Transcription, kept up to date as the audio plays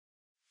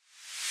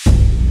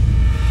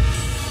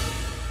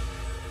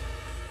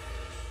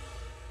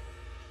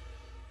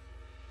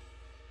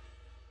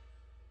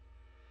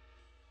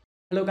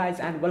Hello guys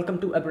and welcome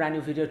to a brand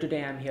new video.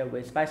 Today I'm here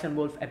with Spice and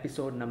Wolf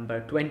episode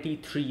number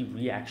 23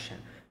 reaction.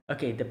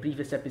 Okay, the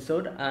previous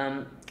episode.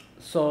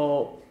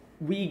 So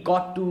we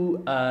got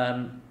to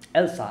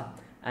Elsa,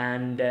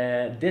 and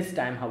this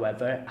time,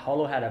 however,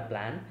 Hollow had a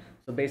plan.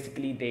 So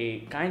basically,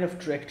 they kind of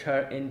tricked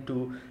her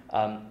into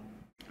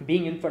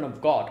being in front of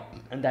God,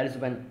 and that is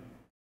when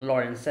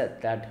Lauren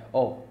said that,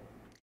 "Oh,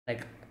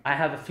 like I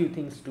have a few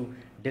things to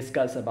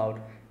discuss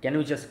about. Can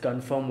you just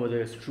confirm whether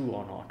it's true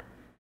or not?"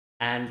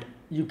 And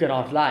you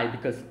cannot lie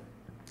because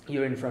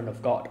you're in front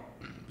of God.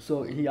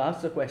 So he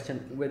asked the question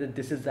whether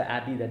this is the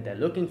Abby that they're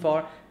looking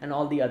for and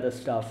all the other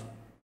stuff.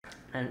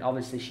 And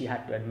obviously, she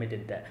had to admit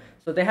it there.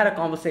 So they had a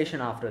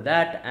conversation after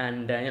that,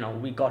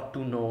 and we got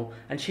to know.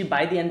 And she,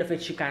 by the end of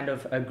it, she kind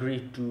of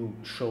agreed to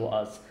show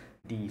us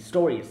the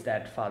stories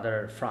that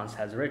Father Franz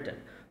has written.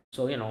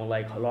 So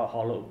like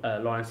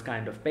Lawrence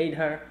kind of paid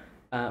her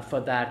for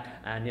that,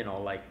 and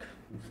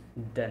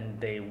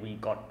then we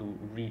got to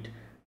read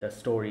the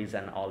stories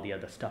and all the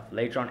other stuff.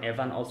 Later on,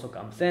 Evan also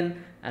comes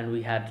in, and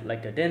we had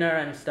like a dinner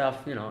and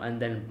stuff,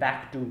 and then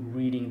back to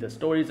reading the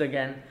stories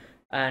again.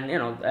 And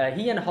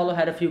he and Hollow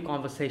had a few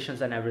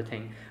conversations and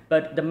everything.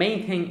 But the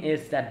main thing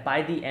is that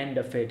by the end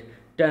of it,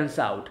 turns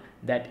out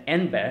that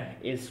Enver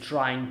is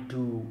trying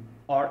to,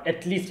 or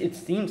at least it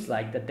seems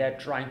like that they're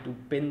trying to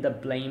pin the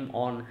blame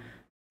on,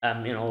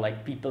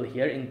 like people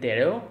here in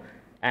Tereo.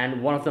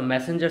 And one of the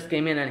messengers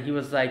came in and he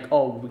was like,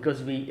 oh,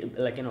 because we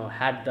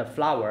had the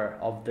flower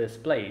of this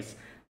place,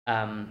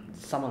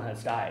 someone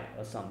has died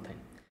or something.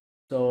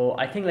 So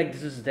I think like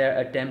this is their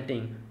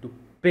attempting to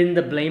pin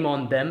the blame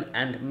on them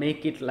and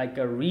make it like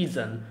a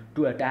reason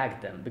to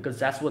attack them, because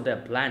that's what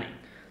they're planning.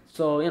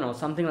 So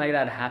something like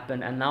that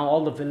happened, and now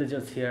all the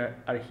villagers here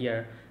are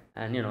here,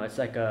 and it's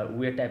like a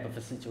weird type of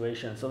a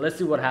situation. So let's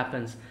see what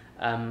happens.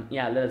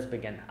 Yeah, let us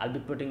begin. I'll be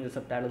putting the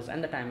subtitles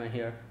and the timer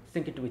here.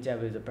 Sync it to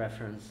whichever is the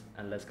preference,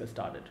 and let's get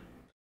started.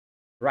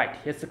 Right,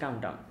 here's the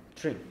countdown.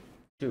 3,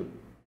 2,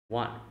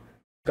 1,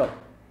 go.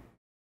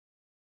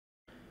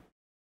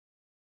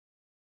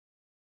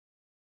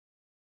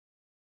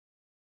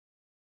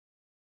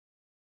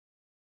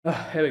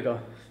 Here we go.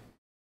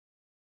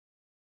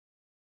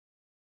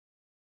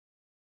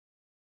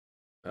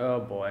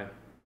 Oh boy.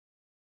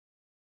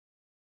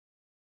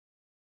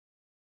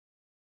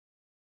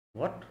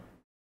 What?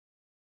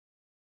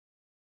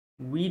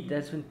 Weed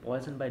that's been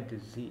poisoned by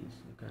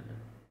disease. Okay.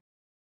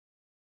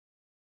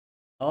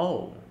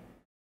 Oh.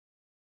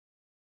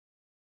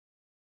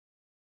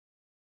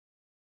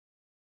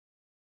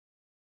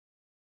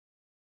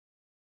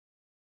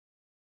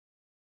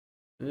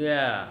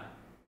 Yeah.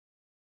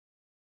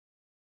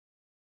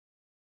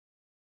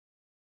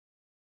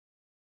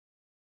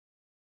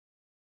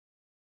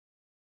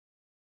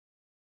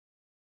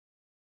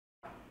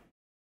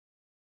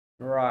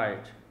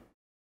 Right.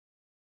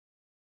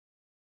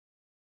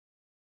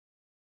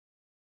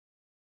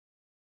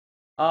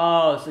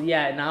 Oh, so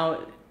yeah,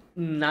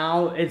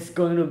 now it's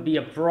going to be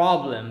a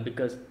problem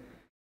because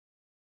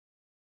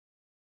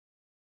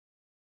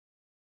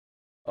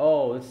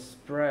oh, it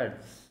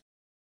spreads.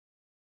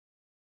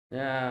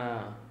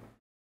 Yeah.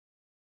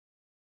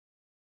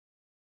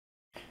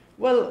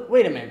 Well,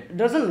 wait a minute.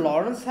 Doesn't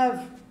Lawrence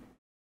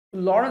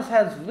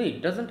has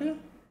weed, doesn't he?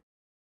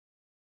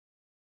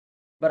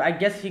 But I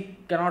guess he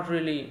cannot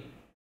really.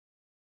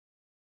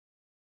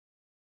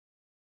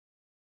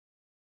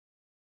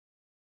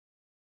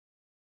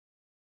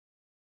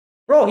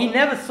 Bro, he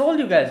never sold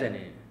you guys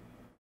any.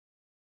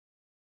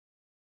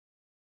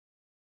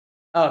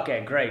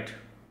 Okay, great.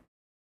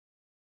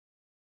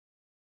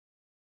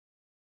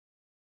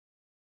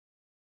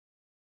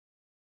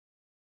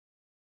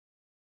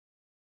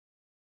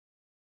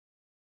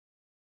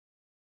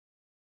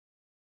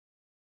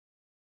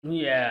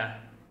 Yeah.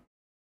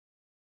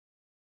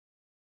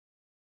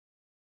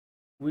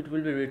 Weed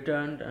will be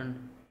returned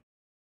and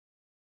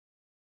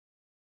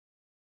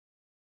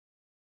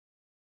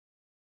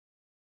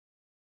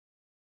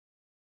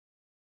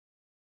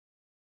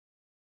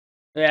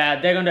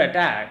yeah, they're going to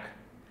attack.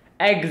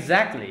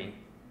 Exactly.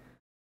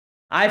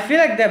 I feel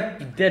like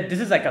this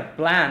is like a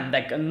plan.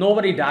 Like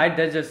nobody died.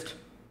 They're just,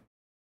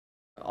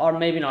 or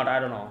maybe not. I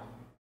don't know.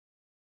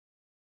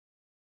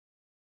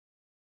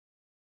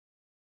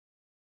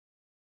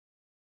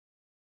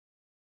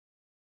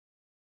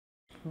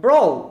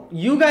 Bro,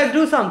 you guys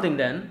do something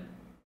then.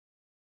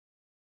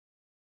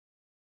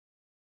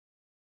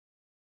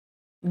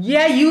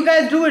 Yeah, you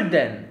guys do it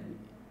then.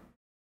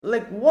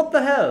 Like what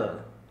the hell?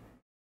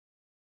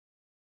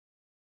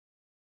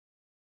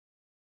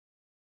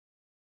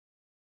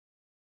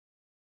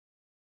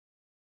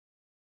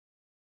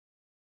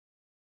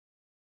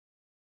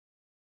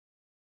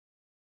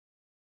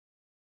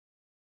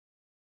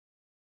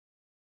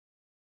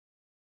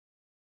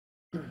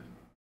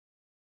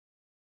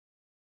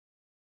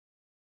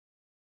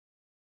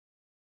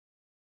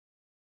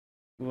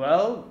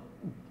 Well,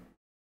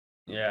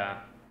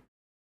 yeah.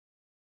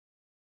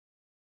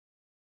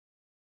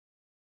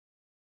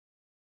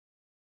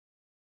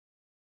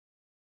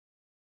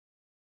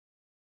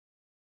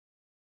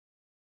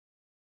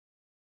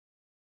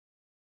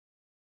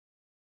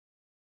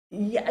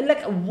 Yeah,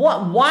 like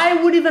what?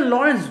 Why would even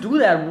Lawrence do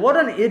that? What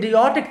an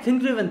idiotic thing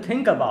to even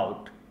think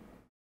about.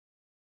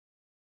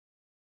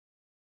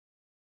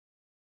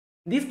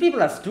 These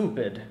people are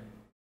stupid.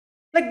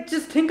 Like,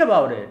 just think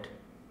about it.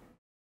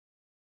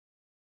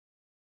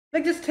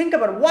 Like, just think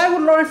about it. Why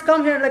would Lawrence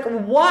come here? Like,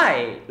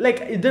 why?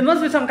 Like, there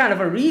must be some kind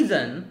of a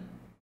reason.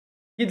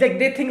 Like,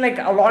 they think like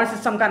Lawrence is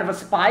some kind of a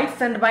spy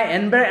sent by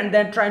Enber, and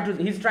then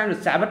he's trying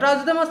to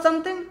sabotage them or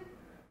something.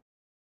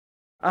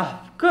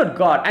 Ah, good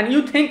God! And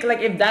you think like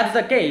if that's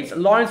the case,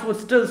 Lawrence would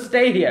still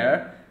stay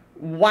here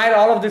while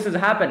all of this is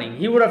happening?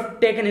 He would have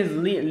taken his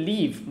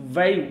leave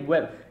very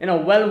well,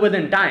 well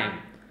within time,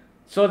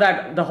 so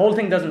that the whole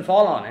thing doesn't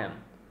fall on him.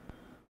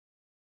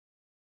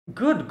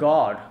 Good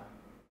God!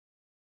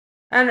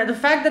 And the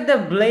fact that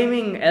they're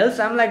blaming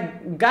Elsa, I'm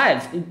like,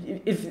 guys,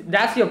 if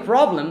that's your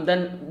problem,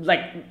 then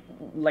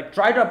like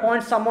try to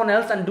appoint someone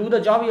else and do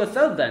the job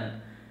yourself then.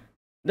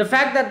 The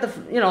fact that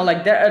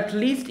like they're at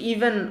least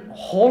even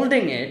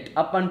holding it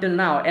up until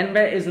now,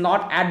 Enver is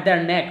not at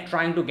their neck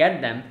trying to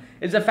get them,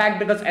 is a fact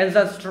because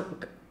Elsa's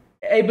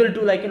able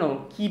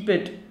to keep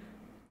it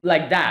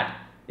like that.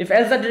 If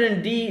Elsa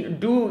didn't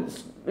do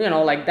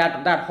like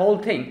that whole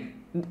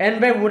thing,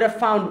 Enver would have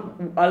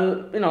found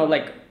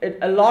like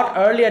a lot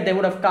earlier. They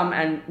would have come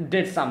and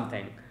did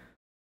something.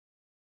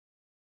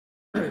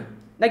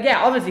 Like,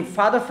 yeah, obviously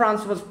Father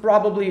Franz was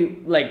probably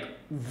like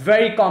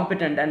very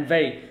competent and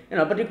very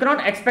but you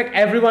cannot expect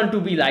everyone to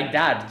be like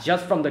that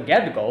just from the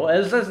get-go.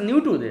 Elsa's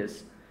new to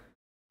this.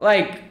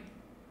 Like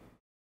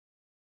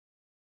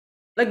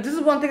this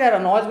is one thing that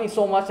annoys me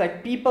so much,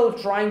 like people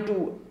trying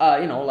to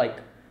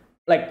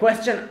like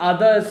question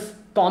others'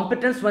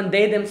 competence when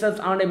they themselves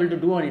aren't able to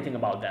do anything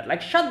about that.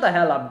 Like, shut the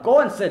hell up, go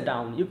and sit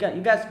down. You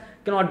guys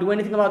cannot do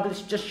anything about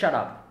this, just shut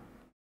up.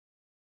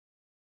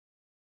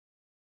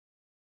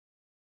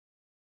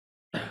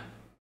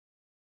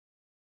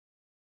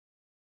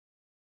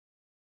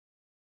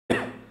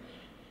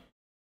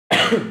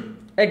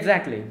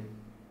 Exactly.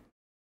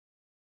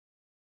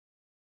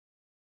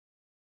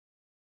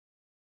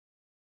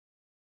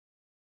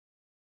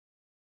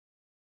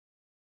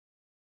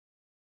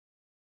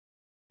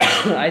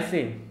 I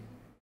see.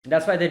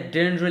 That's why they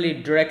didn't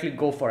really directly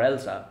go for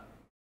Elsa.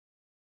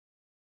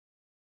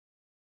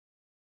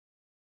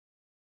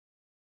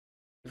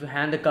 If you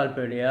hand the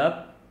culprit,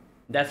 yep,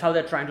 that's how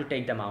they're trying to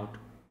take them out.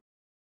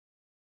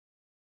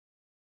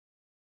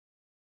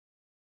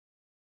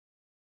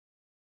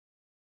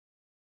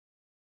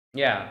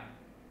 Yeah.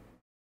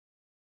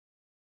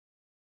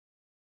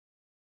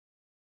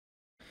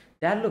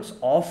 That looks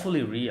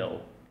awfully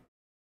real.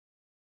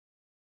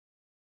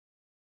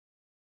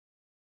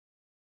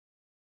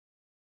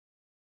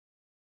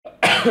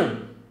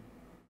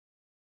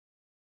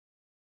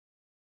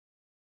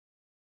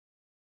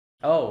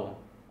 Oh,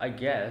 I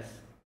guess.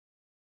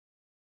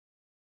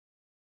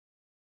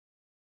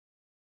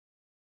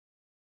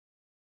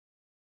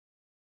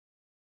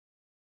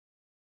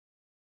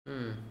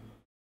 Hmm.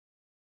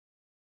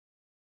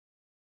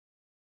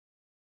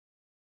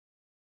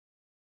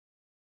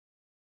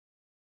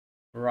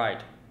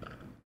 Right.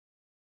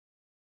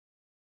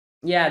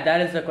 Yeah,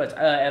 that is the question.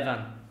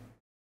 Evan.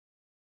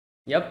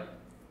 Yep.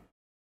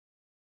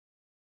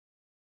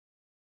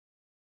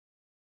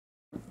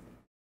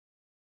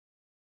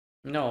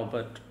 No,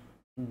 but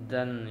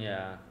then,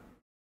 yeah.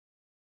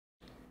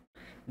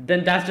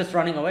 Then that's just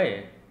running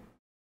away.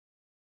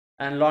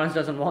 And Lawrence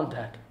doesn't want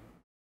that.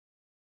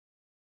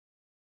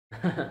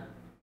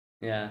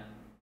 Yeah.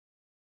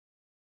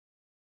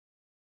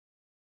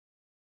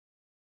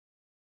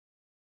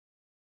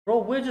 Bro,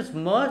 we're just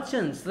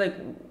merchants. Like,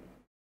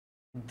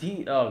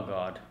 oh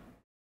god.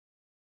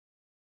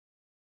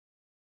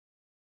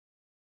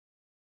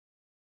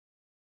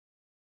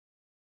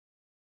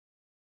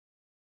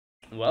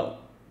 Well.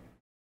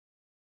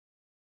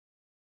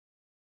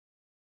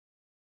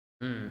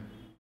 Hmm.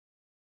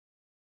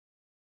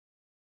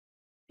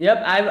 Yep,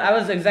 I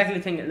was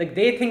exactly thinking, like,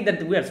 they think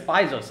that we're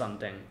spies or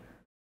something.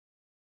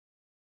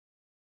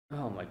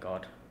 Oh my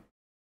god.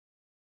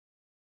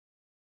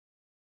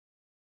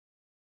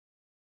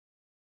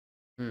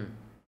 Hmm.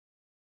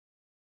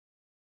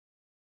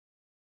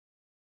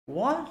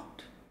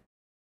 What?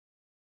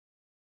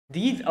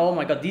 Oh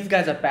my god, these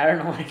guys are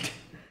paranoid.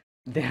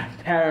 They are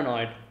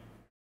paranoid.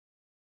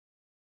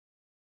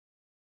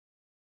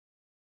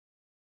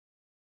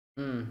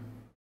 Hmm.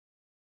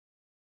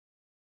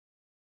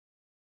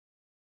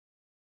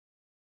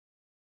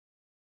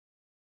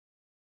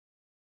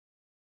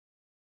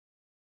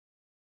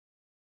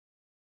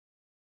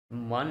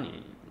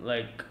 Money.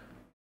 Like,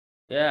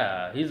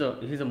 yeah, he's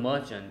a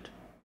merchant.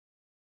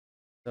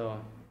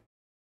 So,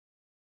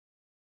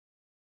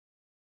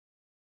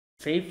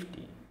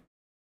 safety.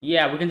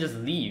 Yeah, we can just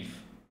leave.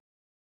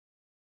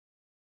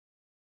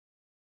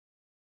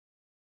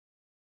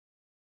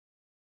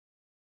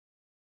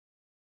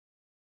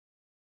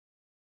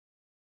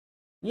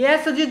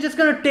 Yeah, so you're just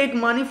gonna take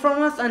money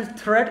from us and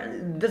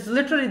that's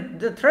literally,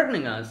 they're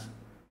threatening us.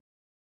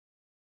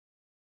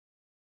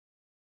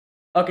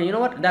 Okay, you know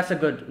what? That's a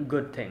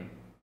good thing.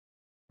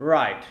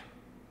 Right.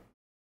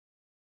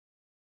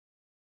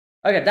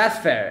 Okay, that's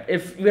fair.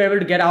 If we're able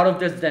to get out of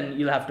this, then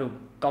you'll have to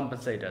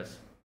compensate us.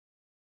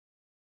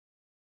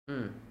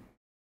 Hmm.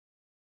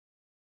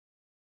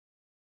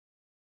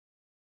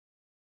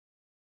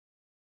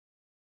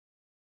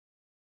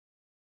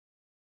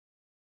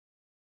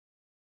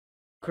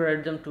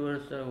 Credit them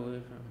towards the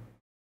way from.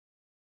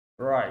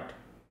 Right.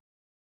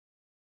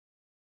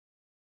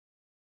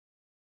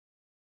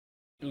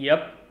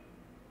 Yep.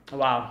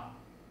 Wow.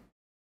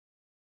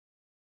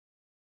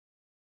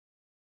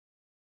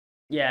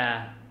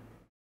 Yeah.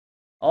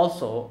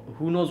 Also,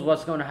 who knows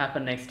what's going to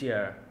happen next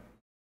year?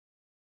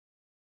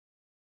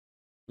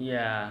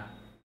 Yeah.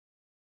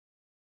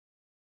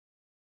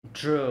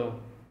 True.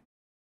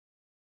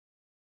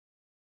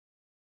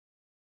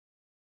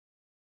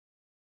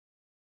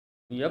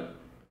 Yep.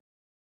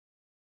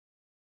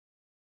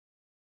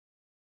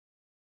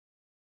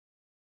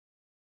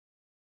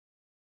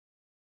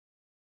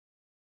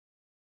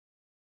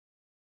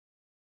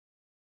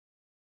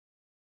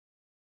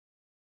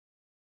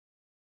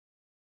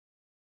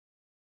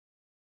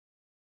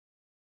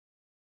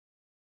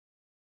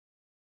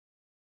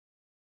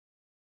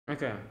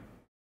 Okay.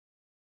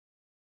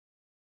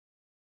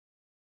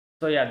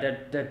 So yeah,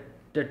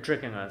 they're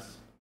tricking us.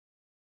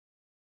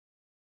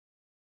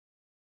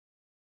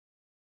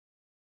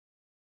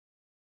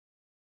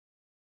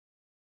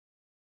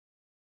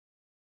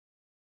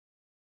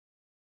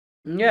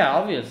 Yeah,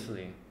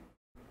 obviously.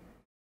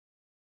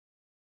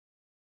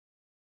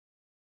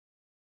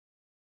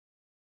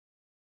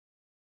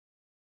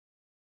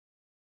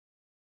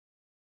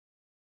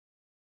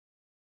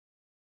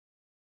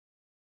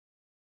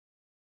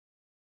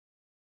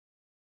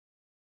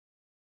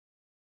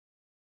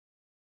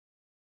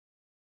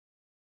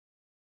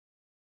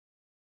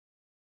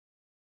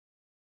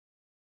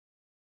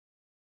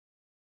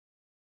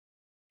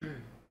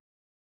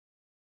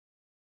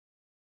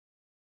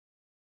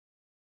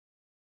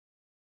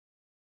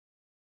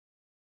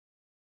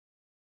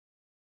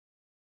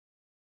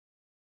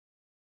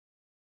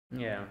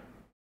 Yeah.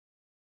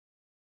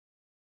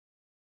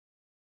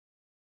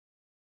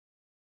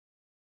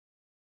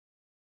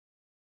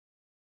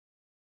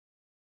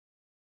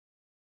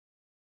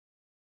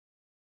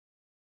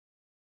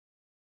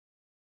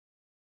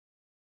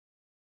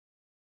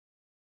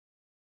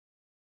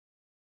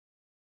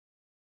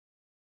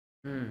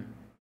 Hmm.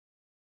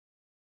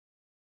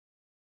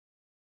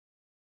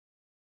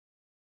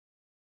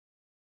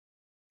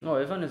 Oh,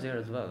 Ivan is here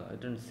as well. I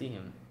didn't see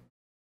him.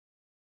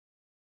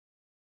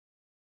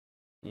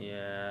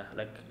 Yeah,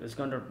 like it's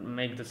going to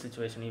make the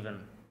situation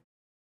even.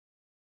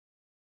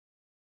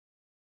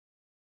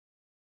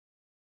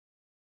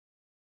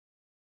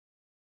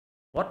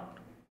 What?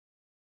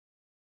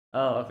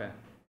 Oh, okay.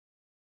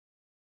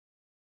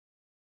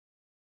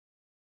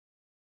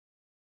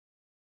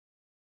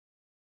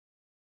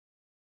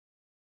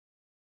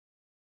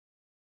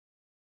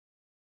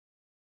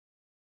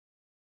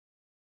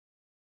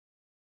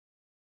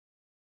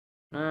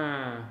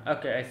 Ah,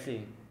 okay, I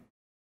see.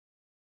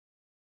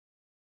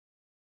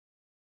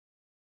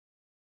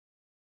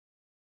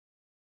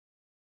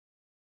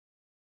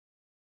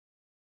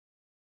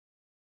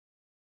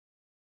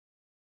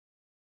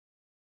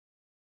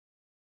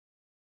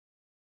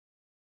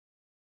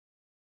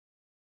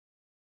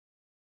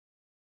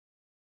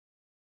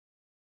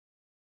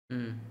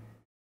 Hmm.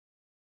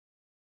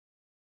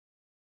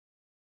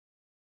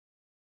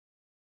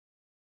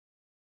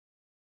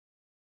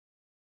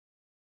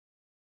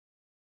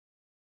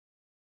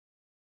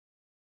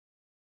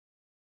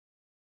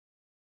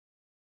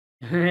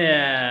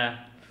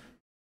 Yeah.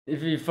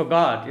 If you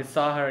forgot, you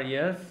saw her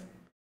ears.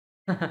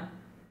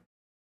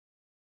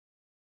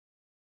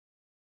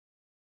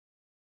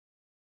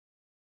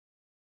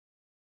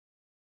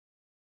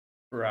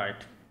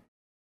 Right.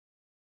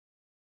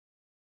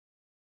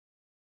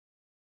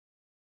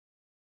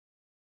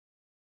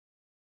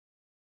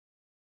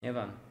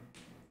 Ivan.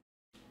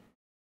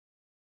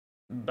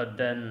 But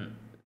then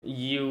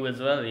you as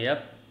well.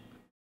 Yep.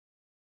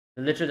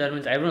 Literally, that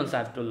means everyone's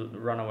have to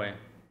run away.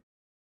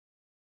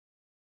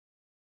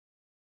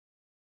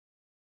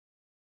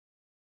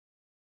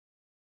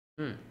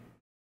 Hmm.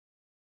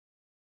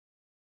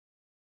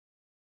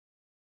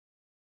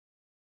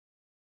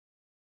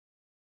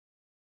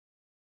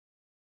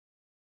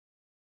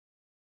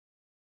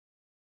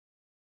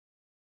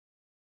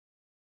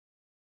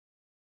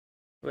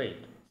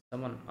 Wait.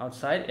 Someone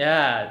outside?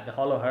 Yeah, the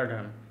Hollow heard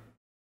him.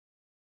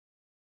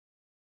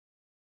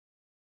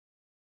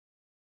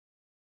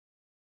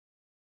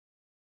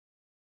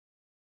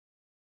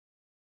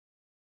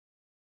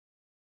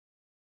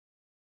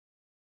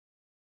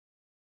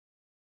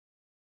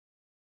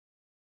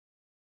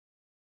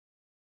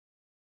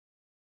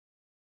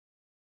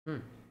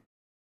 Hmm.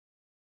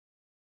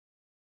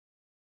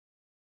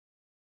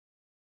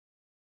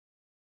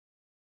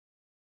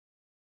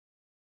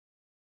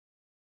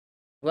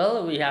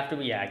 Well, we have to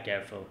be yeah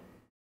careful.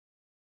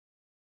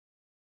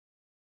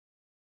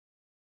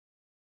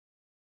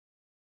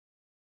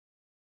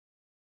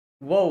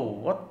 Whoa!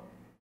 What?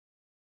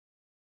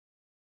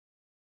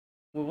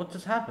 What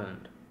just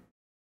happened?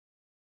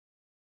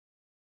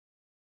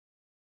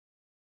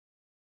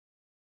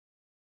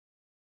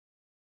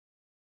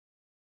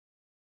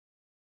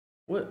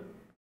 What?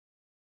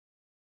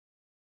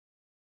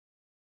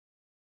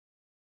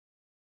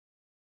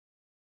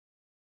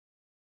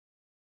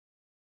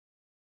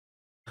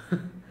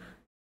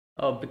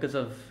 Oh, because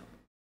of.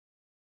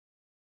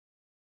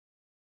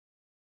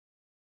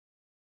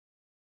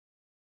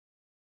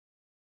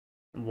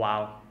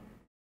 Wow.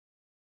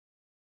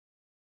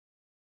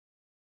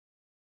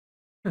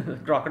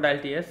 Crocodile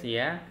tears,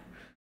 yeah.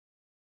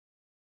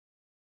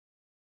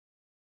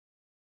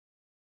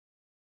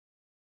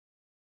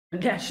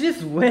 Yeah, she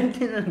just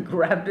went in and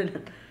grabbed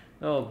it.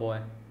 Oh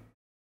boy.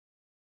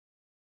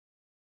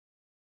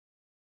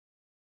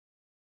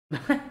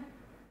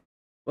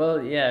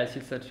 Well, yeah, she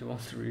said she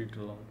wants to read it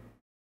alone.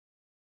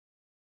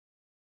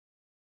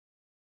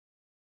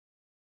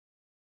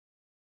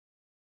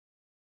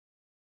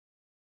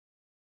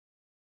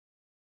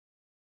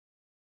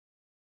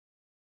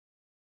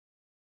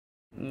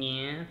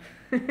 Yeah.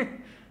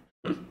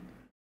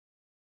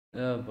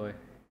 Oh boy.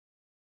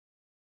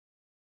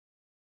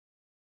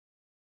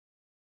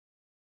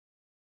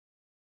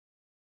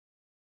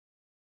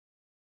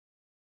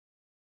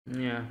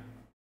 Yeah.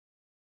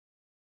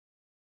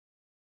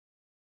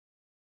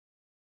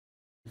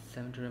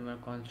 70 remain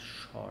coins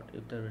short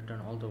if they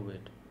return all the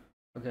weight.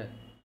 Okay.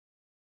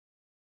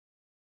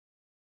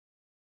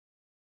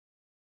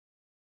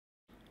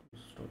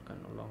 Store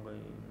can no longer.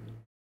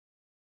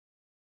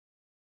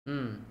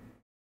 Hmm.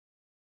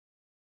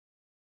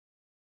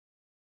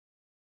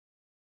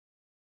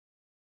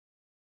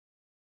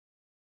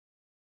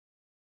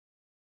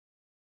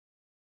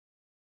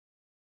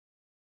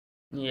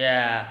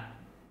 Yeah,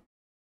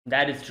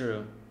 that is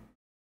true.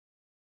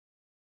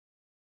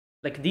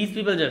 Like these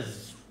people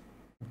just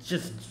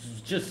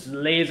just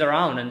lays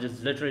around and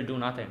just literally do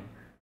nothing.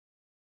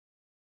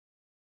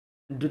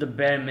 Do the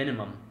bare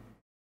minimum.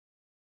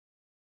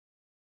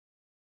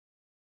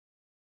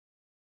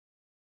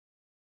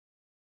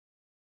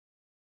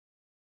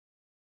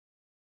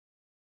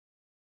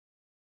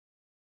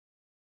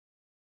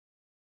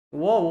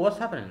 Whoa, what's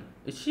happening?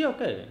 Is she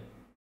okay?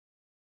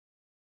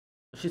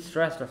 She's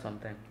stressed or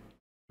something.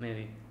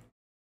 Maybe.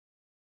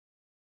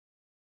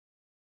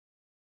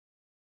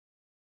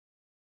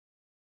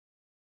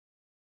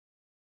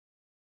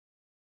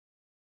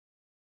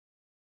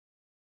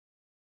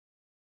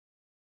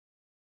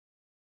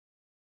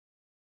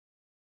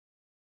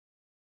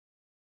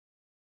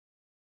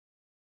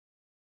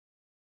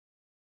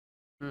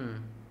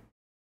 Hmm.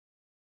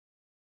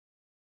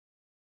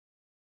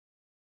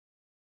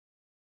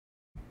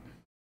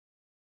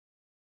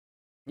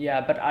 Yeah,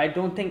 but I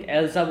don't think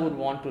Elsa would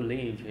want to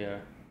leave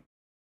here.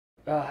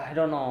 I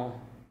don't know.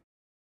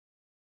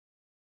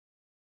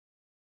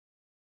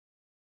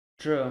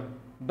 True.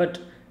 But,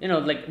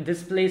 like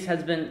this place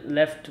has been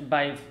left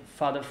by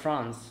Father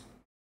Franz.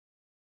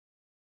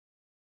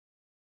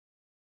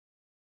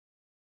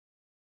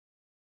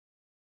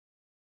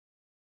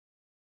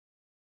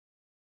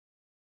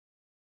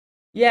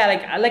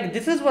 Yeah, like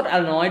this is what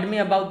annoyed me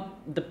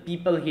about the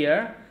people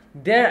here.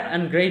 They're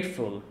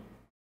ungrateful.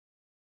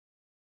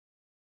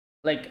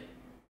 Like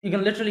you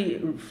can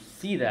literally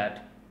see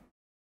that.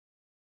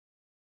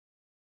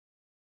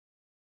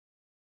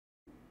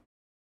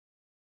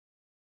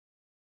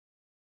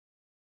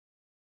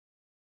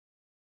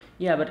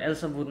 Yeah, but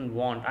Elsa wouldn't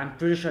want. I'm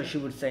pretty sure she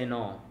would say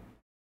no.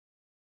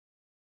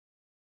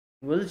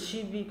 Will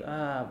she be?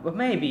 But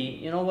maybe.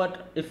 You know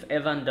what? If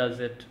Evan does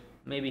it,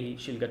 maybe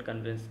she'll get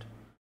convinced.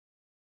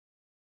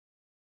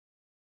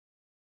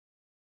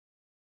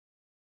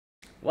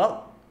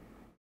 Well,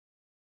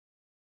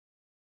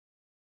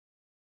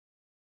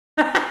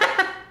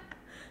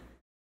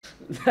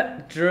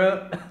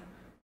 true.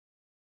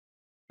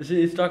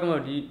 She's talking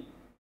about you.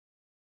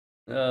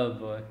 Oh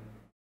boy.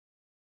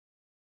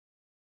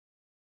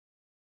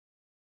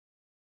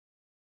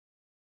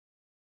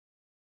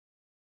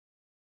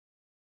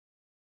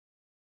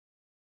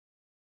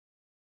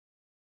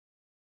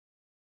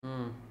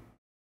 Hmm.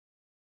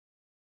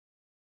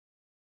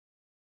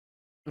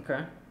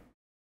 Okay.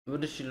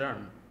 What did she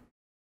learn?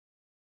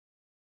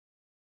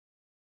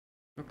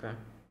 Okay.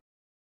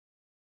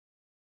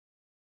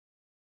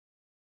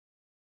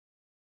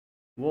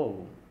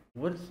 Whoa.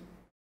 What's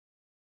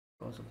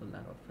cause of the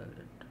lack of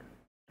velvet?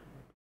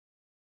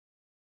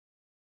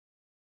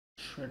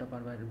 Shred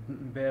apart by the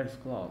bear's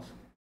claws.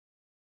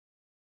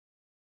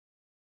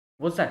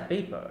 What's that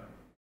paper?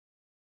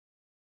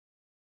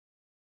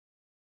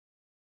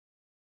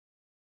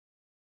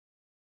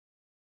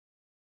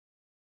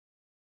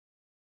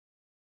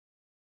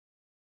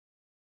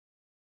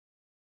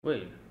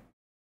 Wait.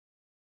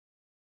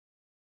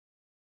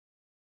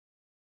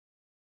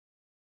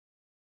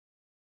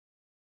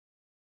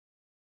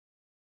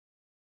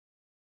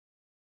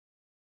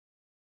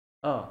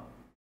 Oh.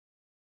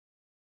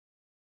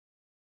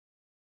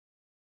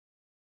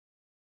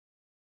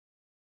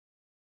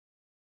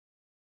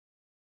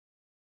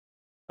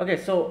 Okay.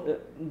 So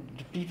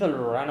the people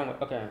ran away.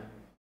 Okay.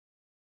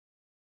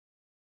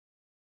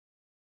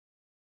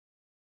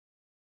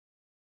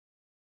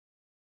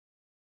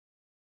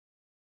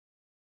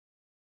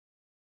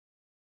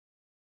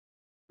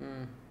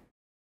 Hmm.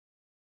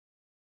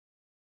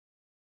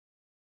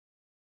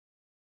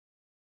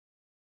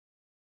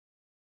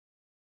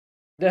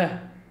 Ugh.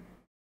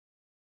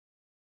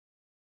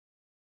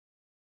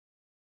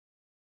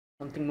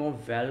 Something more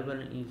valuable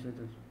and easier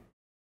to.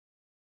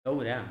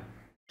 Oh, yeah.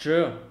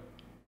 True.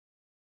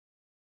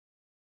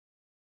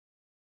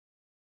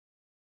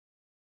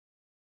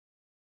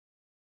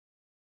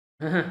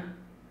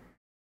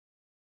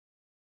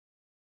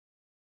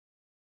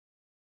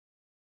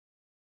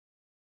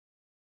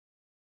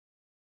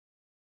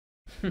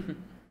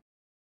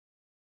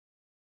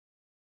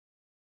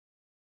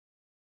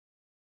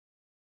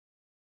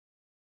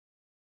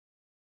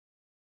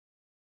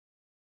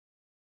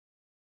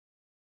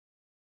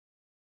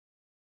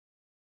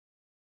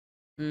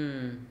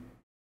 Hmm.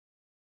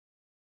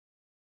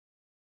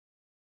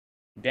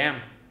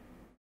 Damn.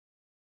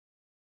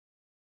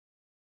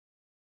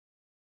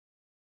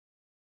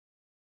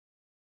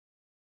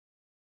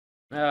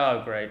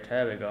 Oh, great.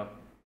 Here we go.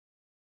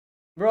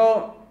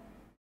 Bro,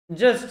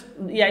 just,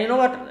 yeah, you know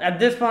what? At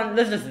this point,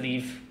 let's just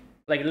leave.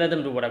 Like, let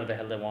them do whatever the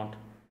hell they want.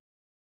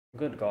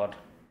 Good God.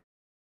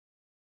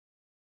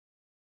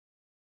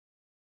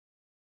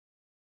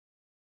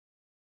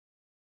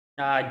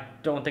 I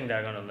don't think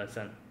they're gonna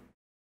listen.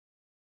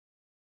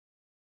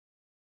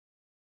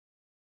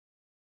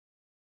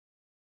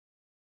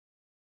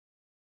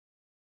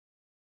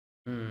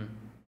 Hmm.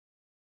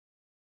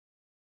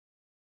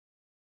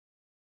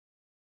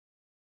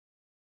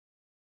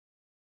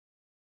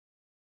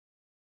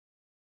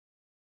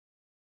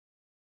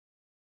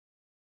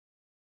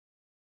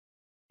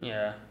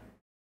 Yeah.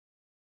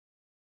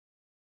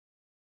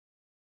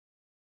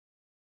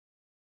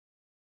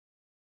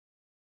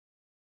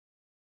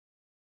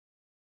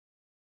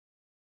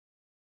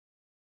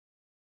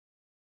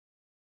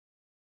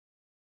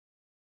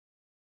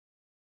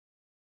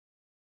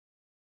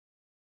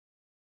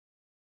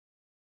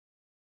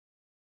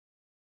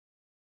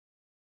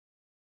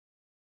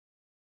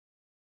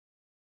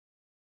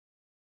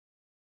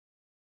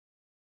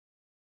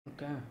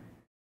 Okay.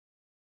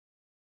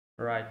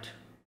 Right.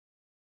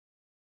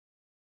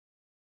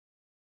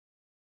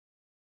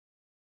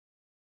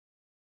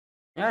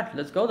 Yeah,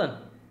 let's go then.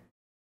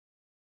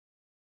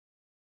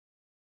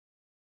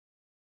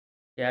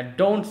 Yeah,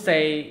 don't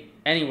say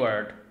any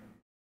word.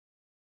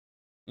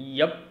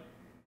 Yep.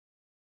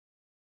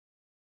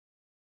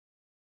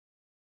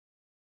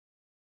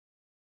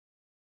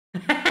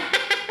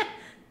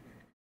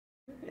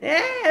 Yeah,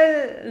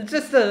 it's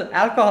just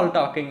alcohol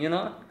talking, you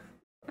know?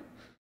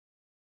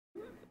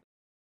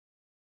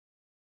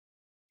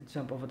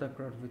 Jump over the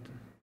crowd with.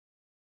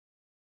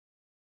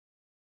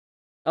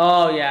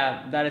 Oh,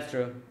 yeah, that is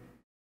true.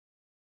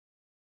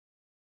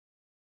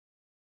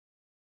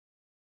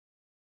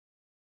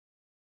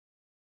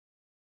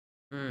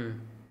 Hmm.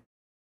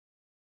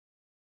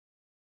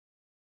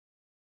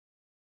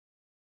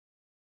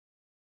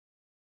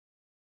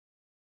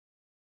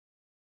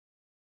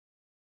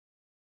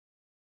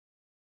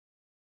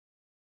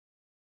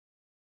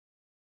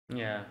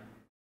 Yeah.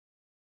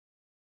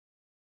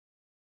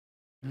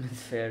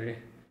 It's fairy.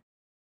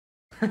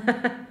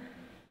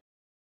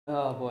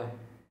 Oh boy.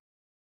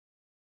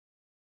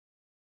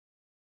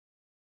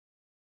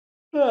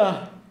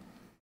 Ah.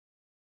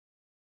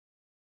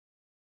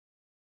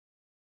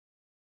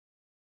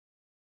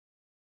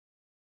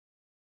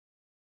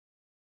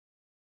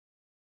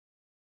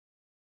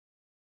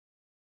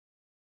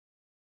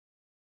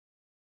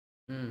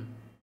 Hmm.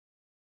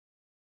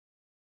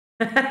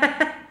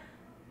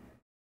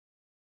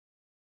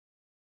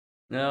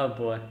 Oh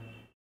boy.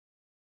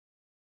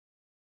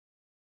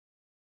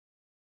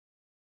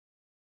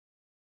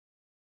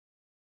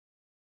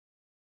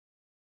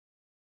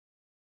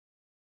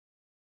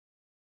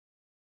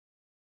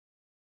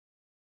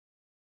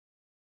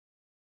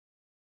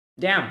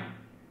 Damn.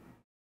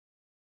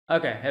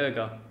 Okay, here we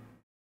go.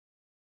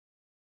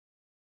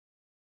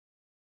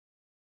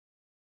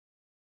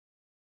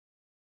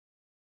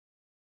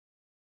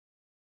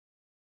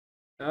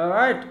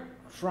 Alright,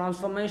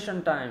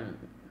 transformation time.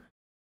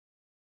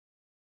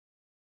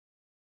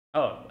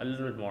 Oh, a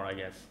little bit more, I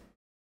guess.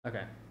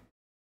 Okay.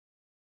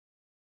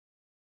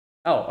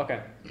 Oh,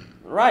 okay.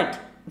 Right.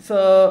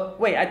 So,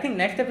 wait, I think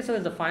next episode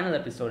is the final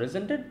episode,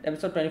 isn't it?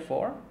 Episode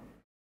 24?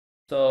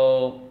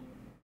 So,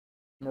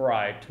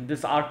 right.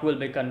 This arc will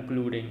be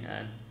concluding,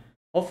 and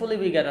hopefully,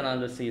 we get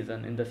another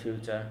season in the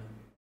future.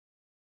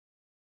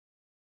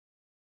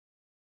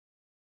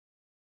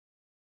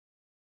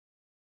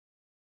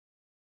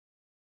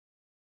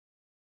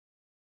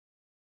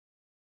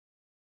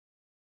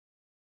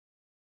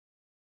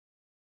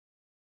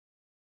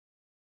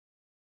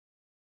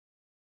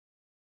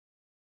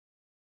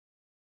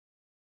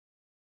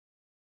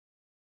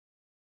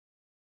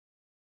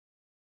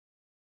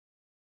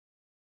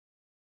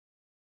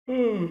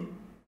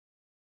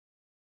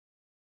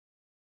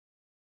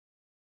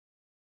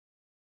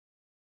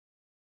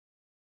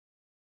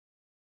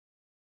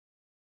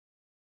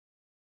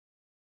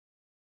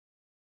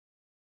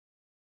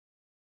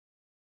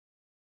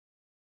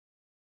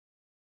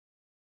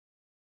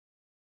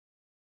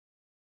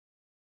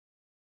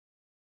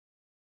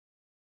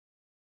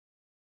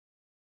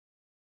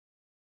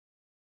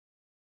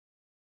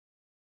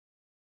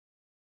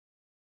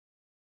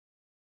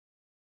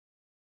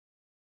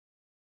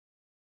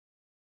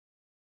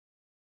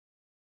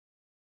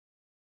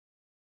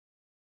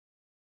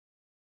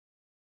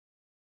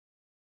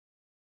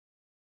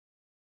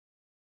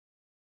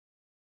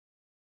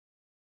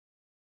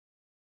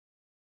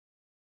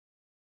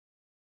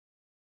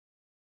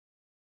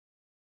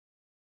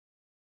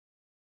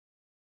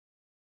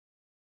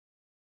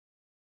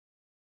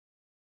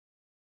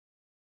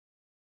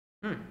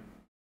 Hmm.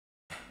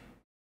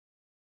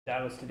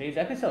 That was today's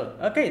episode.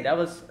 Okay, that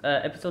was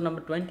episode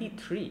number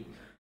 23.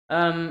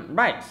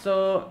 Right,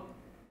 so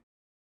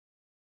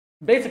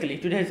basically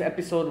today's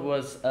episode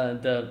was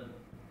the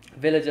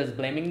villagers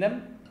blaming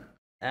them,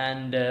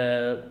 and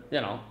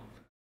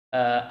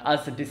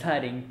us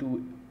deciding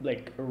to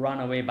like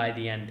run away by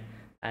the end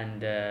and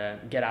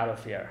get out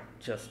of here,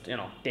 just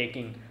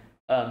taking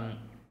um,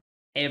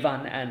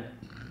 Evan and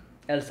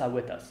Elsa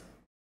with us.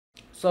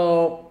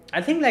 So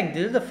I think like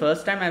this is the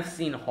first time I've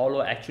seen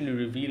Hollow actually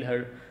reveal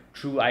her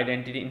true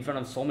identity in front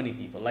of so many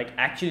people. Like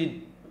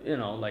actually,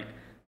 like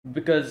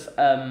because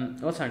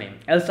what's her name?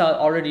 Elsa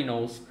already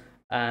knows.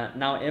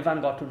 Now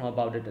Evan got to know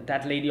about it.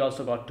 That lady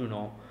also got to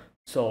know.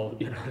 So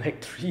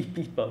like three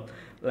people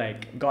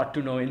like got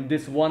to know in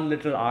this one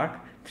little arc.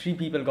 Three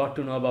people got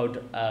to know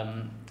about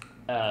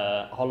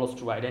Hollow's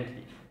true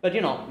identity. But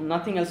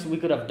nothing else we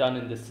could have done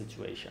in this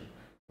situation.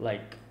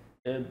 Like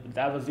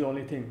that was the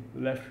only thing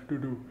left to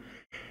do.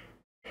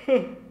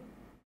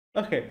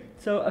 Okay,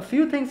 so a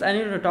few things I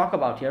need to talk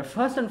about here.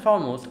 First and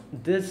foremost,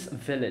 this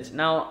village.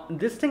 Now,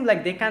 this thing,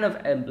 like they kind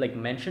of like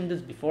mentioned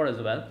this before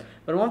as well.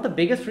 But one of the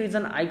biggest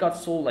reason I got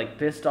so like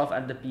pissed off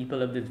at the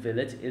people of this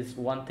village is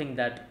one thing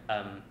that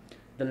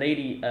the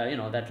lady,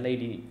 that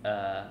lady,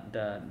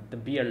 the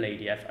beer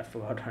lady, I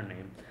forgot her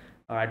name,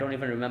 or I don't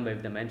even remember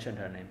if they mentioned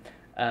her name.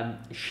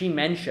 She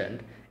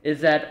mentioned is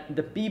that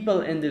the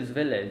people in this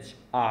village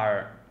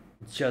are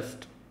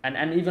just,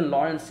 and even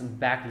Lawrence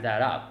backed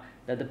that up,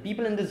 that the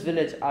people in this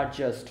village are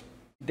just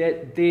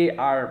they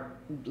are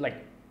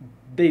like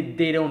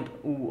they don't,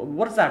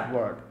 what is that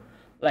word,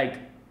 like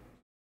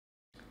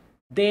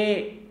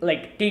they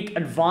like take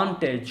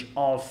advantage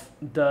of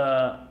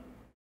the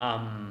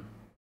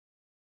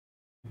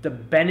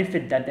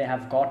benefit that they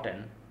have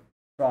gotten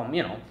from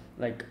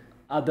like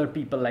other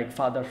people like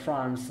Father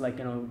Franz, like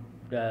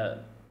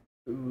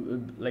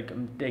like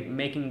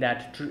making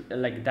that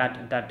like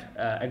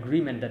that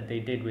agreement that they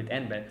did with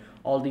Enbed,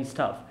 all these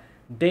stuff.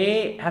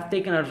 They have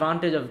taken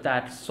advantage of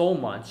that so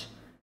much,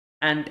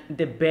 and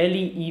they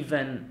barely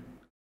even,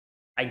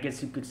 I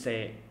guess you could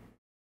say,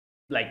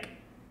 like,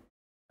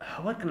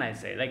 what can I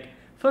say, like,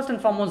 first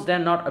and foremost, they're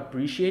not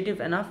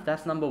appreciative enough.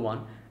 That's number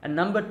one. And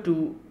number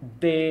two,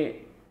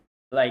 they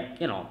like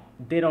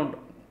they don't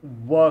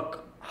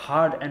work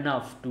hard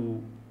enough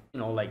to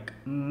like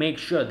make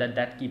sure that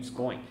that keeps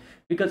going,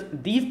 because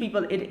these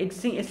people,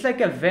 it's like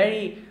a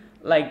very,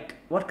 like,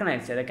 what can I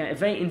say, like a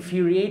very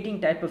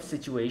infuriating type of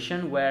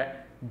situation where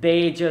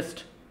they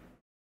just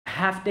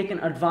have taken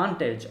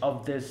advantage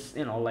of this,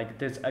 like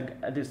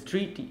this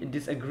treaty,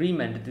 this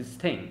agreement, this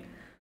thing.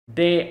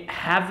 They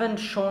haven't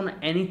shown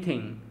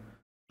anything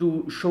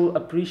to show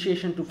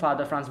appreciation to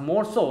Father Franz.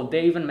 More so,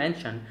 they even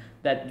mentioned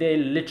that they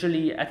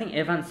literally, I think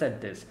Evan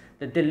said this,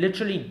 that they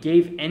literally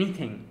gave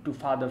anything to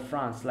Father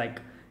Franz,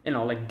 like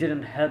like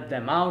didn't help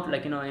them out,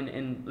 like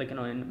in like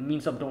in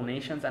means of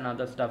donations and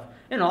other stuff,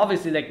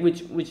 obviously, like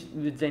which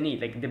they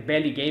need, like they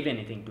barely gave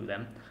anything to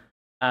them.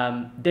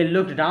 They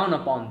looked down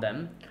upon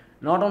them.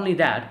 Not only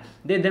that,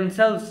 they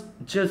themselves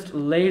just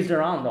lazed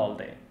around all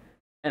day.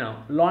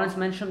 Lawrence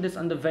mentioned this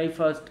on the very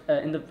first,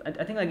 in the,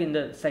 I think, like in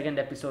the second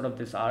episode of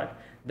this arc,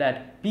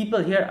 that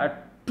people here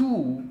are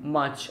too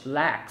much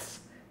lax.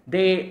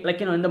 They,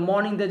 like, in the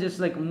morning they're just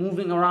like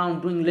moving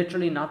around, doing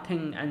literally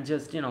nothing, and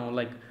just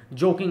like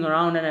joking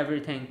around and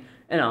everything.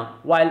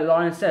 While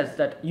Lawrence says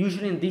that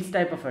usually in this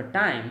type of a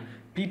time,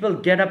 people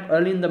get up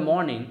early in the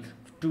morning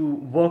to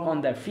work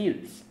on their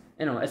fields,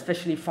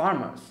 especially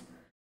farmers,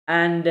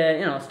 and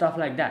stuff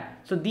like that.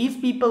 So these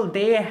people,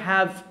 they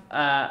have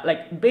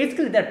like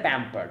basically they're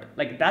pampered.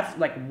 Like that's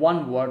like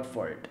one word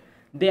for it.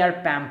 They are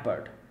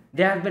pampered.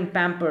 They have been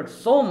pampered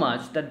so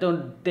much that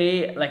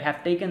they like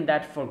have taken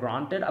that for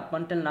granted up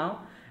until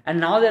now, and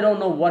now they don't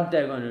know what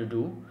they're going to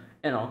do.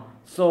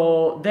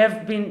 So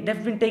they've been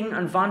taking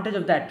advantage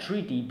of that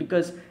treaty,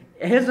 because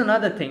here's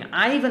another thing.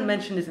 I even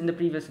mentioned this in the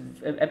previous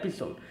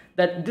episode,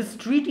 that this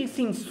treaty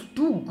seems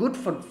too good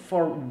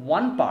for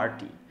one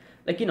party.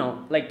 Like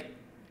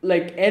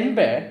like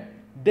Enber,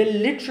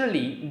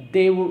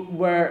 they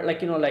were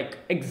like like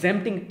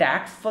exempting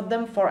tax for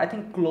them for, I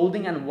think,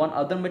 clothing and one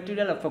other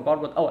material. I forgot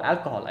what. Oh,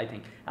 alcohol. I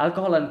think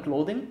alcohol and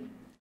clothing.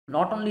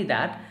 Not only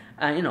that,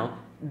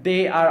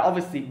 they are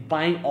obviously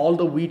buying all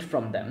the wheat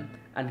from them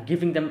and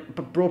giving them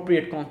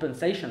appropriate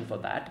compensation for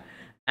that,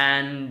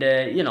 and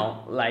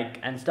like,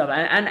 and stuff,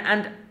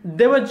 and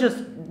they were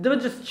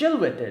just chill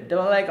with it. They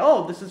were like,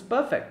 oh, this is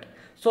perfect.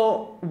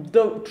 So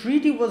the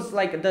treaty was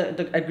like,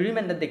 the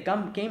agreement that they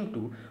came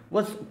to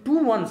was too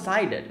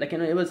one-sided. Like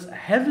it was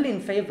heavily in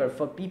favor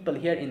for people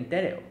here in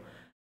Tereo,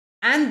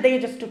 and they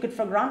just took it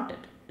for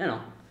granted.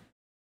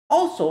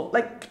 Also,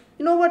 like,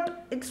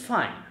 what, it's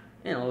fine.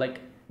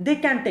 Like, they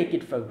can take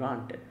it for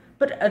granted,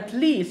 but at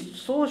least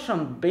show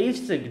some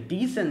basic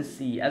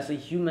decency as a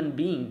human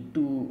being,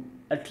 to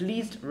at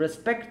least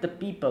respect the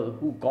people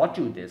who got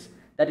you this.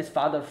 That is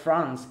Father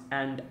Franz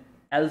and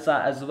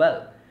Elsa as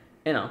well.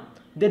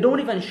 They don't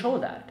even show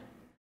that.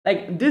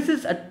 Like, this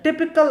is a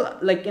typical,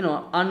 like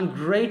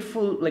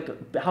ungrateful,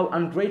 like how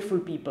ungrateful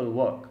people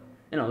work.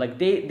 You know, like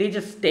they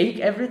just take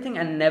everything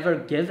and never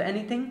give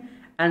anything,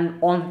 and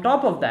on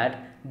top of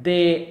that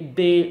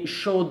they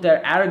show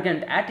their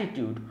arrogant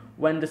attitude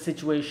when the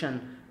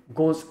situation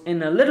goes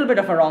in a little bit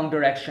of a wrong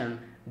direction.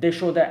 They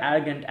show their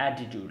arrogant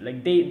attitude.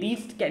 Like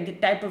the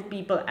type of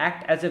people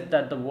act as if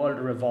that the world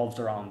revolves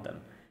around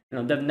them. You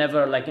know, they've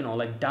never like, you know,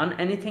 like done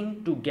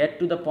anything to get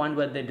to the point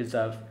where they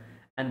deserve,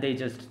 and they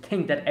just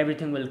think that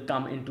everything will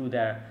come into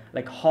their,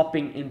 like,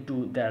 hopping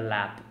into their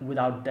lap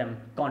without them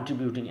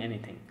contributing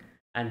anything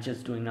and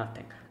just doing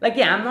nothing. Like,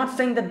 yeah, I'm not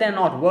saying that they're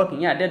not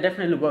working. Yeah, they're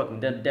definitely working.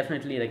 They're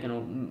definitely, like, you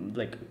know,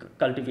 like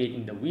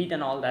cultivating the wheat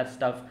and all that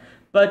stuff.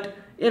 But,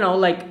 you know,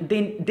 like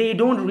they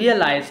don't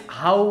realize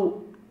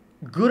how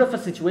good of a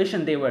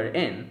situation they were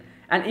in.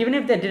 And even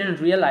if they didn't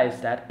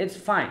realize that, it's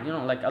fine. You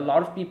know, like a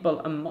lot of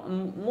people,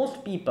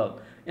 most people,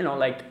 you know,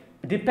 like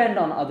depend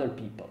on other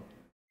people,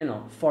 you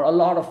know, for a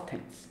lot of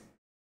things.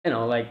 You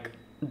know, like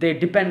they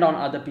depend on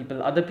other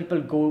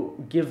people go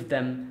give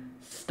them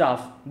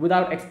stuff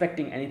without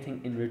expecting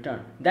anything in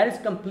return. That is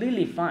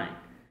completely fine.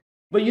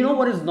 But you know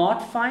what is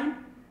not fine?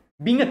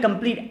 Being a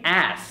complete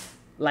ass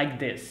like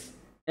this.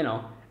 You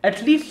know,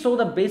 at least show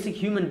the basic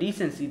human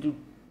decency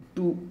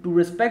to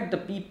respect the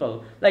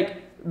people.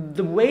 Like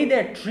the way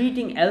they're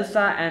treating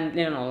Elsa and,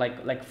 you know,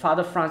 like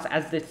Father Franz,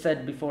 as they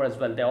said before as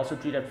well, they also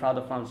treated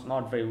Father Franz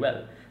not very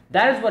well.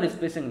 That is what is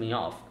pissing me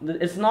off.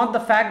 It's not the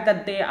fact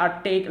that they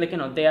are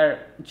they are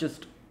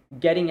just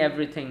getting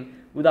everything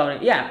without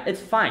it. Yeah,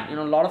 it's fine. You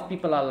know, a lot of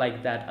people are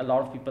like that. A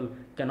lot of people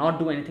cannot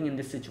do anything in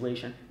this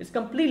situation. It's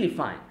completely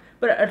fine.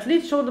 But at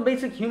least show the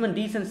basic human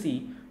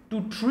decency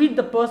to treat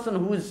the person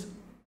who is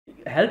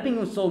helping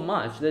you so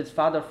much, that's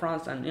Father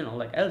Franz and, you know,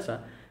 like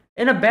Elsa,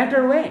 in a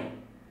better way.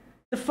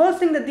 The first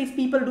thing that these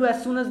people do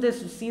as soon as they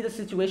see the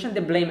situation, they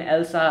blame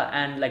Elsa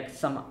and like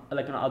some,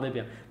 like, you know, other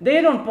people.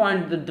 They don't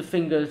point the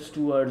fingers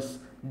towards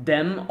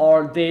them,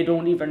 or they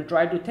don't even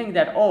try to think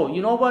that, oh,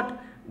 you know what,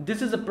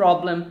 this is a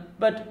problem,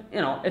 but,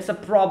 you know, it's a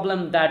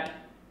problem that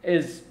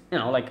is, you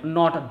know, like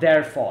not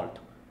their fault.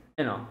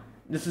 You know,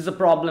 this is a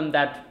problem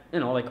that,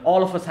 you know, like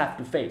all of us have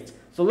to face.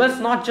 So let's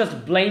not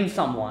just blame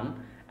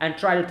someone and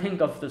try to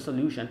think of the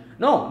solution.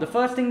 No, the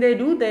first thing they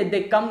do,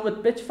 they come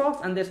with pitchforks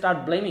and they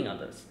start blaming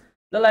others.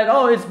 They're like,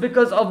 oh, it's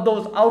because of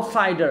those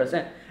outsiders.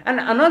 And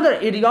another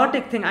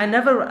idiotic thing, I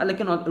never, I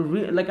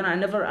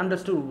never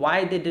understood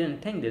why they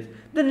didn't think this.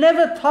 They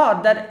never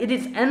thought that it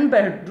is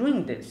Enber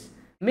doing this.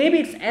 Maybe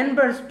it's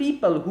Enber's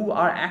people who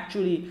are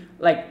actually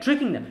like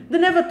tricking them. They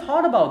never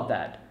thought about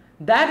that.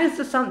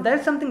 That's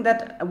something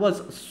that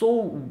was so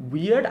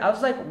weird. I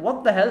was like,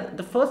 what the hell?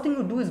 The first thing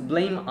you do is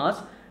blame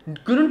us.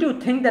 Couldn't you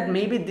think that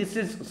maybe this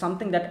is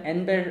something that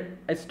Enber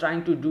is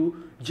trying to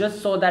do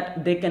just so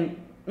that they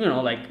can, you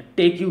know, like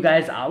take you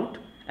guys out,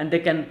 and they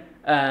can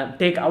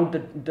take out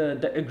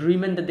the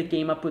agreement that they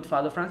came up with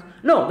Father Franz?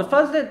 No, the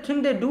first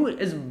thing they do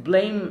is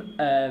blame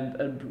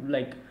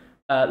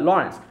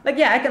Lawrence. Like,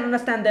 yeah, I can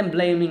understand them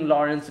blaming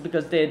Lawrence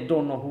because they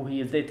don't know who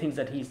he is. They think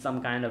that he's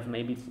some kind of,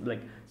 maybe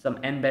like some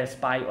Enber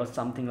spy or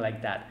something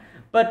like that.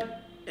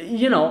 But,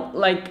 you know,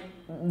 like,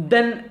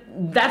 then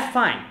that's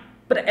fine.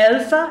 But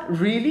Elsa,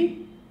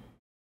 really?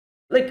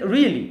 Like,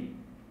 really?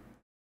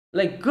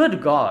 Like,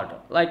 good God.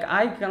 Like,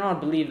 I cannot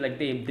believe, like,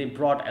 they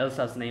brought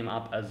Elsa's name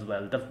up as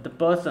well. The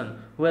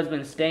person who has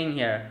been staying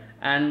here,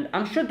 and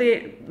I'm sure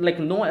they, like,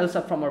 know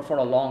Elsa from her for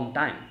a long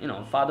time. You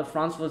know, Father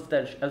Franz was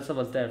there, Elsa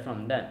was there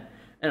from then.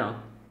 You know.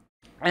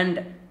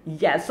 And,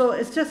 yeah, so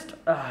it's just,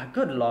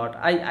 good Lord.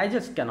 I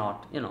just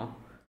cannot, you know.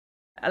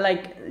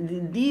 Like,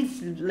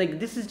 these, like,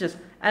 this is just,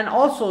 and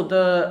also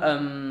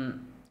the,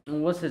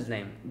 what's his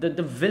name?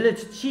 The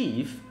village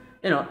chief,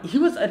 you know, he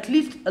was at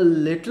least a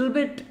little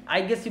bit,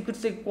 I guess you could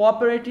say,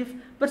 cooperative,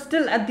 but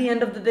still at the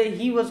end of the day,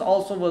 he was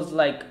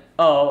like,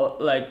 oh,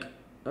 like,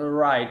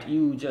 right,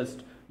 you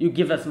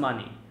give us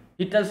money.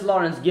 He tells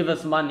Lawrence, give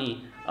us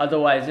money,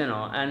 otherwise, you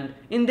know, and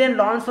in the end,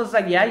 Lawrence was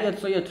like, yeah,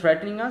 you're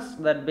threatening us,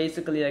 that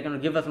basically they're going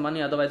to give us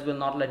money, otherwise we'll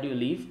not let you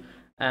leave.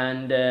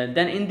 And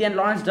then in the end,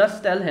 Lawrence does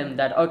tell him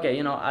that, okay,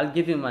 you know, I'll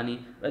give you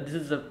money, but this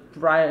is a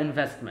prior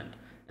investment.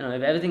 You know,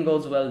 if everything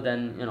goes well,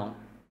 then, you know,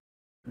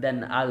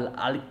 then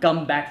I'll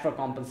come back for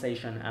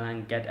compensation and I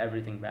get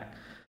everything back.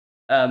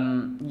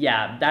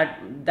 Yeah,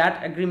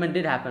 that agreement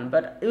did happen,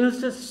 but it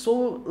was just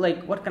so,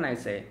 like, what can I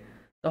say?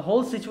 The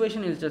whole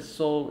situation is just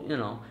so, you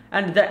know,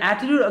 and the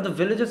attitude of the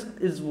villagers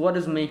is what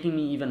is making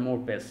me even more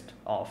pissed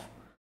off.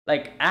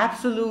 Like,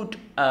 absolute,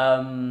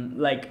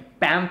 like,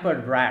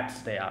 pampered rats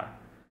they are.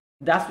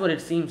 That's what it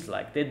seems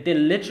like. They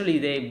literally,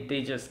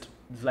 they just,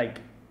 like,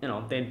 you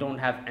know, they don't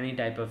have any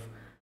type of,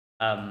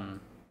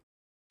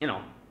 you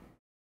know,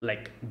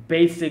 like,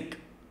 basic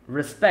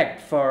respect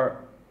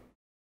for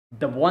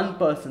the one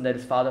person that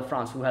is Father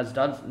Franz, who has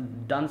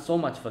done so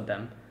much for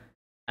them.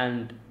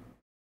 And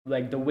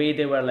like the way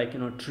they were, like, you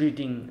know,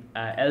 treating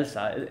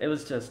Elsa, it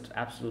was just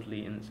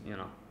absolutely, you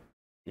know,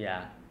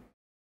 yeah.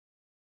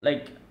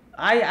 Like,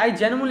 I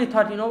genuinely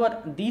thought, you know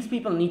what, these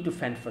people need to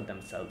fend for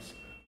themselves.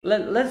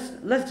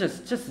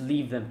 Let's just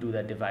leave them to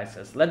their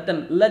devices. Let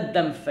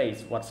them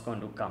face what's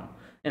going to come.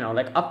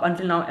 like up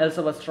until now,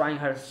 Elsa was trying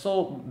her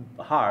so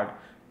hard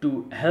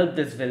to help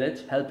this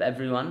village, help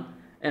everyone.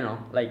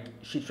 Like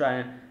she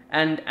tried,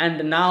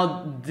 and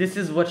now this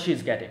is what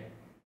she's getting.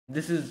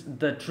 This is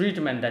the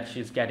treatment that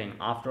she's getting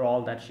after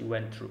all that she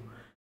went through.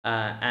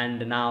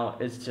 And now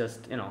it's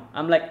just,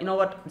 I'm like, you know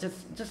what,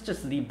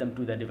 just leave them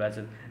to their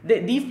devices.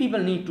 These people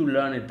need to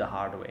learn it the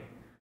hard way.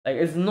 Like,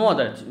 it's no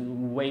other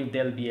way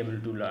they'll be able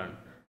to learn.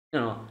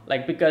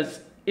 Like,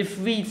 because if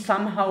we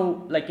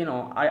somehow, like, we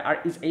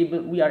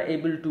are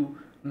able to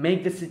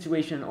make the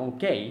situation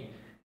okay,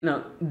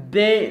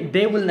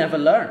 they will never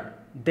learn.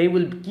 They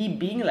will keep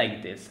being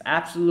like this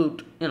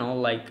absolute,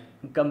 like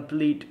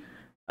complete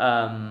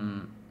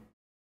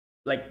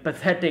like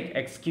pathetic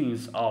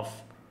excuse of,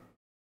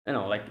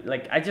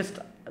 like I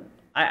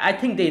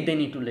think they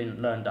need to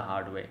learn the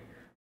hard way.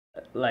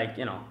 Like,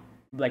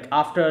 like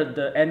after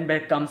the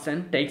Edinburgh comes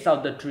in, takes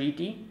out the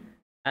treaty,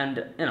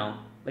 and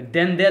like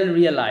then they'll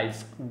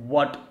realize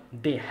what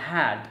they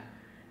had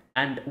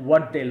and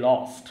what they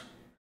lost.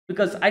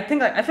 Because I feel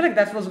like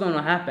that's what's going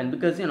to happen,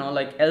 because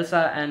like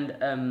Elsa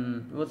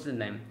and what's his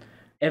name,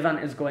 Evan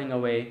is going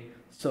away.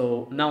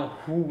 So now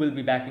who will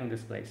be backing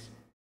this place?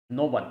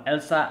 No one.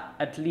 Elsa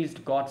at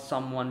least got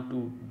someone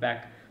to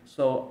back.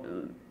 So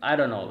I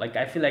don't know, like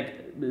I feel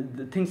like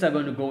the things are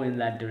going to go in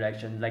that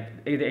direction, like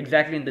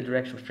exactly in the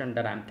direction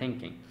that I'm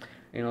thinking.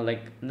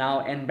 Like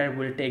now Enberg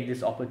will take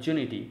this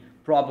opportunity,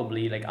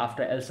 probably like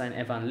after Elsa and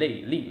Evan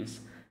leaves.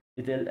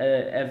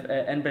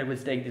 Enberg will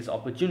take this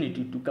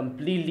opportunity to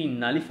completely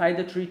nullify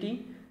the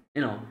treaty,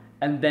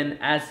 and then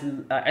as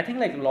I think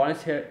like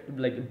Lawrence here,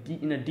 like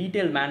in a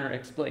detailed manner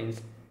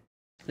explains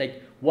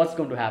like what's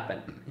going to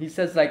happen. He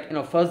says like,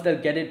 first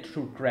they'll get it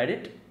through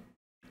credit,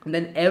 and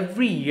then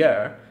every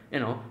year,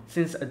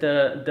 since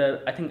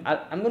the I think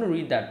I'm going to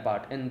read that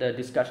part in the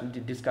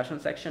discussion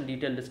section,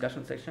 detailed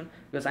discussion section,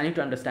 because I need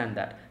to understand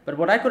that. But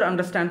what I could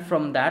understand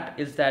from that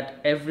is that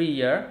every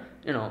year,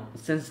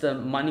 since the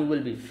money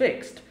will be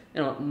fixed,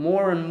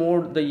 more and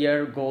more the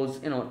year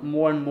goes,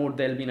 more and more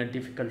they'll be in a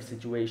difficult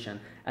situation,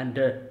 and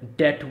the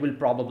debt will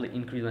probably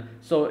increase.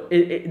 So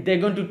they're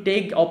going to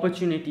take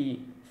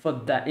opportunity for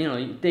that,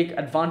 take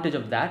advantage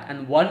of that,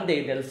 and one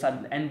day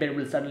Enberg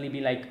will suddenly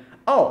be like,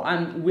 oh,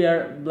 we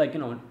are like,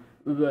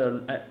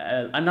 we're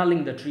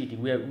annulling the treaty,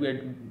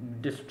 we're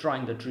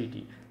destroying the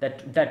treaty,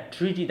 that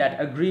treaty, that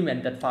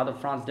agreement that Father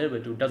Franz did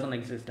with you doesn't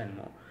exist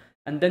anymore.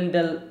 And then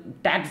they'll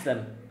tax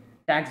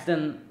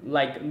them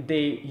like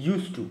they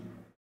used to.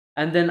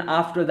 And then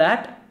after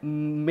that,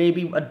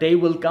 maybe a day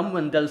will come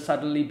when they'll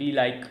suddenly be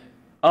like,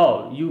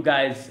 oh, you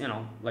guys,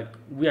 like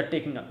we are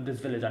taking this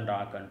village under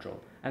our control,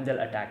 and they'll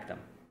attack them.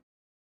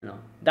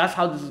 That's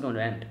how this is going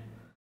to end.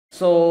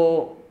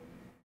 So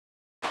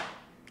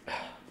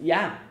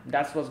yeah,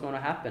 that's what's going to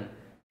happen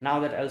now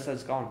that Elsa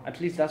is gone. At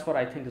least that's what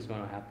I think is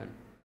going to happen.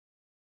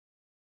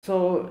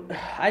 So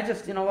I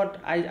just,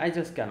 I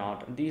just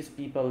cannot. These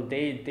people,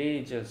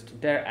 they just,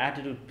 their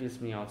attitude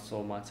pissed me off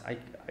so much. I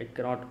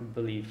cannot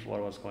believe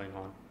what was going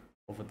on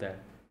over there.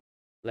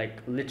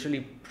 Like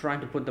literally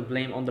trying to put the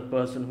blame on the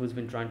person who's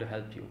been trying to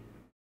help you.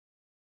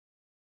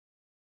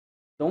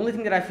 The only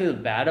thing that I feel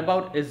bad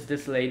about is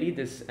this lady,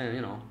 this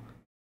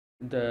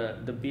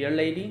the beer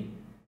lady.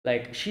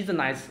 Like, she's a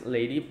nice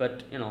lady,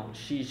 but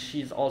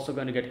she's also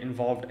going to get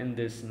involved in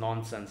this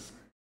nonsense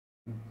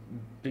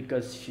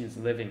because she's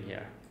living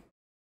here.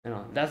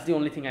 That's the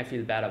only thing I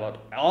feel bad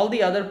about. All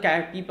the other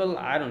people,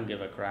 I don't give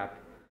a crap.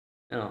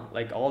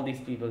 Like all these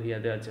people here,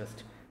 they're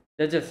just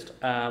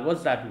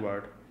what's that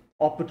word?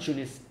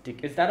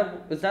 Opportunistic. Is that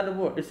a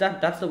word?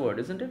 That's the word,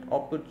 isn't it?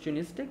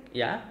 Opportunistic?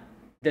 Yeah.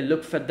 They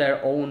look for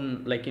their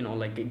own, like,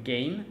 like a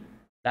gain,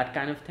 that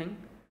kind of thing.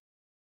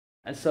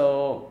 And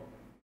so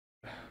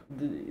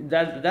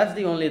that's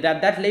the only,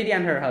 that lady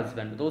and her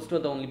husband, those two are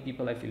the only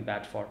people I feel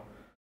bad for.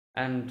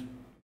 And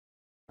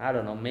I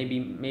don't know,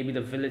 maybe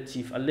the village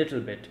chief a little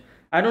bit.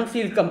 I don't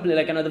feel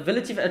completely like, the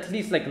village chief at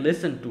least like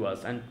listened to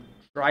us and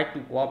tried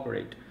to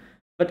cooperate.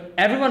 But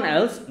everyone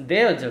else,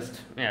 they're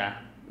just, yeah,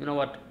 you know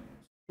what,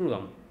 screw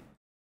them.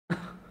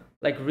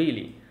 Like,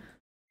 really.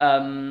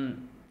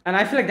 And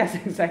I feel like that's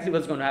exactly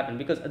what's going to happen,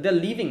 because they're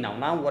leaving now.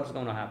 Now what's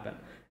going to happen?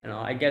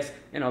 I guess,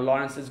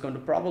 Lawrence is going to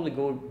probably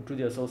go to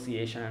the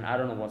association, and I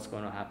don't know what's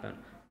going to happen.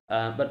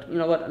 But you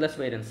know what? Let's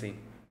wait and see.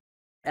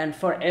 And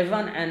for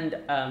Evan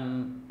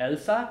and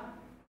Elsa,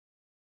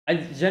 I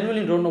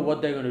genuinely don't know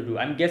what they're going to do.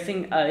 I'm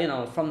guessing,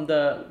 from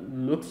the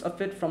looks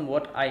of it, from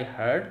what I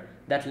heard,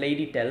 that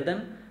lady told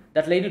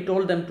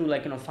them to,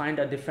 like, find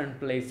a different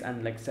place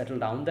and like settle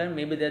down there.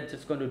 Maybe they're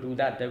just going to do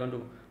that. They're going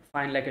to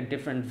find like a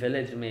different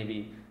village,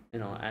 maybe,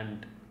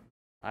 and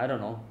I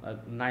don't know, a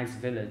nice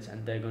village,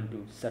 and they're going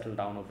to settle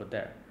down over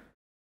there.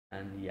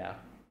 And yeah,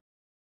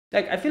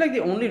 like I feel like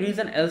the only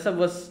reason Elsa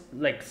was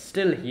like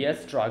still here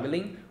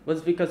struggling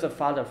was because of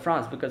Father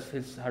Franz, because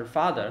her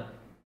father,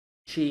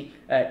 he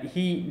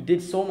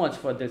did so much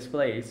for this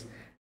place,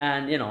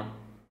 and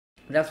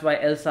that's why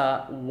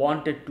Elsa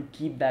wanted to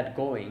keep that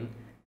going,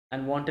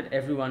 and wanted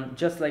everyone,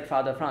 just like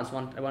Father Franz,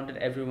 wanted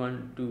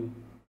everyone to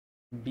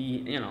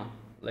be,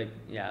 like,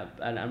 yeah,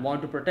 and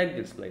want to protect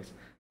this place.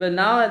 But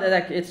now,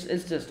 like,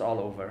 it's just all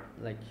over,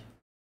 like,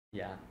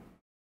 yeah.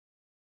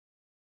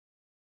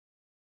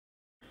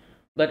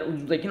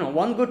 But like,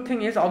 one good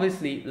thing is,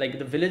 obviously, like,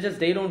 the villagers,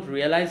 they don't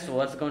realize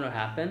what's going to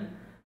happen,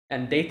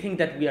 and they think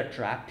that we are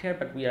trapped here,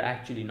 but we are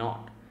actually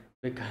not,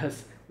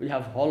 because we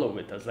have Hollow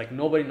with us. Like,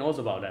 nobody knows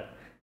about it,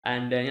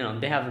 and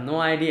they have no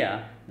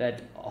idea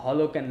that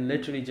Hollow can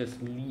literally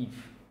just leave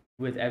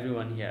with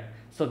everyone here.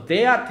 So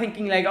they are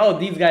thinking like, oh,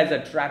 these guys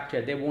are trapped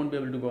here, they won't be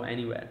able to go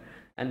anywhere.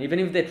 And even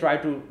if they try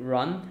to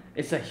run,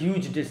 it's a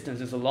huge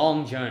distance, it's a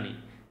long journey,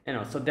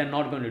 so they're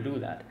not going to do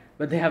that.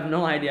 But they have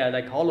no idea,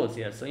 like, Hollow's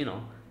here,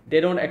 so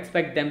they don't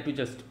expect them to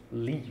just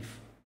leave.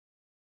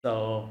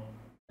 So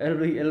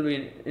it'll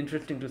be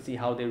interesting to see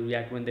how they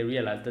react when they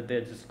realize that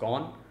they're just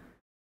gone,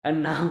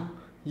 and now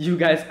you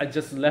guys are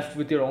just left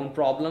with your own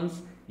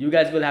problems. You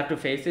guys will have to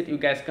face it. You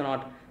guys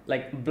cannot,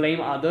 like,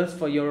 blame others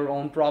for your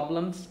own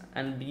problems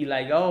and be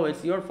like, oh,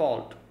 it's your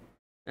fault,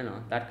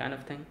 that kind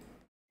of thing.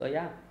 So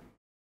yeah.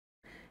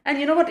 And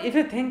you know what, if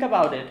you think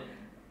about it,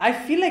 I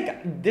feel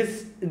like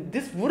this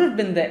would have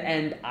been the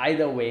end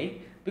either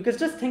way, because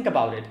just think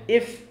about it.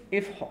 If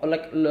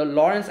like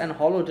Lawrence and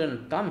Hollow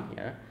didn't come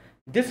here,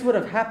 this would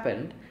have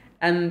happened,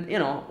 and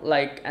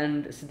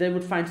and so they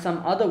would find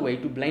some other way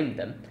to blame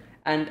them.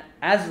 And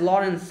as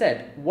Lawrence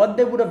said, what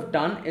they would have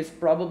done is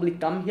probably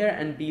come here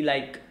and be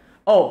like,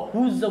 oh,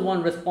 who's the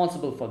one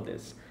responsible for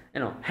this,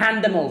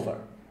 hand them over.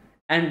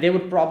 And they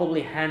would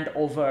probably hand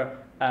over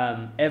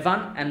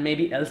Evan and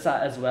maybe Elsa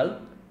as well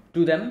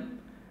to them.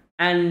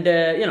 And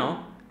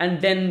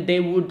and then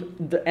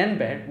the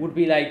Enber would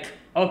be like,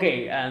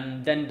 okay,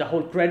 and then the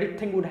whole credit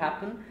thing would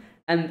happen,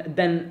 and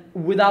then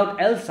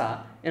without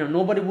Elsa,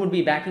 nobody would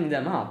be backing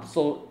them up.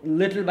 So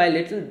little by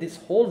little, this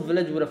whole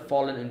village would have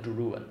fallen into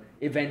ruin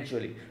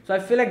eventually. So I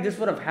feel like this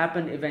would have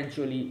happened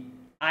eventually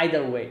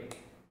either way.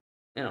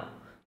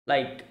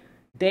 Like,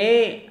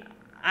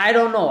 I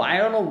don't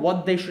know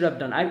what they should have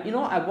done.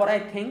 What I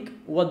think,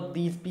 what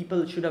these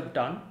people should have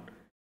done,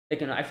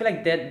 like, I feel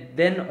like that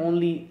then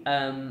only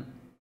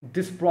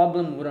this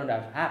problem wouldn't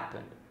have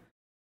happened.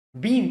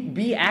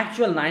 Be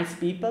actual nice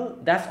people.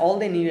 That's all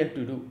they needed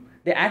to do.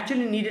 They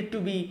actually needed to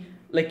be,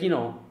 like,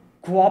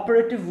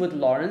 cooperative with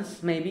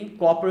Lawrence, maybe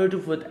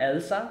cooperative with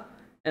Elsa,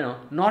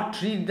 not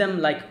treat them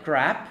like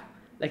crap,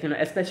 like,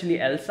 especially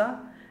Elsa.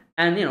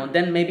 And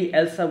then maybe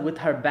Elsa, with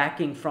her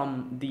backing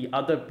from the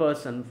other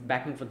person,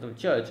 backing from the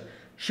church,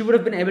 she would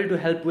have been able to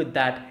help with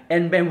that.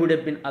 Enber would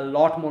have been a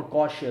lot more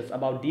cautious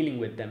about dealing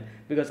with them,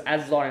 because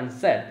as Lawrence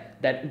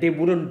said, that they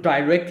wouldn't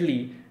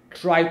directly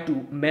try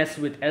to mess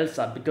with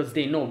Elsa because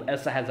they know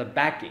Elsa has a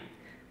backing.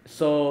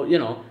 So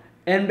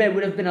Enber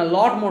would have been a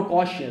lot more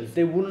cautious.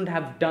 They wouldn't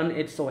have done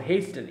it so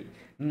hastily.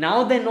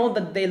 Now they know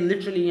that they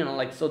literally,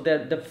 so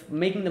they're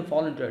making them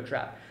fall into a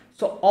trap.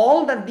 So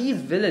all that these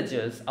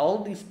villagers,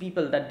 all these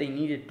people, that they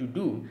needed to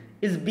do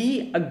is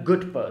be a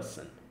good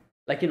person,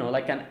 like,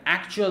 like an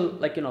actual,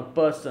 like,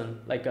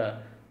 person, like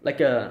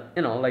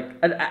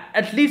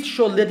at least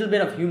show a little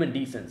bit of human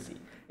decency.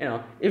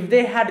 If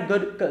they had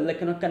good, like,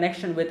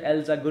 connection with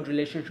Elsa, good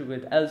relationship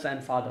with Elsa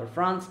and Father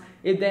Franz,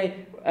 if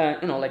they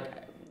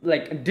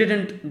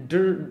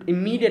didn't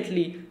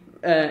immediately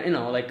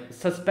like,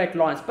 suspect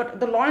Lawrence. But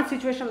the Lawrence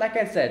situation, like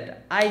I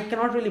said, I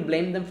cannot really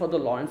blame them for the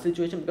Lawrence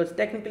situation, because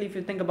technically, if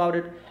you think about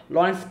it,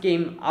 Lawrence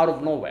came out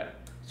of nowhere,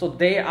 so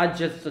they are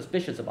just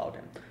suspicious about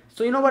him.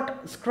 So you know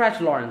what, scratch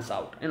Lawrence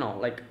out.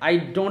 Like, I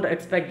don't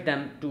expect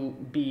them to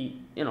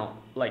be,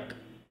 like,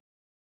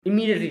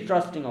 immediately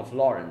trusting of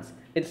Lawrence.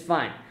 It's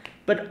fine.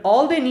 But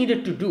all they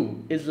needed to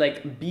do is,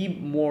 like, be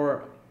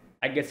more,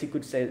 I guess you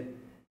could say,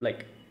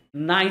 like,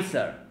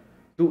 nicer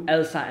to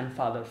Elsa and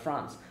Father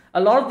Franz. A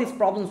lot of these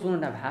problems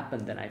wouldn't have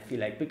happened then, I feel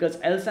like, because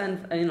Elsa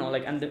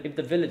and if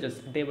the villagers,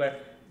 they were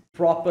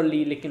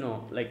properly, like,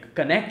 like,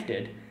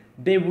 connected,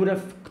 they would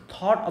have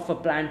thought of a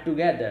plan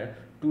together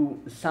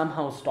to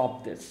somehow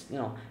stop this,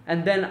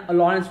 and then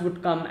Lawrence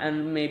would come,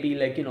 and maybe,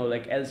 like,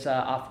 like,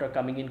 Elsa, after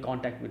coming in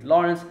contact with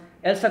Lawrence,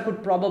 Elsa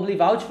could probably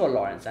vouch for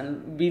Lawrence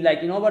and be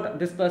like, what,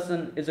 this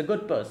person is a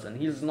good person,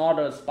 he's not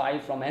a spy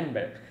from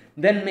Enber.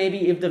 Then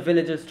maybe if the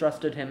villagers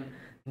trusted him,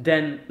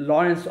 then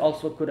Lawrence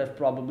also could have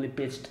probably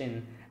pitched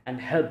in and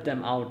helped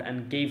them out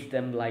and gave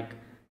them, like,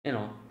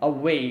 a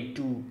way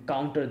to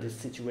counter this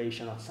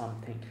situation or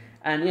something.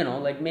 And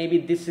like, maybe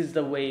this is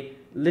the way,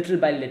 little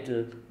by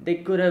little, they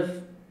could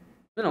have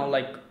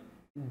like,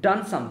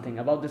 done something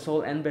about this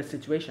whole Enber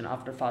situation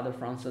after Father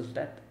Franz's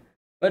death.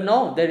 But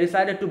no, they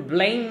decided to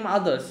blame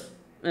others,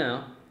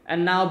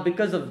 and now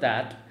because of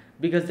that,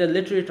 because they're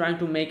literally trying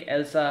to make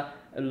Elsa,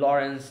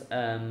 Lawrence,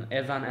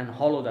 Evan and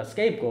Hollow the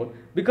scapegoat,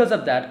 because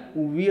of that,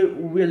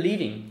 we're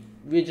leaving.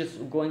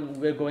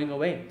 We're going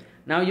away.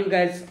 Now you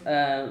guys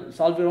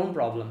solve your own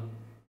problem,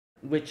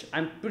 which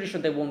I'm pretty sure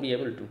they won't be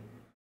able to.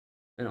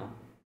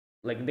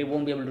 Like, they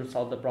won't be able to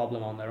solve the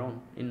problem on their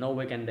own. In no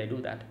way can they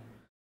do that.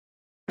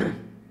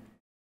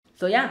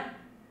 So yeah,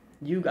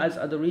 you guys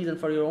are the reason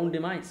for your own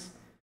demise.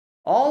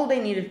 All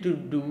they needed to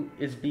do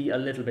is be a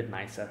little bit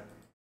nicer.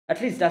 At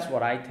least that's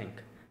what I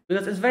think.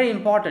 because it's very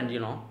important,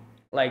 you know,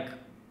 like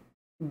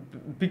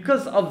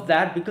because of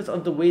that, because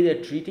of the way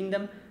they're treating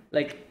them,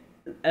 like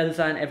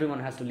Elsa and everyone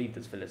has to leave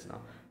this village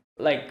now.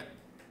 Like,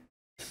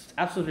 it's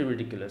absolutely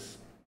ridiculous.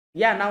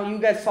 Yeah, now you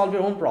guys solve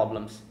your own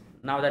problems.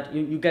 Now that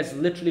you guys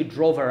literally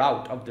drove her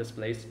out of this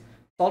place,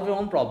 solve your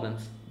own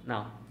problems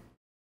now.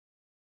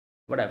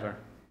 Whatever.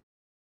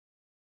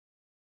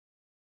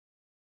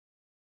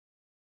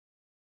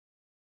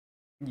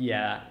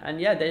 Yeah, and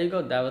yeah, there you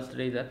go. That was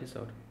today's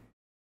episode.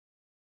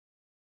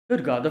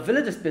 Good God, the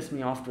villagers pissed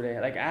me off today.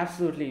 Like,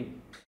 absolutely,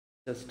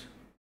 just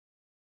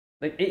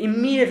like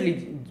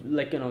immediately,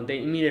 like, you know,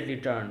 they immediately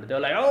turned. They were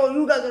like, "Oh,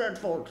 you guys are at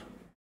fault.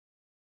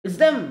 It's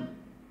them."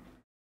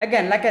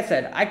 Again, like I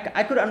said,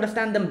 I could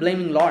understand them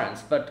blaming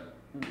Lawrence, but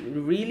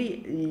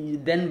really,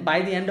 then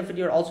by the end of it,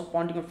 you're also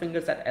pointing your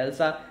fingers at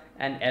Elsa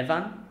and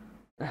Evan.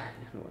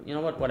 You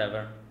know what?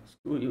 Whatever.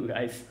 Screw you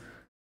guys.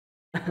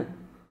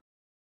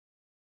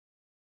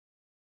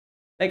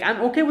 Like,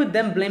 I'm okay with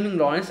them blaming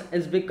Lawrence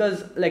is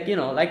because, like, you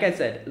know, like I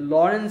said,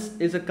 Lawrence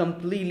is a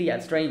completely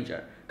a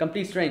stranger,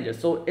 complete stranger,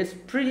 so it's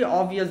pretty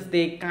obvious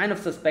they kind of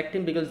suspect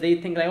him because they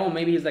think like, oh,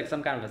 maybe he's like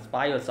some kind of a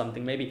spy or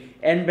something, maybe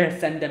Enver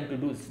sent them to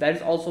do this. That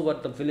is also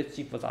what the village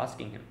chief was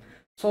asking him,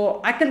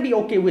 so I can be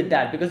okay with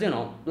that because, you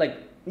know, like,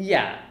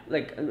 yeah,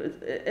 like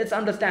it's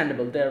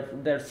understandable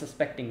they're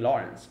suspecting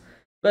Lawrence.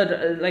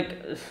 But like,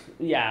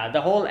 yeah,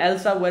 the whole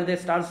Elsa where they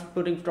start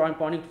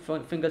pointing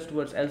fingers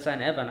towards Elsa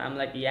and Evan, I'm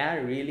like, yeah,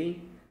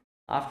 really?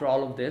 After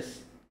all of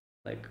this,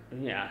 like,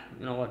 yeah,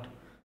 you know what?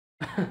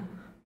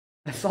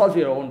 Solve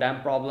your own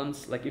damn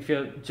problems. Like, if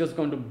you're just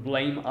going to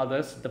blame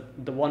others,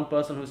 the one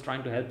person who's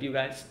trying to help you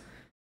guys,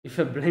 if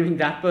you're blaming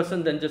that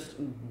person, then just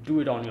do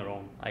it on your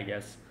own, I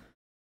guess.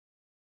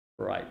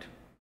 Right.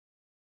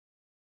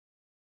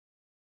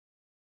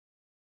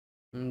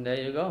 And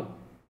there you go.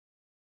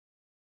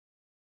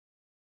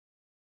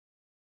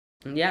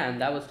 And yeah,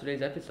 and that was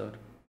today's episode.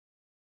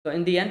 So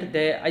in the end,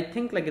 I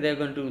think like they're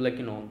going to, like,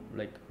 you know,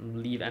 like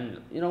leave,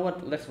 and you know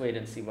what? Let's wait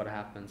and see what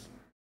happens.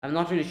 I'm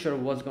not really sure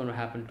what's going to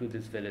happen to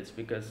this village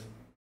because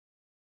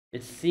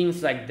it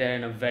seems like they're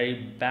in a very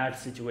bad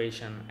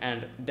situation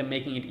and they're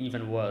making it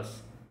even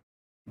worse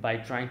by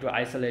trying to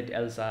isolate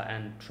Elsa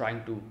and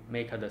trying to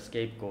make her the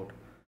scapegoat.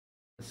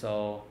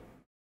 So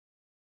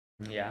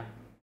yeah,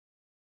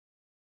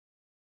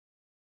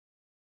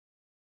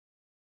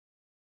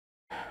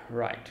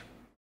 right.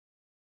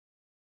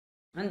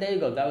 And there you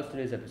go, that was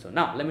today's episode.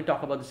 Now let me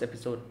talk about this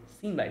episode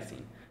scene by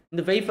scene. In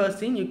the very first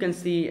scene, you can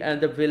see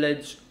the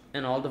village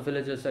and all the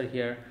villagers are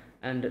here,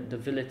 and the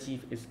village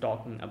chief is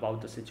talking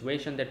about the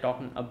situation. They're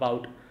talking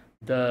about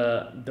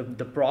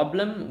the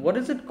problem. What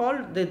is it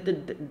called?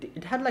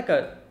 It had like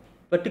a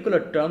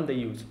particular term they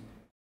use.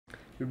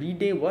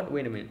 Reday what?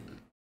 Wait a minute.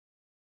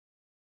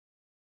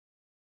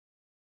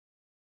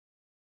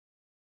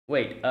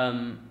 Wait,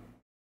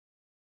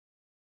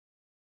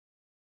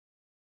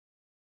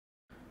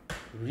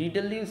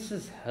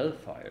 Redelius's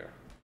Hellfire.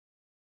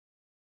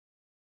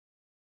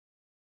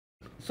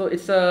 So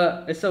it's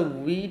a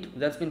wheat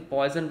that's been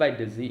poisoned by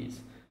disease.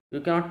 You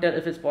cannot tell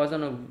if it's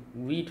poison or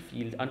wheat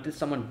field until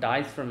someone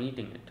dies from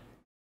eating it.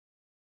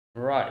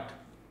 Right.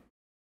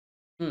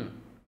 Hmm.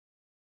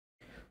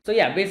 So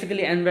yeah,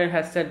 basically Enver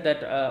has said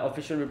that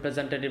official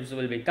representatives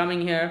will be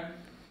coming here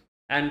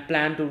and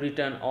plan to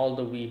return all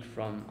the wheat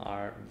from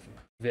our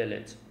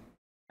village.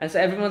 And so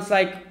everyone's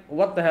like,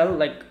 what the hell?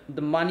 Like,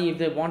 the money, if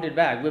they want it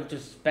back, we have to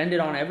spend it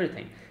on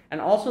everything. And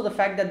also the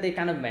fact that they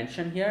kind of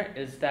mention here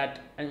is that,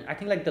 and I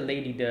think like the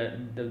lady,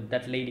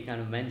 that lady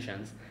kind of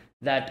mentions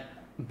that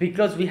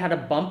because we had a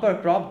bumper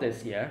crop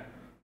this year,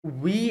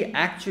 we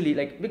actually,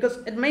 like, because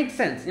it makes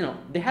sense, you know,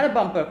 they had a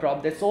bumper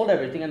crop, they sold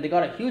everything and they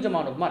got a huge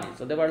amount of money.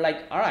 So they were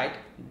like, all right,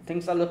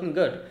 things are looking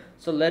good,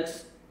 so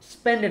let's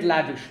spend it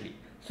lavishly.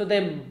 So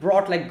they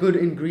brought like good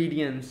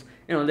ingredients,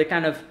 you know, they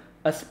kind of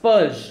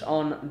spurged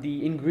on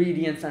the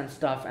ingredients and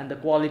stuff and the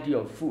quality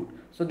of food.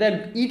 So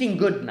they're eating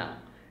good now,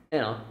 you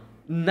know.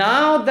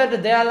 Now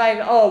that they're like,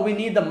 oh, we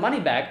need the money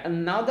back,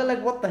 and now they're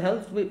like, what the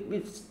hell,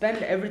 we spend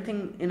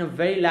everything in a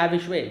very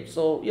lavish way.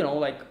 So, you know,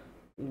 like,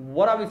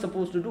 what are we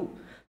supposed to do?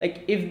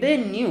 Like, if they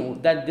knew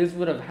that this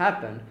would have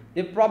happened,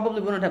 they probably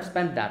wouldn't have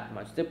spent that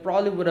much. They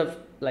probably would have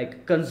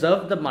like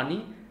conserved the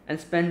money and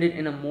spend it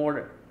in a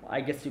more,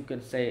 I guess you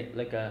could say,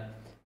 like a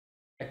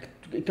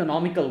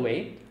economical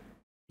way,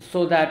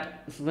 so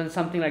that when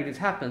something like this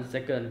happens,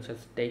 they can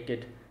just take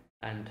it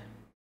and,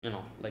 you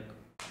know, like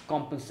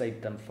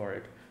compensate them for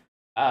it.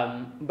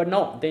 But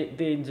no,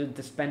 they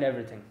spend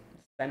everything.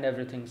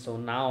 So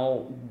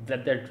now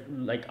that they're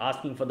like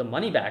asking for the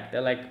money back,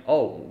 they're like,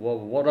 oh, well,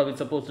 what are we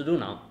supposed to do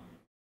now?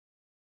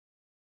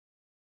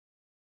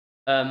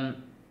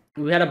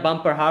 We had a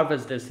bumper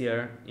harvest this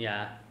year.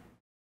 Yeah,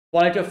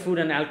 quality of food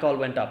and alcohol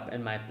went up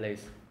in my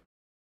place.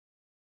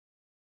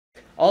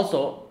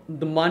 Also,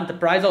 the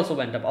price also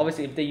went up.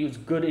 Obviously, if they use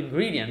good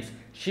ingredients,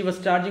 she was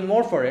charging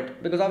more for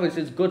it because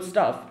obviously it's good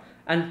stuff,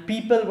 and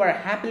people were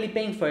happily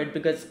paying for it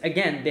because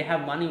again they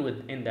have money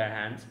in their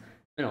hands,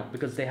 you know,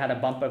 because they had a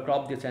bumper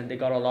crop this and they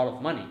got a lot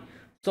of money.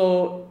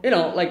 So, you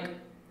know, like,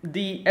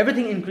 the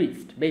everything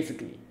increased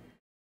basically.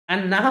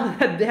 And now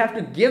that they have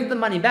to give the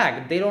money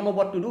back, they don't know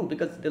what to do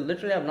because they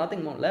literally have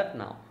nothing more left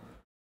now.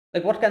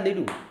 Like, what can they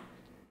do?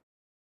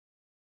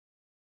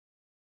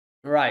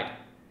 Right.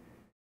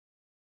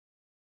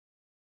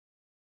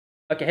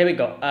 Okay, here we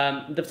go.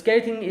 The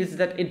scary thing is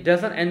that it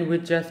doesn't end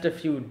with just a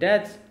few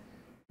deaths.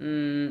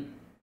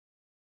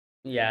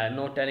 Yeah,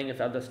 no telling if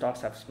other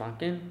stocks have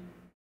sunk in.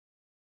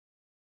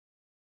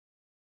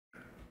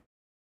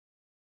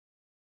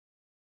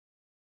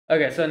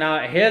 Okay, so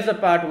now here's the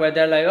part where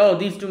they're like, oh,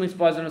 these two mix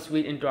poisonous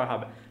weed into our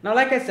harbor. Now,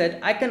 like I said,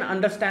 I can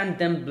understand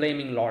them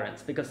blaming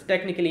Lawrence because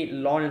technically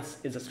Lawrence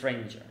is a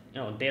stranger.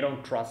 You know, they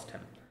don't trust him.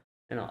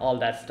 You know, all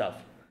that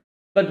stuff.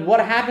 But what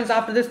happens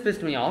after this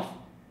pissed me off.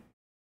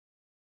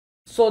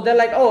 So they're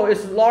like, oh,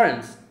 it's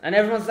Lawrence. And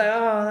everyone's like,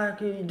 oh, like,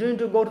 you need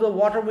to go to the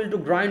water wheel to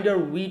grind your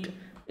wheat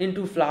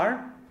into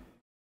flour.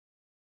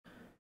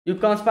 You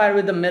conspire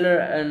with the miller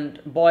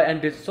and boy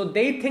and this. So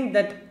they think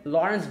that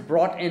Lawrence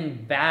brought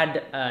in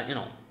bad, you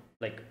know,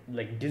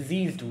 like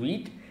diseased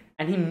wheat,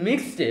 and he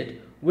mixed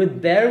it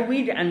with their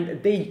wheat,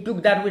 and they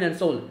took that wheat and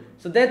sold it.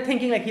 So they're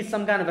thinking like he's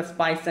some kind of a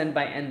spy sent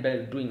by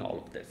Enbel doing all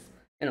of this,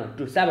 you know,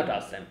 to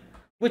sabotage them,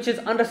 which is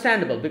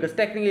understandable because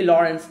technically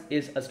Lawrence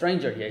is a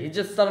stranger here. He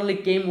just suddenly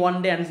came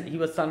one day and he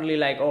was suddenly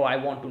like, oh, I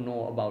want to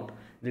know about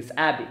this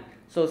abbey.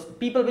 So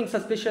people being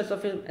suspicious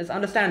of him is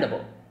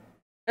understandable,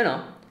 you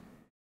know.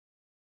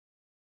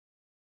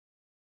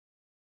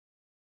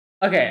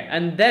 Okay,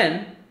 and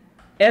then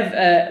if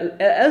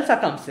Elsa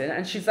comes in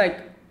and she's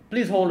like,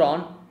 please hold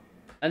on,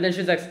 and then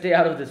she's like, stay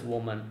out of this,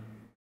 woman.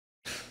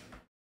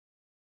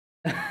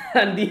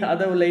 And the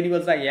other lady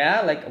was like,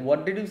 yeah, like,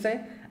 what did you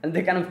say? And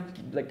they kind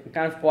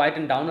of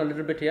quietened down a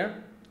little bit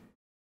here.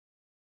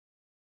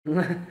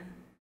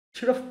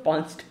 Should have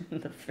punched him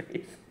in the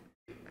face.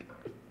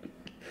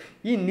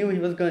 He knew he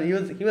was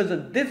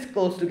this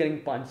close to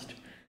getting punched,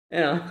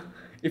 you know,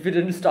 if he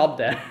didn't stop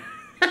there.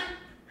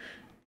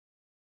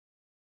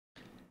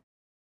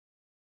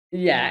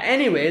 Yeah,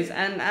 anyways,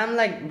 and I'm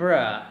like,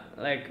 bruh,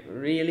 like,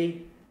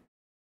 really?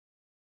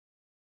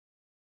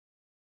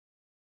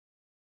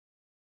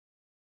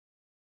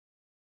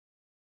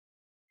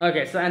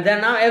 Okay, so and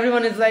then now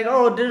everyone is like,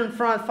 oh, didn't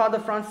Father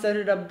Franz set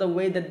it up the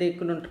way that they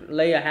couldn't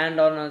lay a hand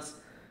on us,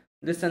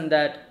 this and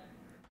that,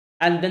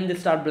 and then they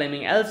start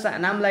blaming Elsa,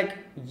 and I'm like,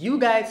 you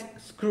guys,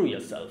 screw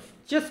yourself,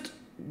 just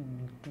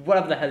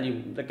whatever the hell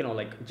you, like, you know,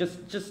 like,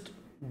 just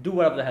do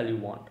whatever the hell you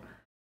want.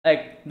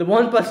 Like, the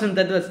one person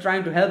that was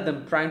trying to help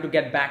them, trying to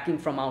get backing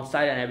from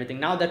outside and everything,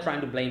 now they're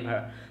trying to blame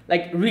her.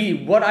 Like,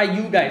 really, what are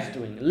you guys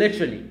doing?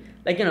 Literally.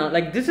 Like, you know,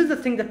 like, this is the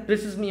thing that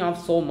pisses me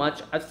off so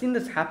much. I've seen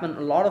this happen a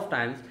lot of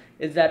times,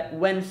 is that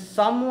when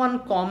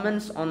someone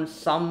comments on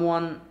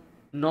someone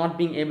not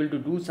being able to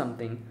do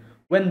something,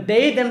 when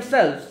they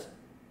themselves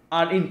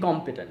are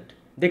incompetent,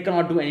 they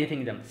cannot do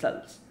anything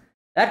themselves.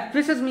 That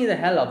pisses me the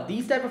hell off.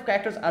 These type of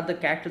characters are the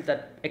characters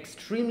that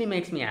extremely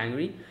makes me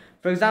angry.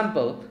 For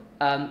example,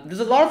 there's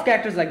a lot of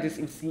characters like this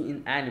you see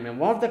in anime.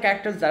 One of the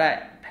characters that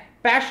I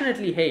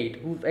passionately hate,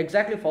 who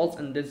exactly falls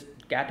in this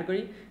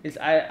category, is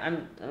I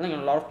think a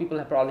lot of people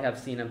probably have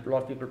seen, and a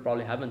lot of people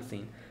probably haven't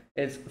seen,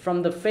 is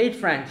from the Fate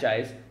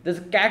franchise. There's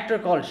a character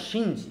called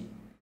Shinji.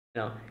 You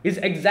know, he's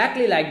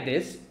exactly like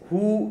this,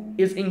 who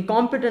is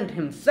incompetent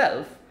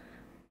himself,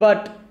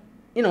 but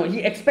you know, he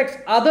expects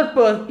other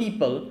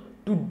people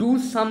to do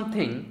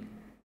something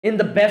in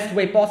the best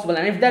way possible,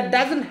 and if that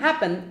doesn't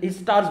happen, he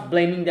starts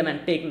blaming them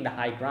and taking the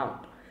high ground.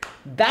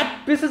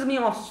 That pisses me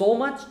off so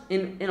much.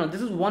 In, you know, this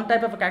is one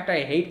type of a character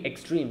I hate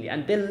extremely,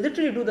 and they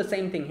literally do the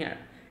same thing here.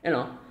 You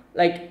know,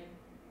 like,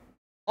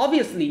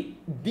 obviously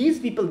these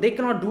people, they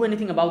cannot do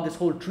anything about this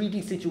whole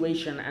treaty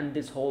situation and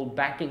this whole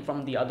backing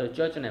from the other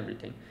church and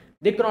everything.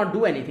 They cannot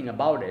do anything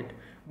about it,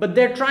 but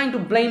they're trying to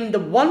blame the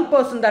one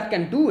person that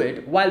can do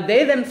it, while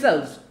they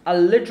themselves are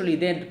literally,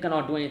 they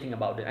cannot do anything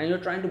about it, and you're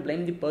trying to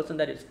blame the person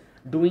that is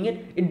doing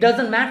it. It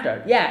doesn't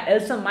matter. Yeah,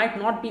 Elsa might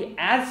not be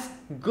as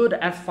good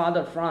as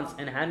Father Franz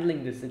in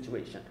handling this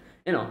situation,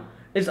 you know,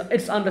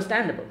 it's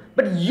understandable,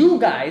 but you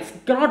guys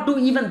cannot do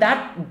even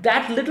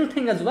that little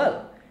thing as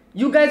well.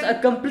 You guys are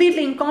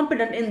completely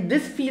incompetent in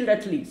this field,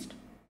 at least,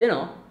 you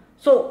know.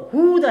 So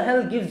who the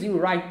hell gives you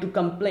right to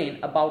complain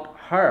about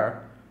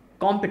her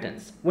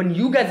competence when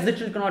you guys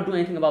literally cannot do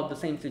anything about the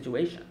same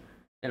situation?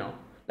 You know,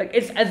 like,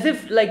 it's as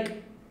if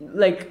like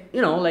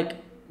you know, like,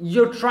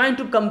 you're trying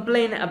to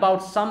complain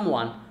about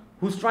someone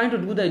who's trying to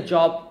do their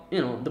job, you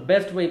know, the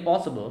best way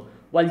possible,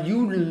 while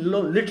you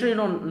literally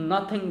know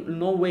nothing,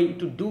 no way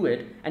to do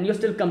it, and you're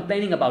still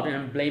complaining about it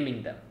and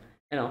blaming them,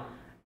 you know.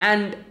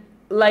 And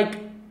like,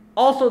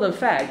 also the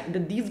fact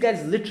that these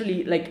guys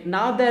literally, like,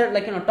 now they're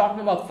like, you know,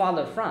 talking about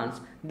Father Franz.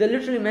 They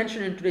literally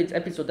mentioned in today's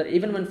episode that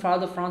even when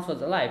Father Franz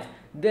was alive,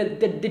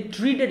 they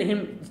treated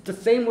him the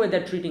same way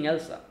they're treating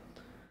Elsa.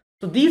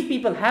 So these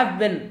people have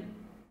been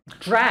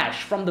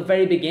trash from the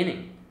very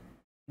beginning.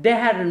 They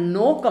had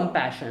no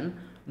compassion,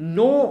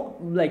 no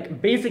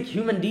like basic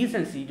human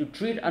decency to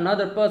treat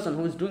another person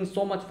who is doing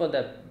so much for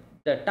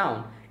their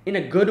town in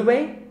a good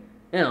way,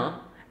 you know.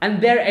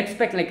 and they're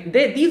expecting, like,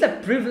 these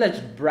are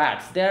privileged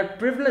brats. They're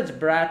privileged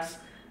brats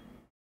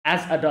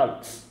as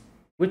adults,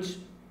 which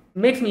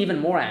makes me even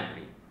more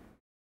angry.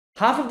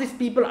 Half of these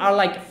people are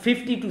like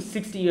 50 to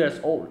 60 years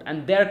old,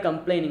 and they're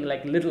complaining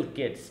like little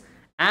kids.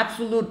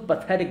 Absolute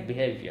pathetic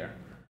behavior.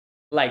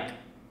 Like,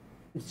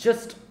 it's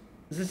just,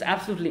 this is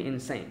absolutely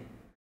insane.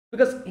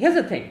 Because here's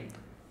the thing,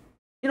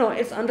 you know,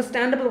 it's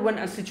understandable when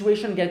a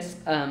situation gets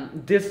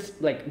this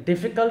like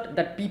difficult,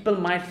 that people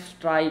might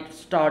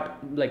start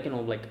like, you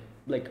know,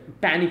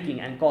 like panicking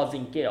and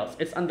causing chaos.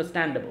 It's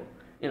understandable,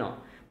 you know.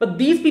 But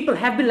these people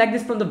have been like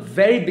this from the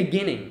very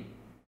beginning.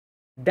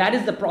 That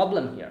is the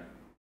problem here.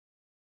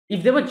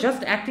 If they were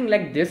just acting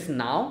like this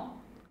now,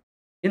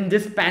 in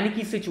this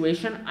panicky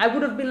situation, I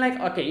would have been like,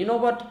 okay, you know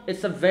what,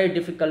 it's a very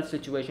difficult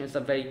situation, it's a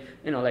very,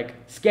 you know, like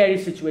scary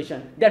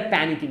situation, they're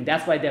panicking,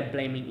 that's why they're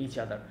blaming each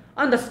other.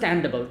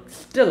 Understandable,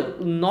 still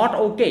not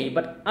okay,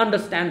 but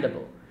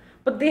understandable.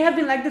 But they have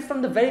been like this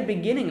from the very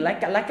beginning.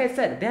 Like I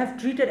said, they have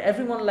treated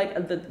everyone like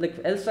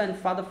Elsa and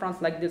Father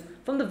Franz like this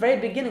from the very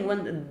beginning,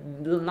 when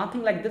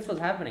nothing like this was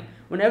happening,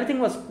 when everything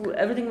was cool,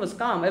 everything was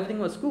calm, everything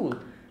was cool.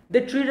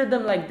 They treated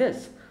them like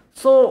this.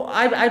 So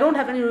I don't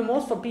have any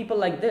remorse for people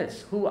like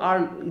this, who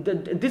are,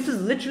 this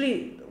is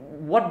literally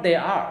what they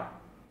are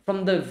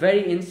from the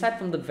very inside,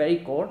 from the very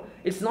core.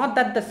 It's not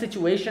that the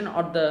situation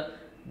or the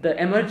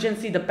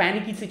emergency, the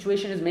panicky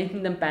situation is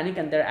making them panic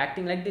and they're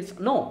acting like this.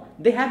 No,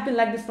 they have been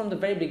like this from the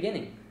very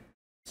beginning.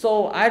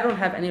 So I don't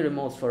have any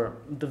remorse for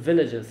the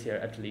villagers here,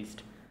 at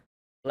least.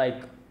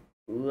 Like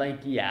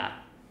yeah,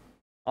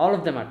 all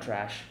of them are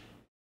trash.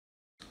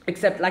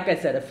 Except, like I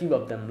said, a few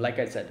of them, like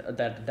I said,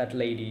 that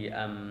lady,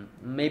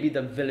 maybe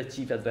the village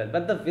chief as well.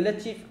 But the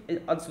village chief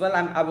as well,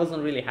 I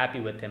wasn't really happy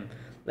with him.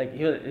 Like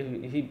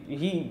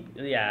he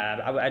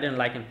yeah, I didn't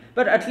like him.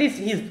 But at least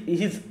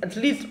he's at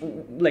least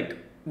like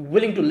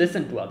willing to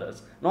listen to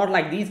others, not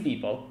like these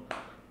people.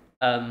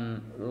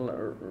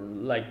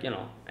 Like, you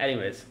know.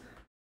 Anyways,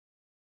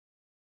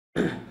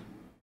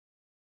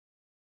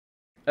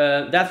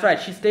 that's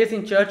right. She stays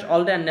in church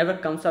all day and never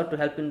comes out to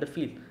help in the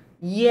field.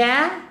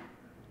 Yeah.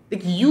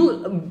 Like,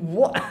 you,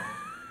 what?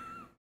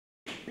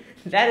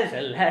 That is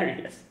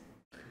hilarious.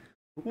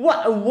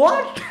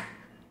 What?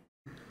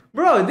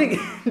 Bro,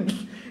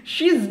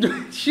 she's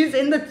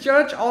in the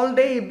church all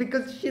day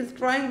because she's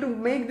trying to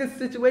make this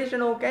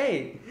situation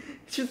okay.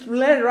 She's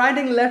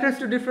writing letters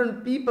to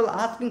different people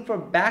asking for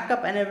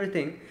backup and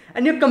everything.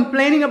 And you're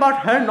complaining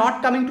about her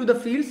not coming to the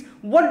fields?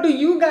 What do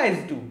you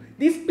guys do?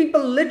 These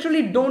people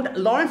literally don't,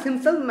 Lawrence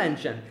himself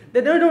mentioned,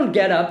 that they don't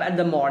get up at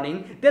the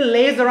morning, they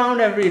laze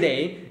around every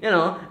day, you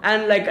know,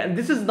 and like,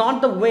 this is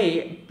not the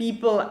way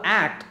people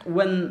act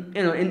when,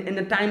 you know, in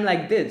a time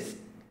like this.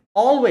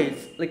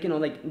 Always, like, you know,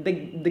 like, they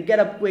get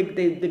up quick,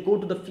 they go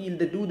to the field,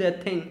 they do their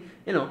thing,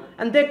 you know,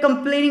 and they're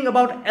complaining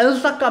about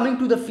Elsa coming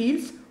to the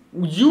fields.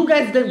 You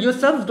guys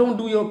yourselves don't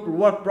do your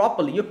work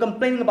properly. You're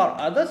complaining about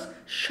others?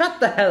 Shut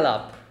the hell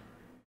up.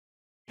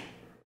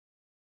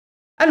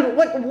 And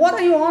what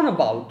are you on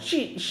about?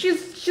 She's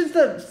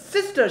the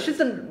sister. She's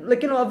the,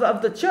 like, you know,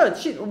 of the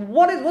church.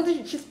 What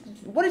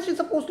is she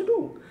supposed to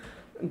do?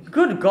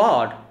 Good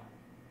God!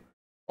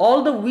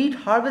 All the wheat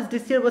harvest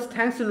this year was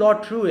thanks to Lord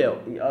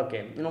Trueo.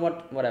 Okay, you know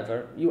what?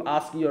 Whatever. You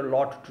ask your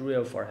Lord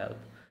Trueo for help.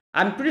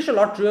 I'm pretty sure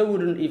Lord Trueo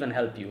wouldn't even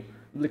help you.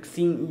 Like,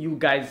 seeing you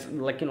guys,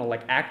 like, you know,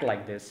 like, act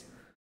like this.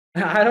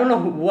 I don't know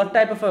what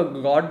type of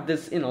a god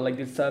this, you know, like,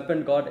 this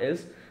serpent god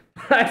is.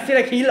 I feel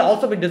like he'll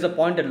also be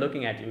disappointed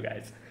looking at you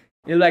guys.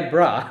 You're like,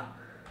 bruh.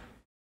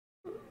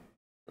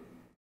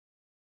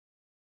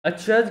 A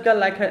church girl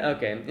like her.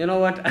 Okay, you know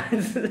what?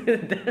 This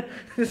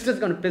is just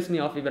gonna piss me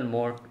off even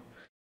more.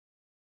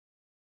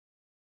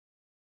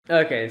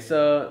 Okay,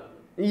 so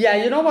yeah,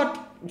 you know what?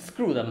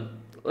 Screw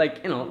them.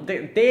 Like, you know,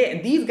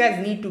 these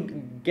guys need to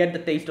get the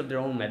taste of their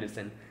own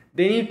medicine.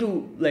 They need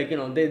to, like, you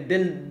know,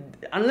 they'll,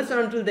 unless and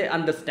until they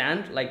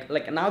understand,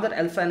 like now that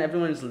Elsa and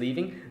everyone is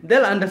leaving,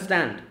 they'll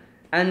understand.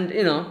 And,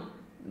 you know,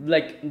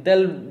 like,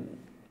 they'll,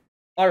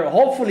 or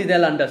hopefully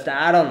they'll understand.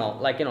 I don't know.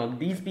 Like, you know,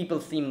 these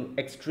people seem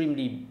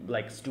extremely,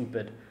 like,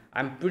 stupid.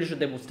 I'm pretty sure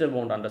they still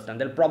won't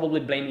understand. They'll probably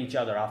blame each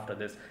other after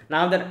this.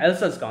 Now that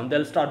Elsa's gone,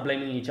 they'll start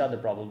blaming each other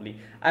probably.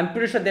 I'm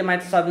pretty sure they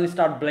might suddenly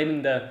start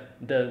blaming the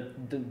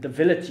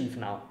village chief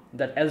now.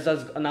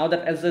 Now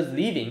that Elsa's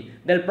leaving,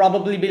 they'll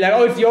probably be like,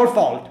 oh, it's your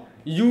fault.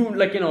 You,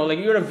 like, you know, like,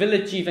 you're a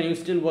village chief and you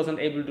still wasn't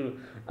able to.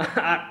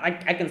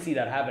 I can see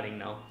that happening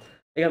now.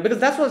 Yeah, because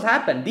that's what's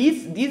happened.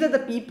 These are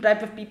the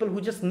type of people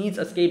who just needs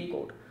a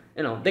scapegoat.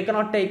 You know, they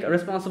cannot take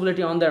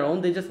responsibility on their own.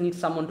 They just need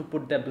someone to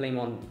put their blame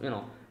on, you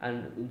know,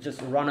 and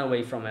just run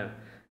away from it.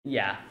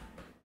 Yeah.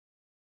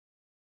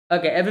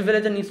 Okay, every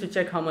villager needs to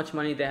check how much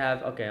money they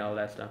have. Okay, all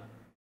that stuff.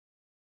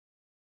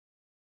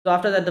 So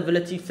after that, the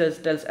village chief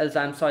tells Elsa,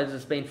 I'm sorry, this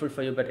is painful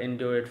for you, but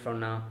endure it for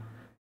now.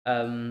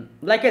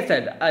 Like I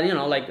said, you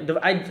know, like,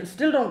 I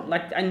still don't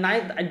like,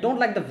 I don't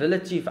like the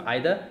village chief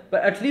either,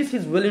 but at least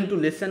he's willing to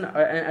listen, and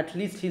at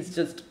least he's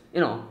just, you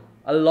know,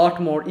 a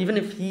lot more, even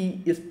if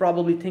he is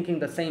probably thinking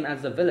the same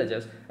as the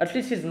villagers, at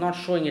least he's not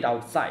showing it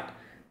outside.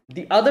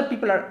 The other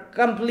people are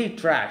complete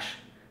trash.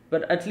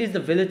 but at least the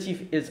village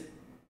chief is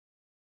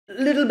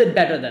a little bit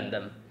better than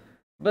them.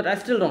 But I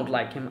still don't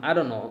like him. I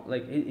don't know.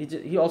 Like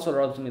he also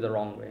rubs me the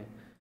wrong way.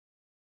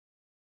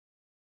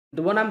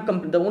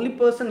 The only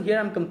person here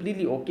I'm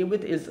completely okay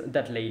with is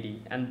that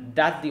lady, and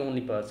that's the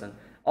only person.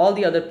 All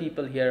the other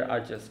people here are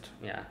just,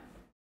 yeah.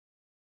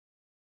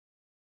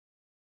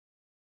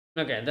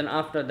 Okay, then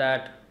after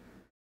that,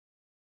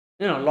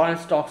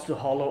 Lawrence talks to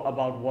Hollow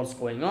about what's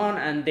going on,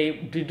 and they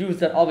deduce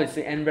that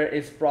obviously Ember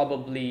is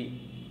probably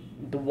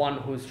the one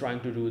who's trying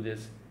to do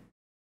this.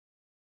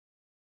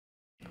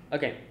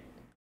 Okay,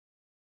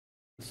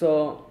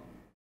 so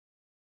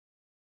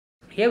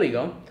here we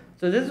go.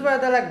 So this is where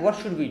they're like, what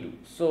should we do?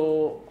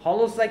 So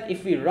Hollow's like,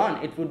 if we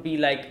run, it would be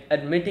like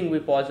admitting we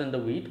poisoned the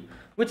wheat,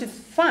 which is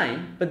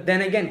fine, but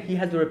then again, he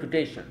has a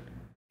reputation.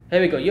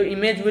 Here we go. Your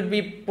image would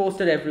be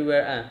posted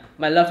everywhere.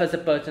 My love as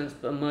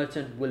a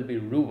merchant will be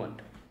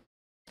ruined.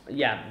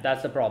 Yeah,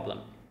 that's the problem.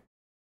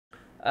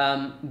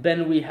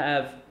 Then we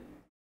have,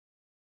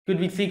 could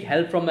we seek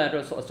help from an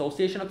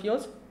association of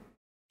yours?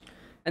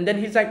 And then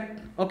he's like,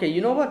 okay,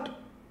 you know what?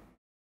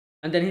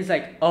 And then he's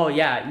like, oh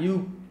yeah,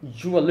 you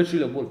are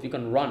literally a wolf. You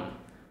can run.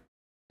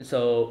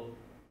 So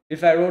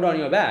if I rode on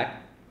your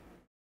back,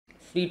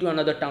 flee to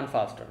another town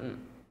faster.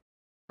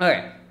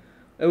 Okay.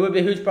 It would be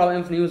a huge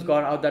problem if news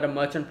got out that a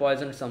merchant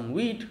poisoned some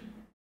wheat.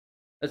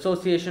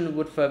 Association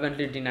would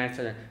fervently deny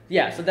such.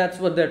 Yeah, so that's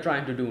what they're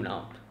trying to do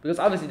now. Because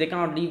obviously they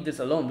cannot leave this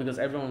alone because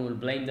everyone will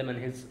blame them and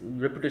his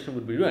reputation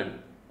would be ruined.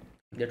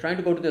 They're trying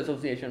to go to the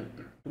association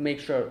to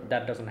make sure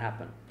that doesn't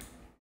happen.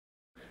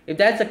 If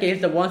that's the case,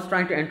 the ones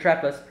trying to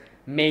entrap us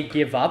may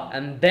give up,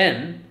 and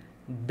then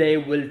they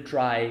will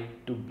try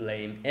to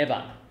blame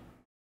Evan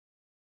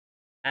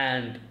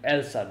and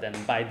Elsa then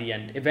by the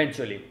end,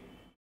 eventually.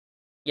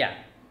 Yeah.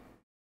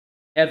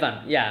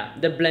 Evan, yeah.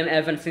 They blame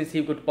Evan since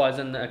he could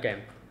poison the,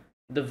 okay.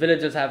 The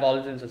villagers have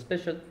always been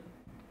suspicious.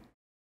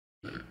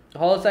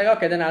 Hollow's like,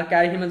 okay, then I'll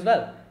carry him as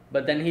well.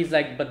 But then he's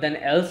like, but then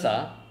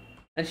Elsa.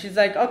 And she's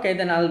like, okay,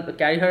 then I'll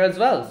carry her as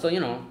well. So,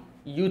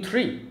 you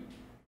three.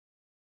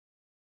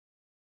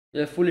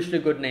 You're foolishly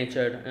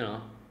good-natured,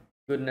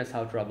 Goodness,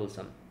 how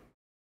troublesome.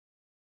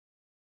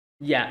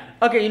 Yeah.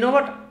 Okay, you know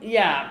what?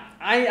 Yeah,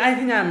 I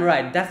think I'm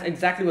right. That's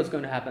exactly what's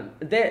going to happen.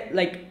 They,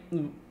 like,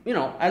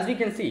 as we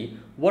can see,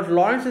 what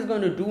Lawrence is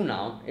going to do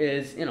now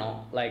is,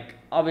 like,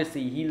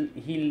 obviously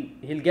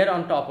he'll get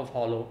on top of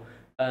Hollow,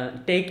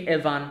 take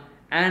Evan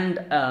and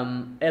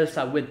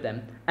Elsa with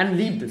them and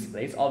leave this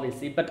place,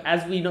 obviously. But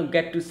as we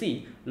get to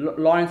see,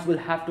 Lawrence will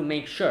have to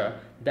make sure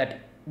that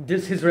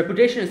his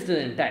reputation is still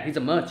intact. He's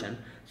a merchant.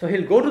 So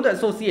he'll go to the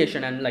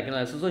association, and the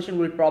association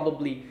will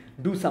probably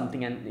do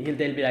something, and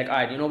they'll be like, all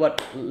right, you know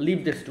what,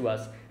 leave this to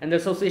us. And the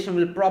association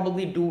will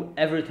probably do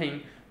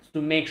everything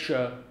to make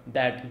sure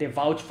that they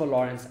vouch for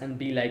Lawrence and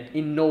be like,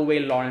 in no way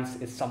Lawrence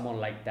is someone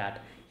like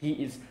that. He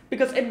is,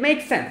 because it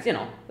makes sense,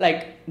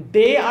 like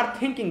they are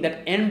thinking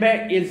that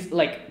Ember is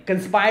like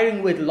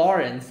conspiring with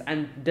Lawrence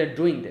and they're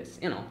doing this,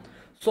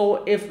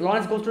 So if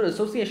Lawrence goes to the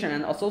association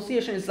and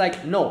association is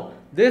like, no,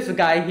 this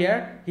guy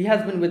here, he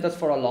has been with us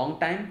for a long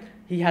time.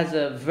 He has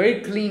a very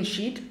clean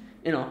sheet,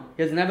 he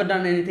has never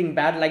done anything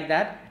bad like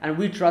that, and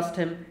we trust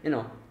him,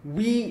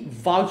 we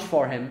vouch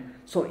for him,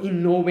 so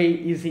in no way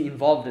is he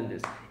involved in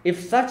this.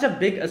 If such a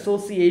big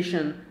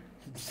association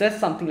says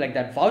something like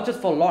that, vouches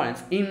for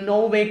Lawrence, in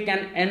no way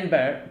can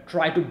Ember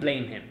try to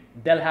blame him.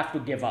 They'll have to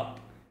give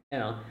up,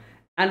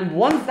 And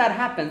once that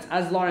happens,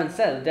 as Lawrence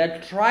says, they'll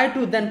try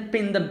to then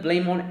pin the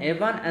blame on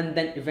Evan and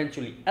then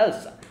eventually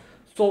Elsa.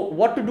 So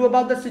what to do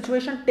about the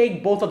situation?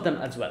 Take both of them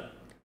as well,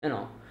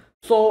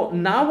 So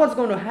now what's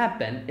going to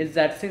happen is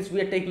that since we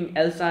are taking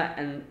Elsa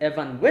and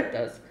Evan with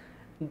us,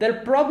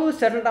 they'll probably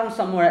settle down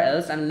somewhere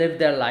else and live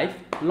their life.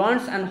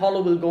 Lawrence and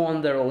Hollow will go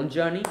on their own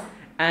journey.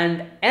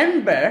 And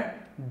Ember,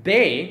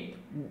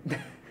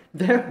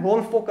 their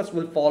whole focus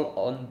will fall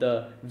on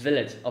the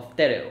village of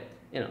Tereo.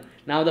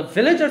 Now the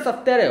villagers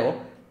of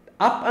Tereo,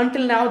 up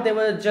until now, they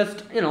were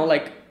just,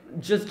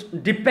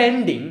 just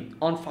depending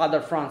on Father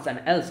Franz and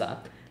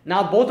Elsa.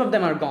 Now both of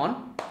them are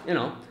gone,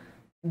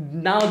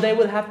 Now they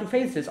will have to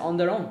face this on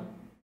their own,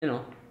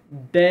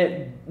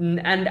 They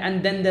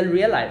and then they'll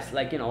realize,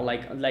 like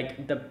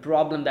the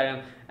problem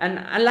that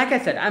and like I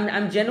said,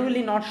 I'm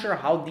genuinely not sure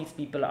how these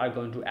people are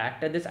going to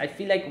act at this. I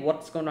feel like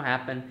what's going to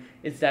happen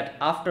is that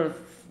after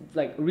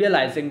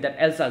realizing that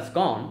Elsa's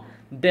gone,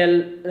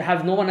 they'll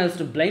have no one else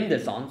to blame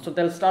this on, so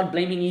they'll start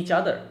blaming each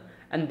other,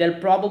 and they'll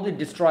probably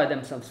destroy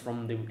themselves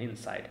from the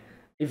inside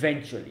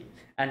eventually,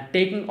 and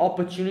taking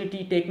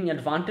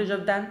advantage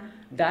of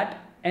that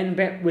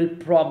Ember will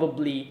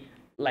probably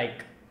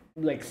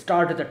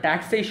start the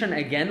taxation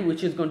again,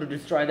 which is going to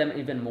destroy them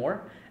even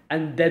more,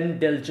 and then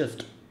they'll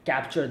just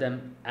capture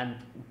them and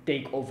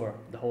take over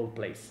the whole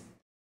place.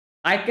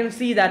 I can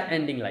see that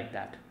ending like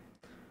that,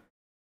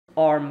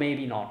 or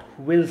maybe not.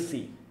 We'll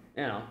see,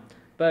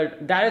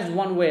 But that is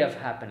one way of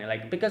happening,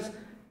 because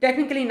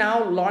technically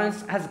now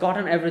Lawrence has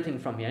gotten everything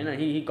from here. You know,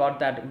 he got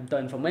the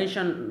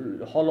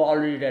information. Hollow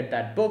already read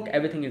that book.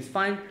 Everything is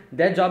fine.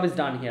 Their job is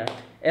done here.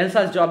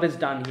 Elsa's job is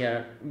done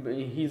here.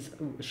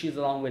 She's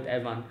along with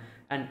Evan,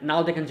 and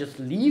now they can just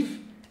leave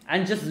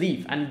and just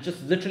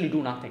literally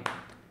do nothing.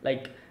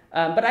 Like,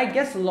 but I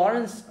guess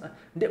Lawrence.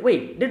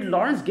 Wait, did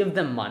Lawrence give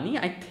them money?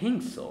 I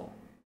think so.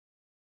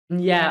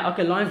 Yeah,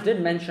 okay, Lawrence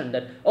did mention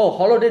that. Oh,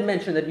 Hollow did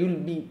mention that you'll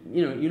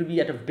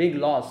be at a big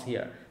loss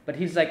here. But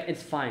he's like,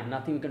 it's fine,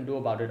 nothing you can do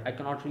about it. I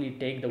cannot really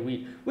take the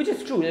wheat, which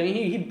is true. I mean,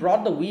 he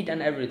brought the wheat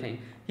and everything.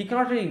 He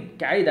cannot really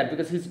carry that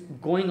because he's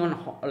going on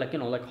like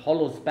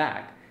Hollow's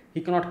back.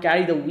 He cannot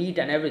carry the wheat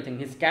and everything.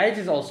 His carriage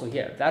is also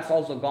here. That's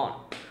also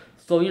gone.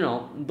 So, you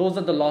know, those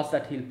are the loss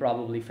that he'll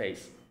probably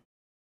face.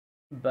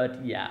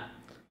 But yeah,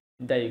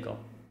 there you go.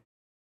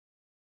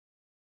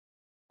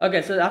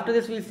 Okay, so after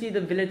this, we'll see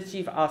the village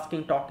chief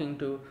talking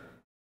to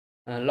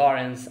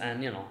Lawrence,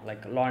 and you know,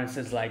 like Lawrence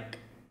is like,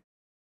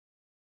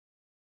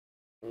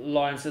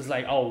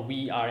 oh,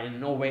 we are in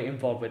no way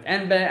involved with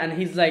Enber, and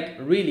he's like,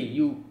 really,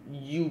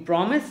 you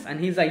promise? And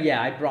he's like,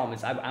 yeah, I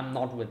promise. I'm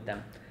not with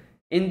them.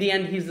 In the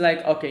end, he's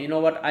like, okay, you know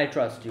what? I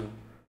trust you.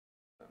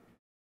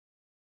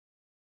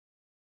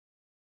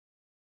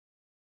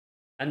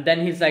 And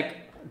then he's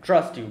like,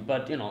 trust you,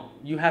 but you know,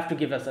 you have to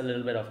give us a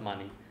little bit of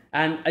money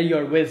and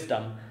your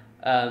wisdom.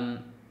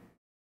 Then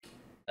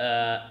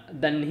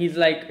he's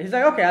like,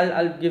 okay,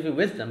 I'll give you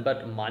wisdom,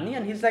 but money?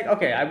 And he's like,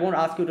 okay, I won't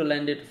ask you to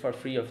lend it for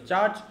free of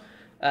charge.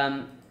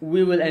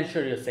 We will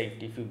ensure your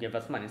safety if you give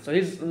us money. So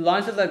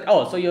Lawrence is like,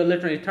 oh, so you're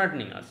literally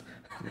threatening us.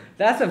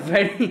 That's a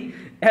very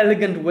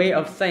elegant way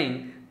of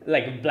saying,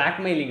 like,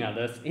 blackmailing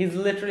others. He's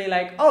literally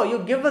like, oh, you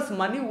give us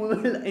money, we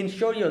will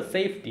ensure your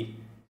safety.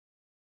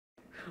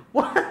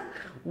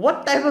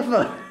 What type of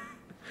a...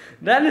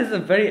 That is a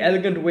very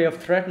elegant way of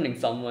threatening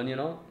someone, you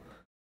know?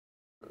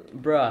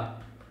 Bruh.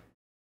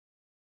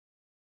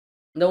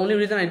 The only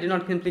reason I did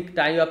not simply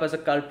tie you up as a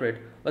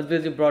culprit was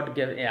because you brought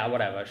gift. Yeah,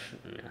 whatever.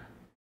 Yeah.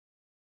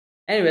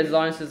 Anyways,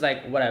 Lawrence is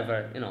like,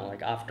 whatever, you know,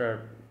 like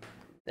after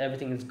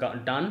everything is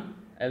done,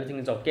 everything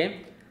is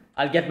okay,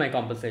 I'll get my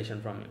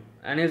compensation from you.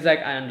 And he's like,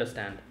 I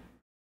understand.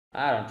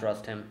 I don't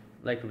trust him.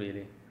 Like,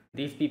 really.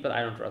 These people,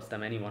 I don't trust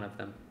them, any one of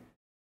them.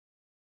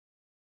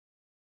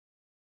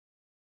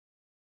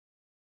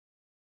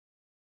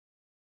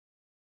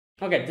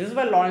 Okay, this is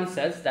where Lawrence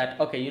says that,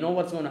 okay, you know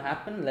what's going to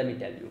happen? Let me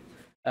tell you.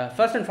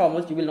 First and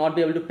foremost, you will not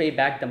be able to pay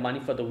back the money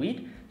for the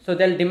wheat. So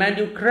they'll demand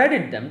you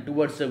credit them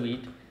towards the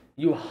wheat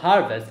you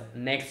harvest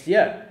next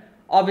year.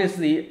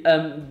 Obviously,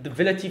 the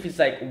village chief is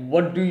like,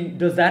 what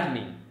does that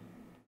mean?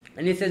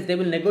 And he says they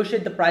will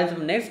negotiate the price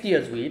of next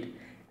year's wheat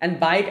and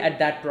buy it at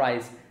that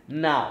price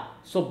now.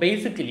 So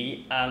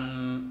basically,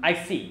 I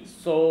see.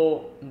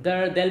 So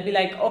they'll be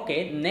like,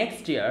 okay,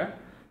 next year,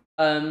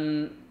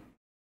 I'll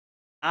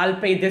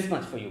pay this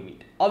much for your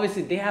wheat.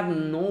 Obviously, they have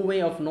no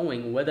way of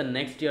knowing whether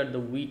next year the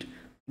wheat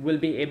will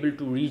be able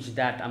to reach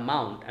that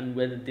amount and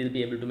whether they'll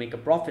be able to make a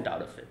profit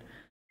out of it.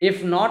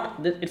 If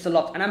not, it's a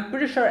loss. And I'm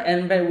pretty sure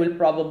Enber will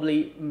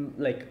probably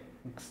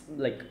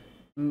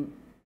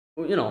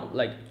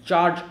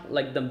charge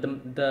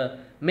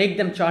make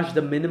them charge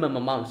the minimum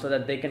amount so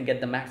that they can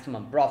get the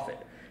maximum profit.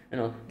 You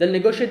know, they'll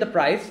negotiate the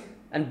price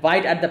and buy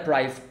it at the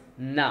price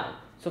now.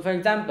 So for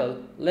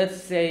example,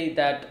 let's say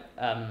that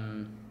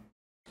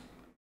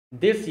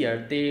this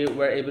year they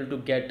were able to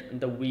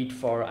get the wheat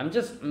for, I'm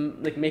just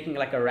making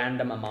like a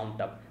random amount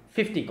up,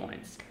 50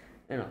 coins.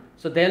 You know,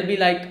 so they'll be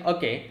like,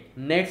 okay,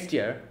 next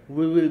year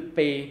we will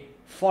pay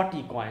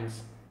 40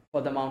 coins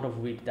for the amount of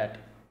wheat that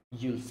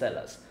you'll sell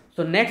us.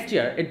 So next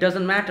year it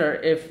doesn't matter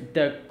if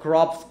the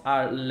crops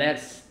are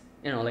less,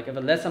 you know, like if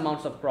less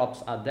amounts of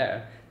crops are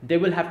there, they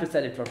will have to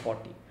sell it for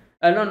 40.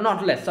 No,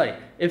 not less, sorry.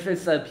 If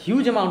it's a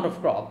huge amount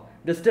of crop,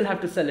 they still have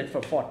to sell it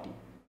for 40.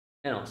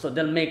 You know, so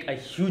they'll make a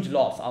huge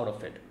loss out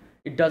of it.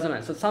 It doesn't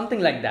matter. So something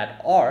like that.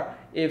 Or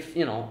if,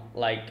 you know,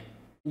 like,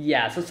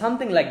 yeah, so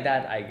something like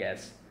that, I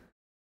guess.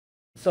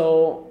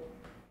 So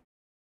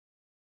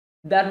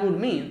that would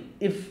mean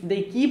if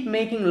they keep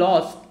making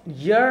loss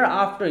year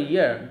after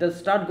year, they'll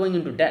start going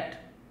into debt,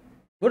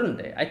 wouldn't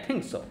they? I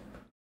think so.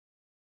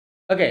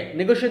 Okay,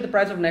 negotiate the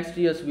price of next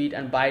year's wheat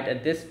and buy it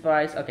at this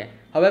price. Okay,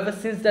 however,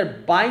 since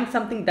they're buying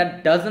something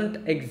that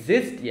doesn't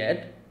exist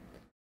yet,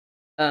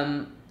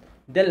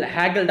 they'll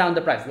haggle down the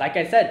price. Like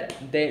I said,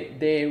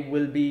 they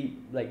will be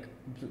like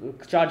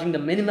charging the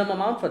minimum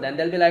amount for them.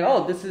 They'll be like,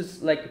 oh, this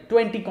is like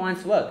 20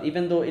 coins worth,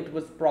 even though it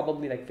was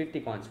probably like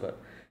 50 coins worth,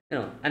 you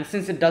know. And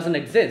since it doesn't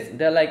exist,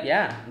 they're like,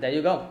 yeah, there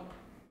you go.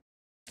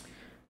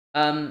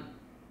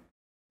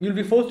 You'll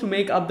be forced to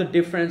make up the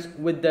difference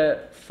with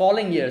the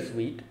following year's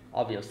wheat,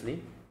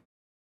 obviously,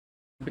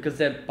 because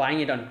they're buying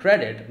it on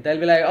credit. They'll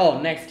be like, oh,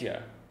 next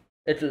year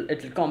it'll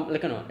come,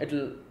 like, you know,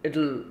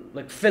 it'll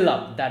like fill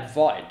up that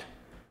void.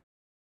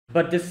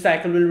 But this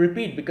cycle will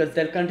repeat because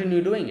they'll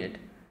continue doing it.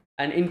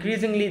 And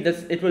increasingly,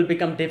 it will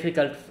become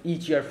difficult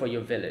each year for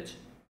your village.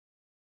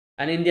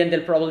 And in the end,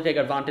 they'll probably take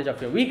advantage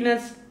of your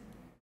weakness.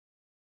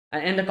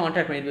 and end the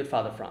contract made with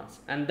Father Franz.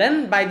 And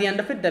then by the end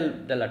of it,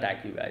 they'll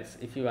attack you guys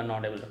if you are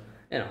not able to,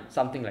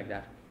 something like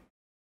that.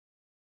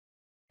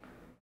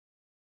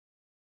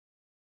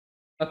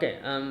 Okay.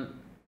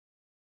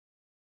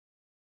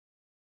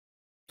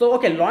 So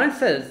okay, Lawrence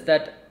says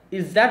that,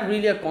 is that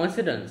really a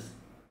coincidence?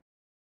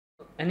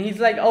 And he's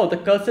like, oh, the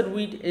cursed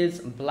wheat is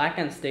black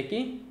and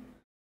sticky.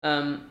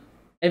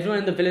 Everyone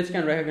in the village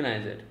can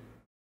recognize it.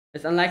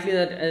 It's unlikely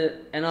that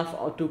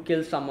enough to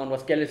kill someone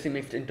was carelessly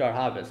mixed into our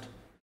harvest.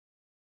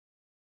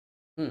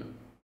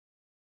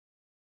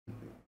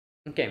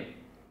 Okay.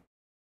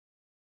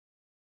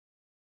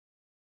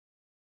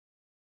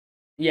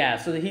 Yeah,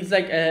 so he's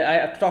like, I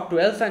have talked to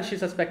Elsa and she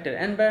suspected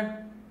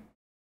Enver.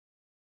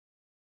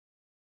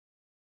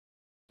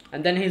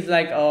 And then he's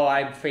like, oh,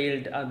 I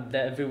failed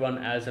everyone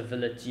as a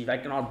village chief. I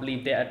cannot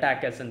believe they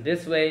attack us in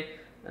this way.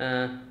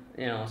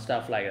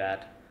 Stuff like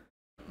that.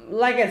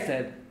 Like I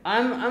said,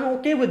 I'm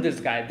okay with this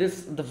guy.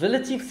 The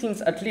village chief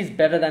seems at least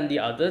better than the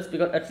others,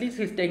 because at least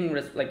he's taking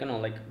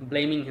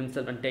blaming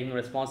himself and taking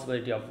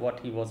responsibility of what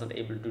he wasn't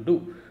able to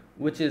do,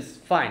 which is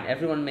fine.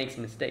 Everyone makes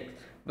mistakes.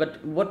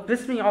 But what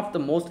pissed me off the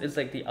most is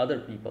like the other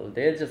people.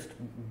 They're just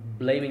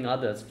blaming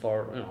others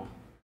for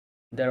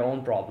their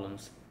own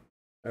problems.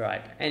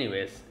 Right.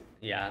 Anyways,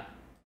 yeah.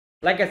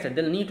 Like I said,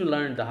 they'll need to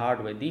learn the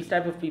hard way. These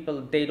type of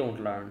people, they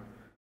don't learn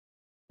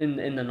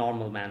in the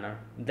normal manner.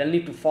 They'll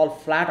need to fall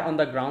flat on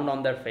the ground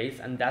on their face,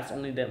 and that's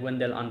only when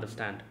they'll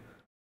understand.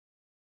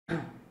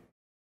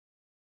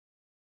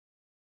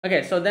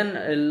 Okay, so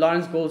then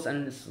Lawrence goes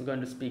and is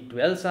going to speak to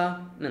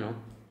Elsa.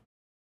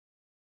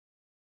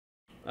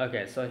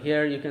 Okay, so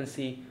here you can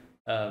see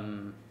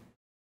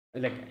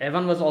like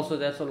Evan was also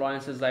there, so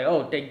Lawrence is like,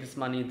 oh, take this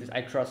money,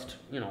 I trust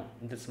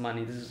this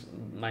money, this is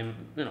my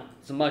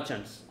it's the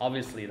merchants,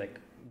 obviously, like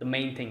the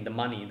main thing, the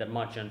money, the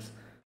merchants,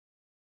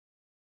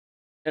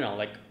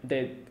 like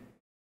they,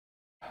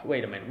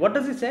 wait a minute, what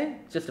does he say?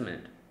 Just a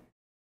minute.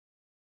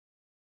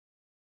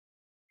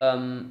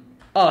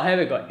 Oh, here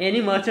we go.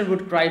 Any merchant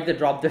would cry if they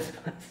drop this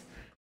bus.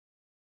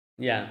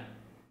 Yeah,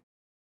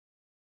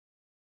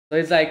 so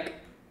it's like,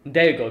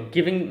 there you go,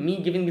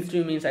 giving this to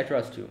you means I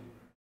trust you,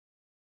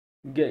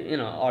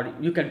 or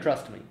you can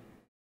trust me.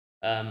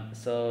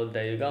 So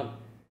there you go.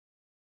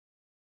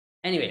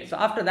 Anyway, so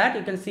after that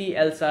you can see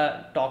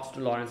Elsa talks to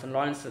Lawrence, and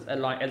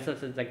Elsa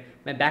says like,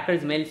 my backer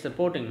is mainly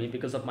supporting me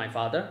because of my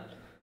father,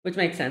 which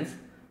makes sense.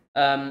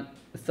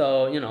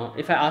 So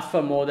if I ask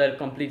for more, they'll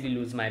completely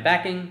lose my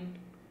backing.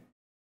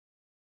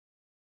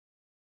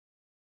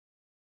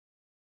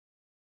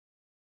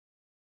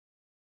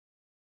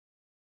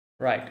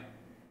 Right.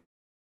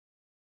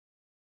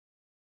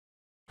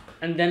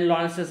 And then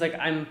Lawrence is like,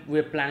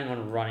 we're planning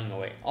on running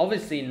away.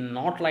 Obviously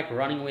not like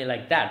running away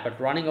like that, but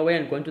running away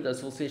and going to the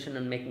association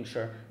and making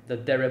sure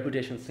that their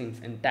reputation seems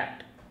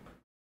intact.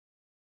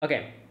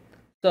 Okay,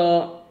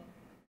 so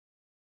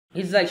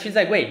she's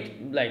like,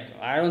 wait, like,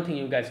 I don't think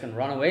you guys can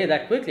run away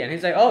that quickly. And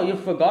he's like, oh,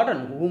 you've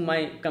forgotten who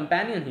my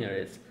companion here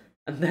is.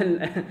 And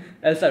then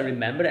Elsa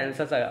remembered, and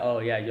Elsa's like, oh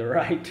yeah, you're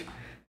right.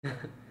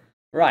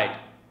 Right.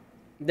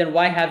 Then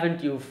why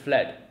haven't you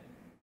fled?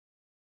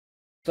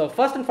 So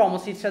first and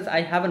foremost, he says, I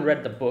haven't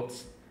read the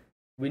books.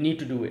 We need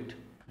to do it,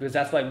 because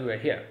that's why we were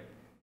here.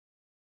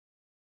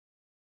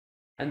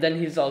 And then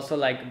he's also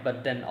like,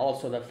 but then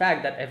also the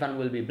fact that Evan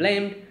will be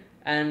blamed.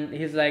 And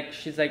she's like,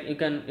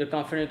 you're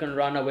confident you can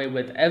run away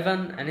with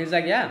Evan? And he's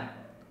like, yeah,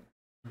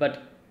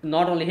 but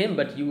not only him,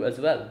 but you as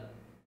well.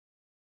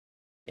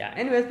 Yeah,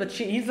 anyways, but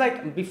he's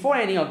like, before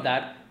any of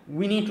that,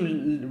 we need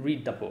to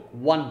read the book,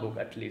 one book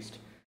at least.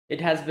 It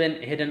has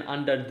been hidden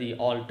under the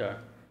altar.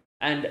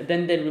 And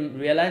then they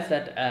realize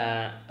that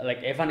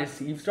like Evan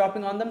is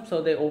eavesdropping on them,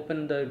 so they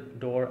open the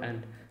door,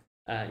 and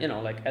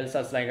like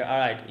Elsa's like, all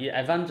right,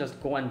 Evan,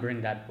 just go and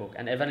bring that book.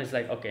 And Evan is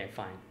like, okay,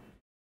 fine.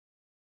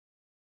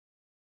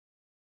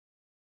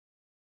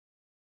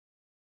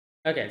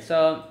 Okay,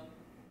 so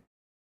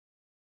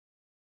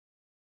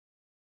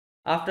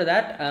after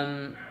that,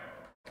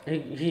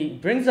 he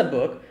brings a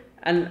book,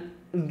 and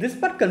this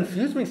part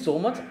confused me so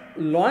much.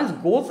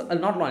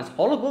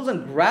 Hollow goes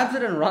and grabs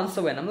it and runs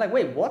away, and I'm like,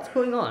 wait, what's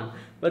going on?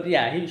 But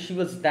yeah, she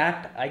was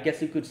that, I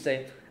guess you could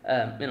say,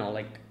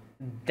 like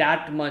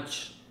that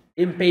much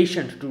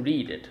impatient to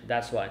read it.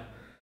 That's why.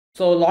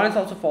 So Lawrence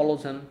also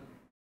follows him.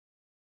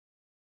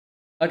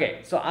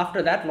 Okay, so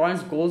after that,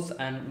 Lawrence goes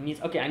and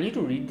meets. Okay, I need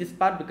to read this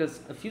part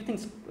because a few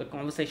things, a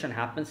conversation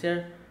happens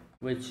here,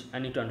 which I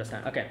need to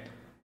understand. Okay.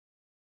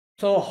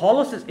 So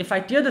Hollow says, if I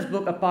tear this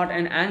book apart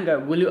in anger,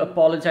 will you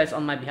apologize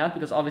on my behalf?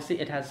 Because obviously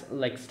it has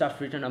like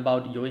stuff written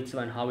about Yoitsu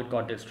and how it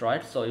got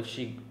destroyed. So if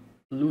she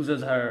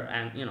loses her,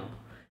 and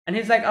and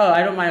he's like, oh,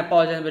 I don't mind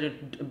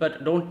apologizing,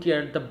 but don't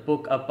tear the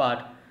book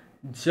apart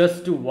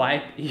just to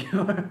wipe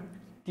your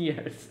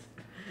tears.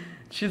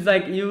 She's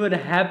like, you would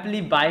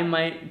happily buy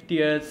my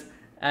tears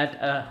at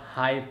a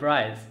high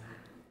price.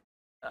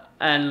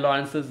 And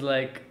Lawrence is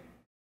like,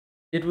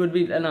 it would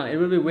be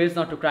waste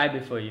not to cry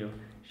before you.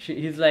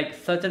 He's like,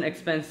 such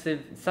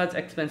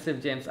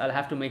expensive gems, I'll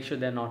have to make sure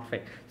they're not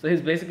fake. So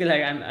he's basically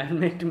like, I'll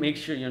make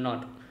sure you're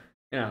not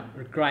you know,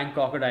 crying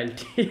crocodile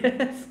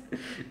tears.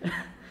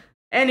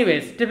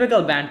 Anyways,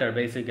 typical banter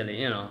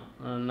basically, you know,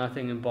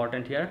 nothing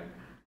important here.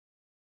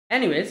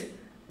 Anyways,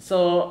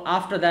 so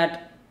after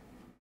that,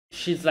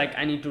 she's like,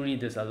 I need to read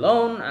this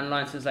alone, and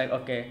Lawrence is like,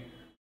 okay,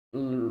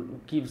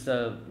 keeps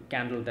the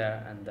candle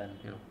there, and then,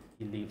 you know,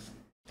 he leaves.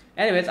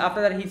 Anyways,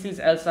 after that, he sees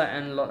Elsa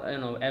and, you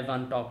know,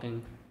 Evan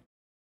talking,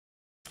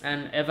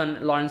 and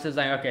Lawrence is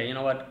like, okay, you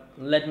know what,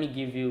 let me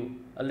give you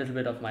a little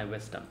bit of my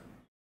wisdom.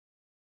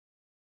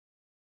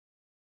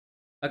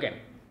 Okay,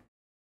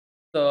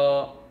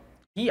 so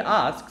he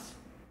asks,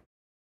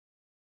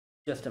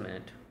 just a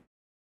minute.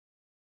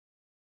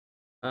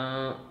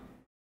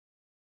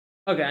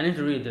 Okay, I need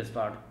to read this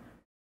part.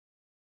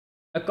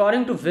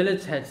 According to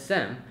village head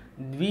Sam,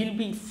 we'll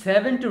be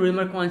 70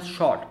 Rimmer coins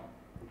short.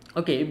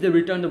 Okay, if they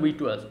return the wheat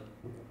to us.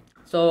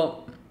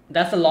 So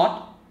that's a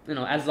lot, you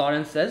know, as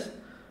Lawrence says.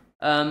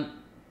 That's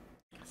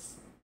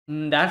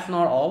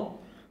not all.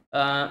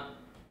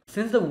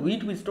 Since the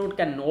wheat we stored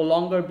can no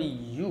longer be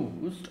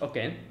used,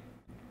 okay,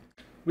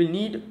 we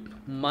need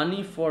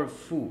money for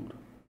food.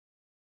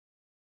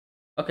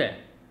 Okay,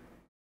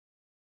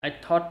 I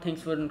thought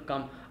things wouldn't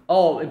come.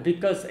 Oh,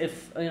 because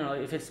if, you know,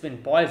 if it's been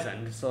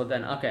poisoned, so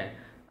then okay.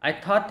 I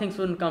thought things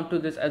wouldn't come to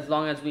this as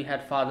long as we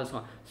had father's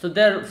money. So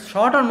they're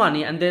short on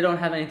money and they don't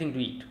have anything to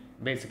eat.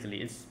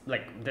 Basically, it's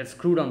like they're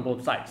screwed on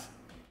both sides.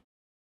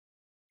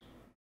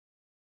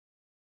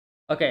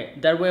 Okay,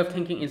 their way of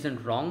thinking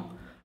isn't wrong.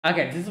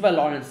 Okay, this is what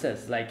Lawrence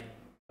says. Like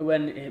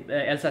when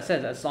Elsa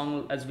says, as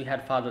long as we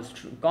had father's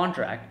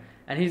contract,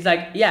 and he's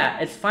like, yeah,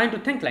 it's fine to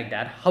think like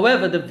that.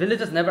 However, the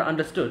villagers never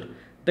understood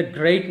the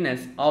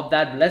greatness of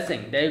that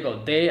blessing. There you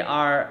go. They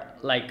are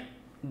like,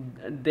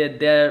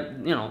 they're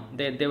you know,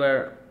 they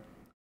were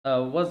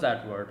what's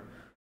that word?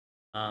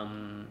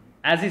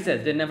 As he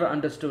says, they never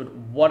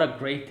understood what a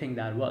great thing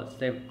that was.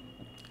 They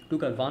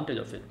took advantage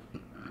of it.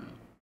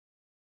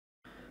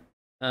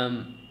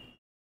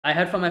 I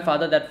heard from my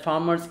father that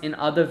farmers in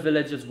other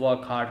villages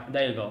work hard.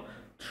 There you go.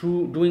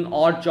 Through doing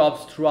odd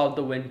jobs throughout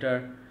the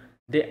winter,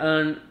 they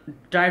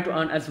try to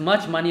earn as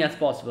much money as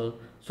possible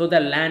so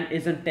their land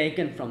isn't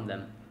taken from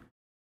them.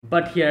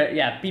 But here,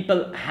 yeah,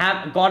 people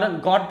have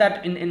got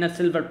that in a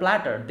silver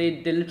platter.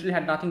 They literally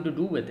had nothing to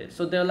do with it.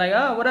 So they're like,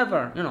 oh,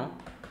 whatever, you know.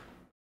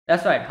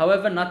 That's right.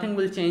 However, nothing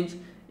will change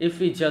if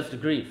we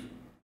just grieve.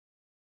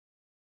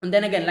 And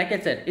then again, like I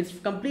said, it's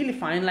completely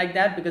fine like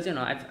that, because, you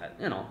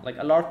know, like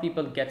a lot of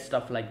people get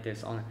stuff like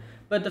this on it.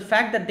 But the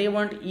fact that they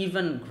weren't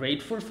even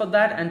grateful for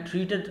that and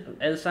treated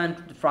Elsa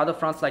and Father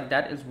Franz like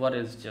that is what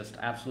is just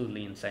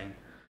absolutely insane.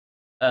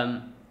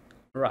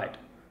 Right.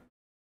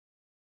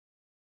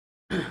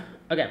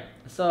 Okay,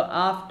 so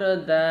after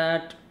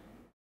that,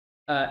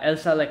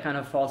 Elsa like kind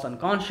of falls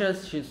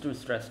unconscious. She's too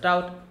stressed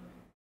out.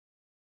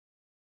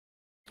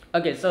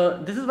 Okay, so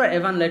this is where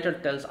Evan later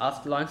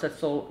asks Lawrence that,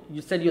 so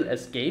you said you'll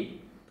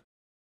escape.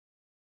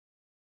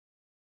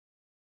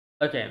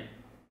 Okay.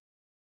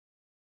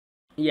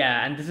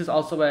 Yeah, and this is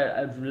also where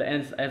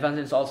Evan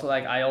is also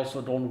like, I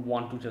also don't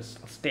want to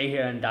just stay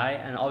here and die.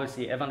 And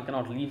obviously Evan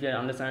cannot leave here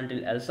unless and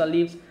until Elsa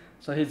leaves.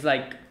 So he's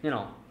like, you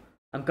know,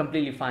 I'm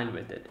completely fine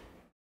with it.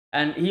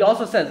 And he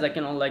also says, like,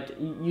 you know, like,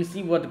 you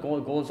see what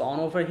goes on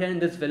over here in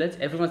this village.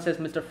 Everyone says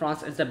Mr.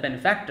 Franz is the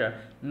benefactor.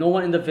 No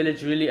one in the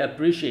village really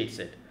appreciates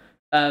it.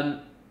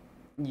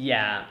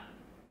 Yeah.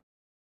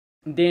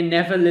 They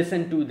never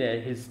listen to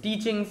his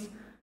teachings.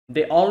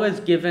 They've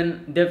always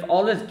given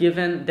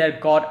their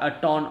god a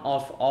ton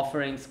of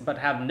offerings, but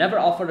have never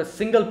offered a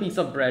single piece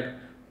of bread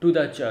to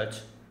the church.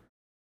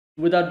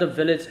 Without the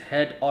village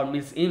head or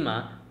Miss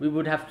Ima, we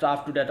would have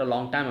starved to death a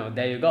long time ago.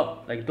 There you go.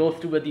 Like, those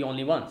two were the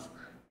only ones.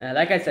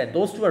 Like I said,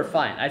 those two are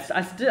fine. I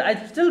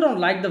still don't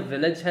like the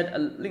village head a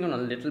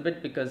little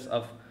bit because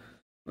of,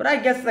 but I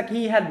guess like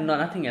he had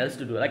nothing else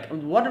to do. Like,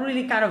 what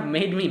really kind of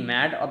made me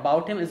mad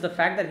about him is the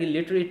fact that he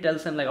literally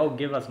tells him like, oh,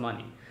 give us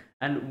money,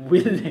 and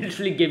we'll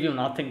literally give you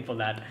nothing for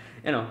that,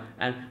 you know.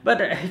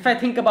 But if I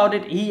think about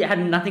it, he had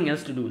nothing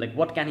else to do. Like,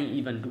 what can he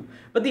even do?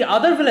 But the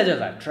other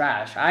villagers are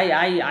trash.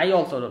 I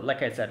also,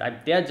 like I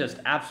said, they're just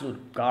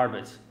absolute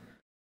garbage.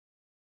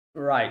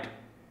 Right.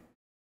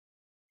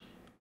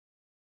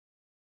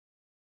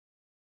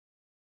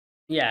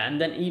 Yeah,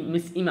 and then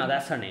Miss Ima,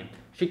 that's her name.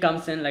 She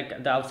comes in,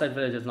 like, the outside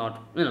village is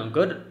not, you know,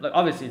 good. Like,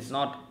 obviously it's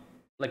not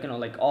like, you know,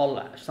 like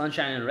all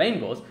sunshine and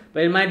rainbows,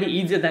 but it might be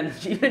easier than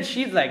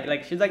she's like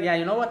yeah,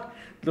 you know what,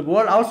 the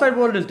outside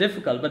world is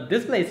difficult, but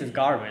this place is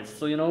garbage,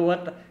 so you know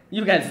what,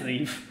 you guys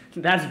leave.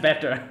 That's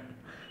better.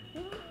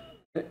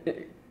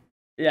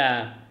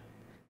 Yeah.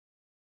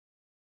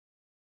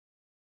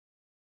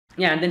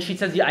 Yeah, and then she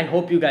says, yeah, I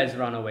hope you guys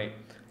run away.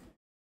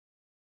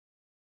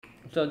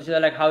 So she's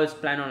like, how is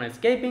plan on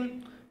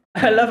escaping?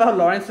 I love how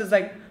Lawrence is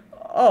like,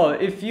 oh,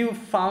 if you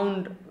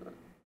found,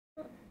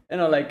 you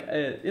know, like,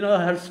 you know,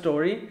 her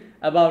story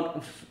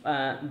about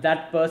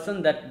that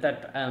person that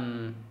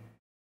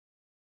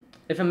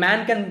if a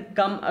man can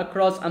come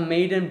across a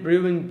maiden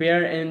brewing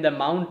beer in the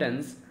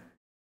mountains,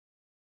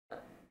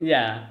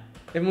 yeah,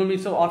 It would be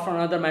so odd for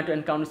another man to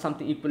encounter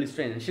something equally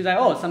strange. And she's like,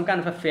 oh, some kind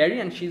of a fairy,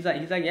 and he's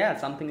like, yeah,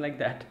 something like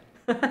that.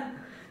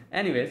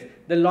 Anyways,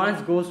 then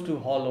Lawrence goes to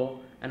Hollow,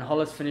 and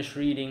Hollow's finished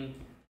reading.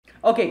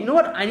 Okay, you know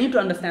what? I need to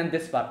understand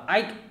this part.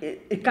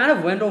 It kind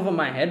of went over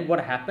my head what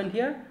happened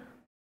here.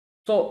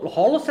 So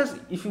Hollow says,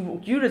 if you're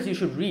curious, you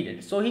should read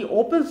it. So he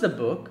opens the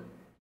book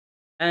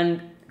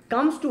and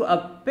comes to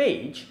a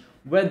page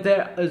where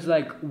there is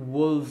like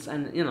wolves,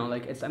 and you know,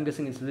 like I'm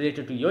guessing it's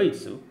related to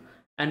Yoitsu,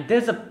 and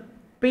there's a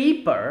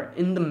paper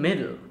in the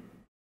middle.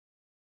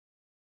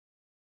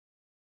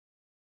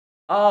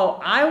 Oh,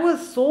 I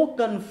was so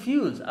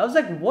confused. I was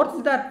like,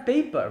 what's that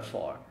paper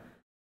for?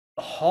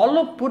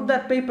 Hollow put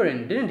that paper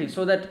in, didn't he?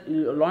 So that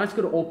Lawrence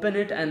could open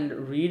it and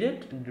read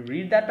it.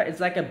 Read that. It's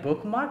like a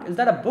bookmark. Is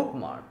that a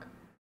bookmark?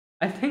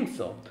 I think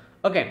so.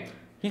 Okay.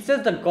 He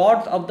says the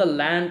gods of the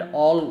land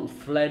all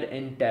fled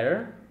in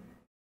terror.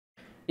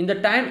 In the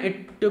time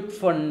it took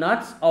for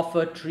nuts of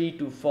a tree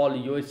to fall,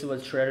 Yoitsu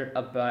was shredded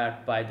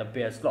apart by the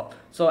bear's claw.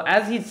 So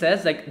as he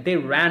says, like they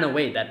ran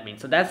away, that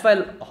means. So that's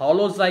why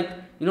Hollow's like,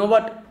 you know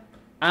what?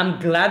 I'm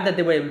glad that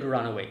they were able to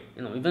run away.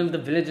 You know, even if the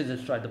village is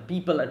destroyed, the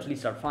people at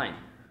least are fine.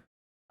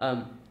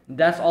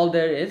 That's all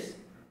there is.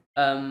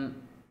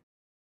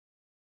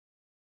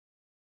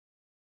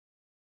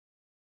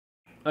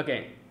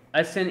 Okay,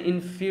 I see an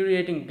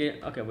infuriating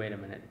game. Okay, wait a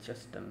minute,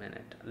 just a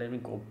minute. Let me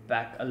go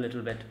back a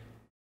little bit.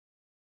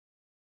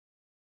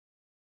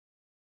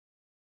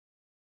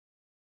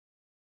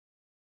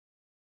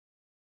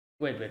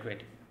 Wait.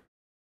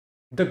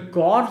 The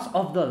gods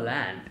of the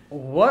land.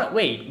 What?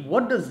 Wait,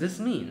 what does this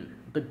mean?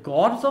 The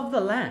gods of the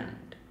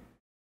land.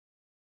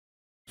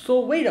 So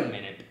wait a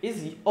minute.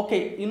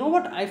 Okay, you know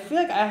what? I feel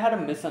like I had a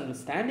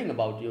misunderstanding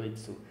about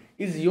Yoitsu.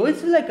 Is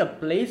Yoitsu like a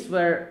place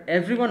where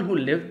everyone who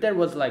lived there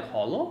was like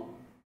Hollow?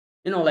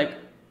 You know, like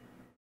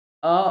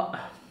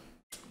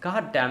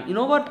god damn. You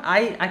know what?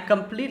 I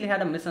completely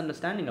had a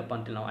misunderstanding up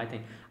until now, I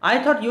think.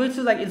 I thought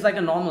Yoitsu is like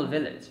a normal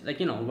village,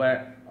 like, you know,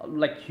 where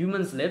like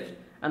humans lived,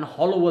 and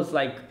Hollow was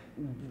like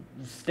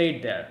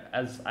stayed there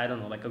as, I don't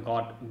know, like a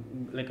god,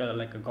 like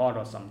a god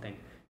or something.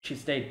 She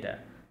stayed there.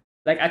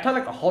 Like I thought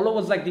like Hollow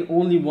was like the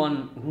only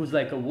one who's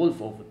like a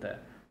wolf over there.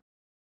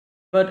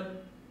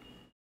 But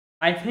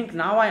I think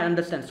now I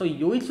understand. So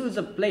Yoitsu is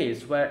a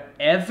place where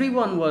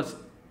everyone was,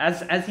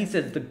 as he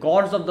says, the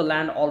gods of the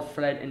land all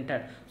fled in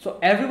terror. So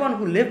everyone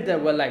who lived there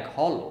were like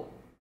Hollow.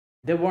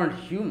 They weren't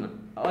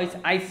human. Oh,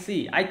 I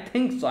see. I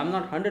think so. I'm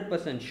not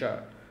 100%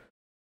 sure.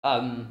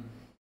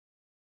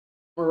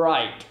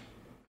 Right.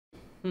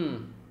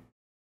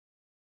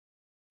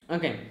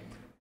 Okay.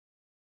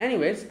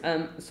 Anyways,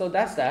 so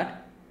that's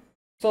that.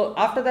 So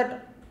after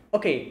that,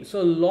 okay,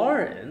 so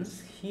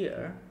Lawrence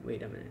here,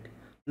 wait a minute,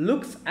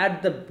 looks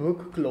at the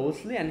book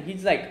closely and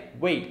he's like,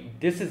 wait,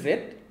 this is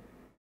it?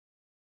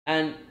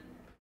 And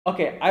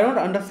okay, I don't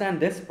understand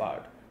this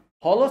part.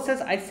 Hollow says,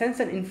 I sense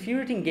an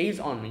infuriating gaze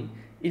on me.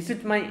 Is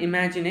it my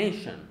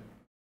imagination?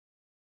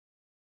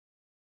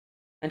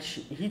 And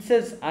he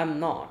says, I'm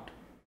not.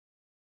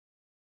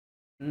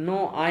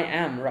 No, I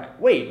am, right.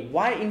 Wait,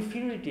 why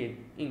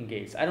infuriating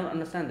gaze? I don't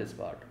understand this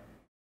part.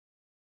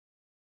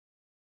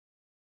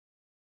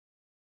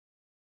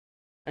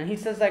 And he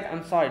says like,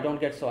 I'm sorry, don't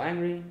get so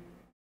angry.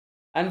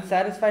 I'm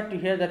satisfied to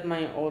hear that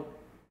my old...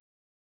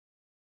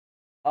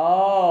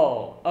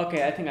 Oh,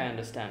 okay, I think I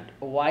understand.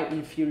 Why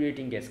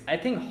infuriating gaze? I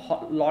think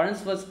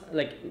Lawrence was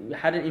like,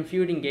 had an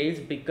infuriating gaze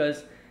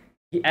because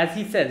as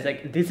he says,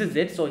 like, this is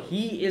it. So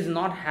he is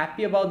not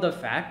happy about the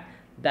fact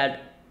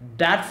that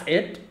that's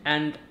it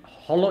and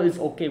Hollow is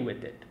okay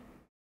with it.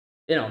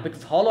 You know,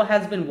 because Hollow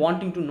has been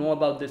wanting to know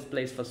about this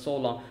place for so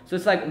long. So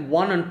it's like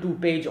 1 and 2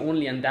 page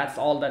only, and that's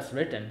all that's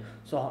written.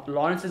 So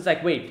Lawrence is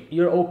like, wait,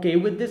 you're okay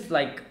with this?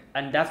 Like,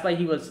 and that's why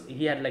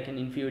he had like an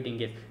infuriating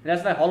gaze. And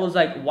that's why Hollow's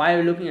like, why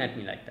are you looking at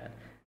me like that?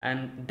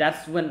 And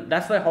that's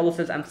why Hollow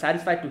says, I'm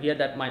satisfied to hear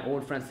that my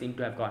old friends seem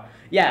to have gone.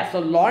 Yeah, so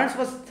Lawrence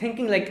was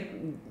thinking like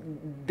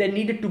there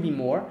needed to be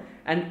more.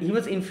 And he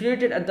was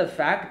infuriated at the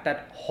fact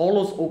that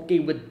Hollow's okay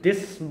with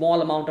this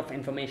small amount of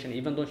information,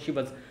 even though she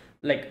was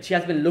like, she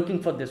has been looking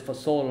for this for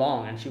so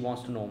long and she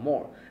wants to know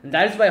more. And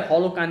that is why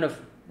Hollow kind of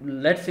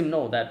lets him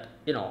know that,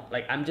 you know,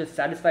 like, I'm just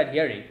satisfied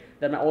hearing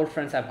that my old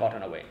friends have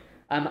gotten away.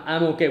 I'm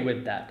okay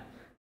with that.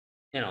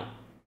 You know,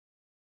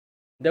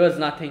 there was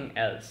nothing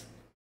else.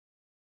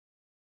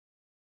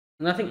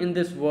 Nothing in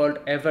this world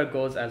ever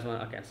goes as one.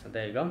 Okay, so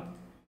there you go.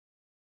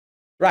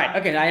 Right,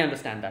 okay, I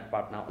understand that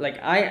part now. Like,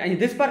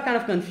 this part kind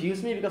of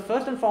confused me because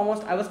first and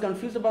foremost, I was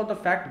confused about the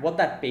fact what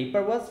that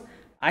paper was.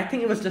 I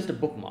think it was just a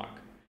bookmark,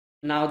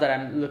 now that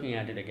I'm looking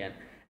at it again.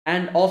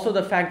 And also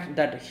the fact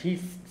that he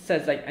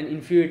says like an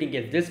infuriating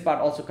gaze, this part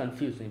also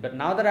confused me. But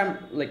now that I'm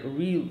like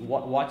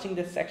watching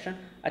this section,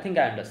 I think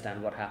I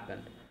understand what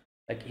happened.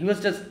 Like, he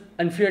was just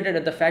infuriated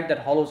at the fact that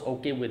Hollow's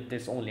okay with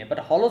this only. But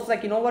Hollow's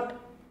like, you know what?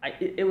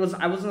 I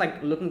wasn't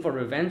like looking for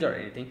revenge or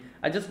anything.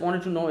 I just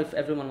wanted to know if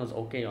everyone was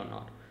okay or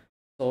not.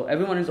 So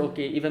everyone is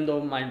okay, even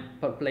though my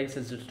place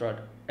is destroyed.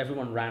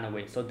 Everyone ran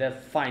away, so they're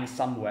fine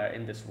somewhere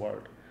in this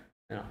world,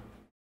 you know.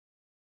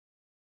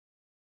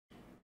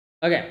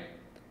 Okay,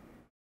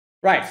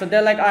 Right, so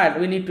they're like, all right,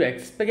 we need to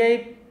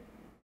escape.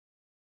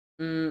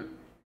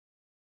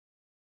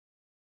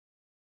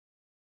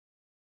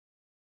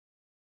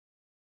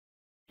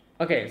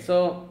 Okay,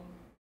 so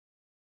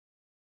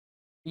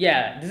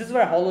yeah, this is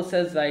where Hollow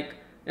says like,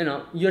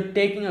 you're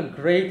taking a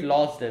great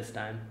loss this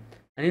time.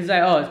 And he's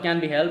like, oh, it can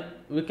be helped.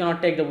 We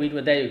cannot take the wheat,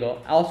 but there you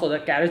go. Also, the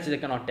carriage they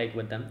cannot take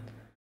with them.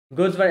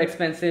 Goods were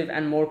expensive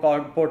and more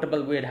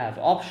portable. We'd have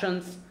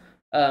options.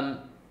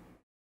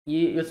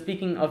 You're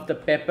speaking of the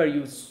pepper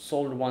you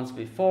sold once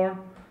before.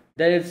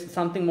 There is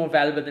something more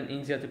valuable than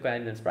easier to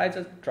carry than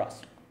prices.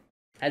 Trust.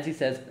 As he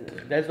says,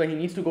 that's why he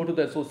needs to go to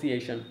the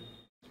association,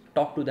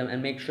 talk to them,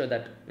 and make sure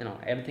that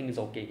everything is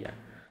okay here.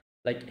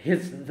 Like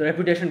his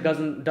reputation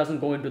doesn't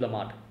go into the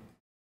mud.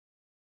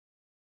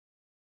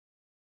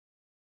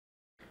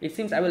 It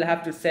seems I will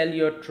have to sell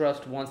your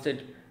trust once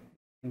it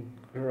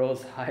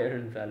grows higher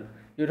in value.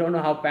 You don't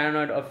know how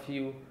paranoid of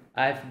you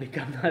I've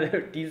become. They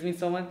tease me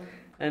so much,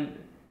 and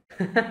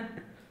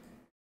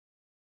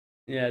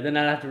yeah, then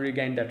I'll have to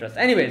regain that trust.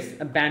 Anyways,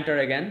 a banter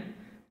again.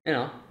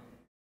 Oh,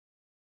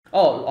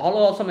 Hollow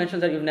also mentions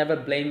that you've never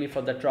blamed me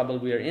for the trouble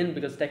we are in,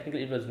 because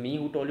technically it was me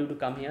who told you to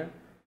come here.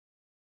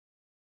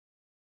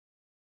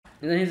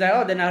 And then he's like,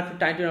 oh, then I'll have to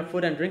tighten your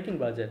food and drinking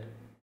budget.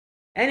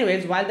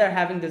 Anyways, while they're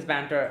having this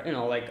banter,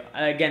 like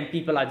again,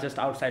 people are just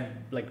outside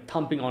like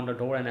thumping on the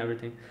door and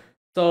everything.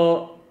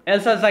 So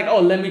Elsa's like, oh,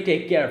 let me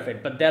take care of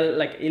it. But they'll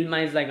like, Ilma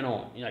is like,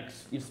 no,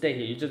 you stay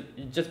here.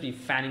 You just be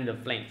fanning the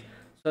flames.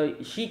 So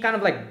she kind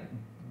of like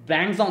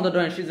bangs on the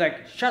door and she's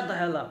like, shut the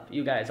hell up,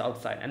 you guys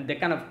outside. And they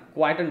kind of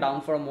quieten down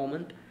for a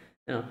moment.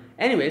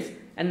 Anyways,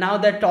 and now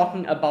they're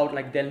talking about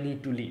like they'll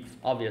need to leave,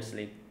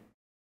 obviously.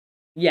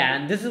 Yeah,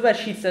 and this is where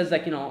she says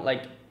like,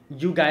 like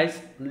you guys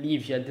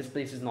leave here. This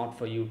place is not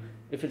for you.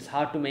 If it's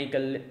hard to make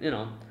a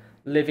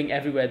living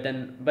everywhere,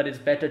 then but it's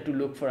better to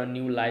look for a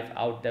new life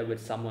out there with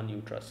someone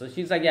you trust. So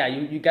she's like, yeah,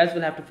 you guys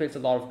will have to face a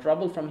lot of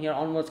trouble from here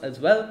onwards as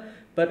well,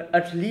 but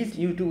at least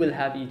you two will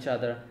have each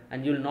other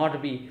and you'll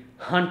not be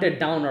hunted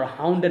down or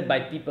hounded by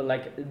people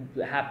like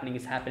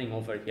is happening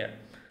over here.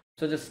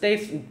 So just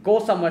go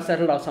somewhere,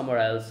 settle down somewhere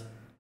else,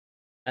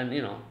 and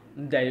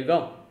there you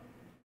go.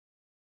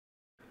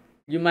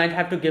 You might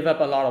have to give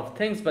up a lot of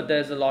things, but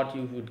there's a lot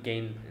you would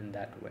gain in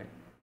that way.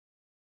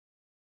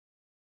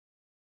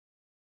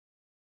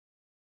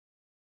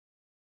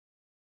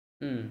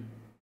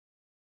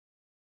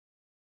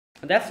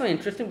 That's so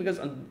interesting, because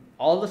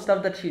all the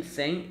stuff that she's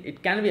saying,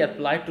 it can be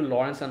applied to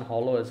Lawrence and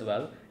Hollow as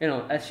well.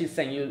 As she's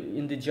saying, you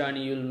in the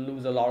journey you'll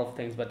lose a lot of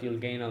things, but you'll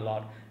gain a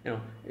lot.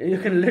 You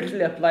can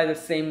literally apply the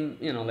same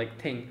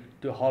like thing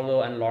to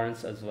Hollow and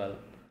Lawrence as well.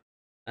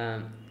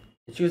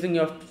 Choosing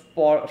your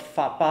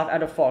path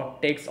at a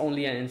fork takes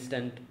only an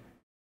instant.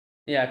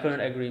 Yeah, I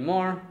couldn't agree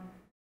more.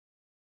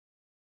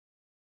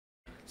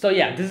 So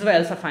yeah, this is where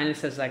Elsa finally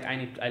says like,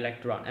 I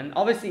like to run. And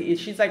obviously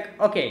she's like,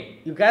 okay,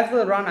 you guys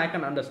will run, I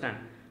can understand.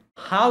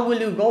 How will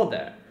you go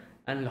there?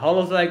 And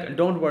Hollow's like,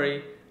 don't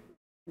worry.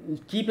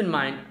 Keep in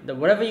mind that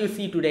whatever you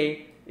see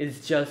today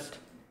is just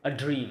a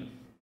dream.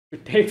 She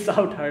takes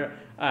out her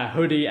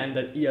hoodie and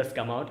the ears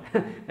come out.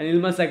 And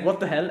Ilma's like, what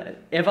the hell?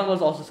 Evan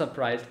was also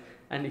surprised.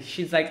 And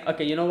she's like,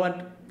 okay, you know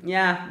what?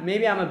 Yeah,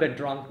 maybe I'm a bit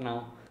drunk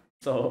now.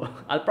 So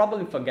I'll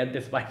probably forget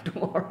this by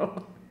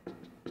tomorrow.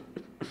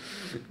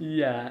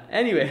 Yeah,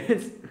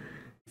 anyways.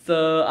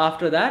 So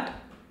after that,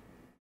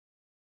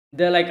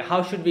 they're like,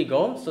 how should we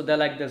go? So they're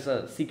like, there's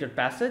a secret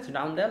passage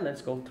down there.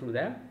 Let's go through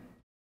there.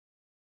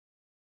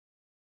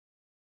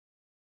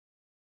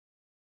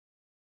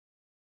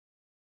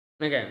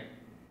 Okay.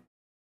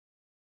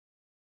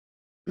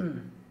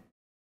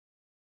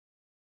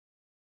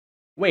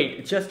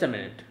 Wait, just a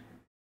minute.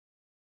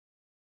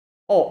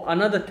 Oh,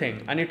 another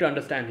thing I need to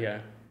understand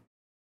here.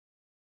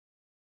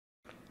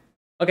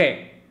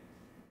 Okay.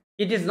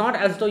 It is not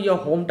as though your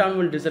hometown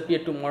will disappear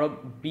tomorrow.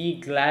 Be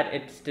glad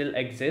it still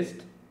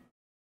exists.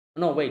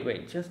 No,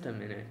 wait, just a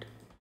minute.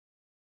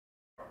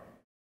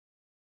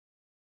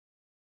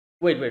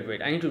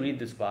 Wait. I need to read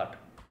this part.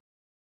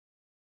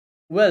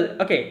 Well,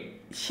 okay.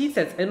 She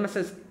says, Ilma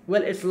says,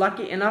 well, it's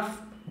lucky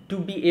enough to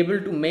be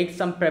able to make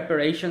some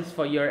preparations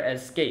for your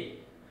escape.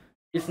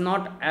 It's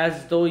not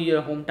as though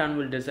your hometown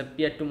will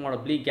disappear tomorrow.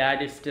 Be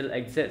glad it still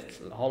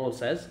exists, Hollow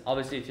says.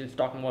 Obviously, she's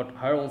talking about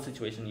her own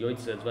situation,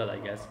 Yoitsu as well, I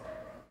guess.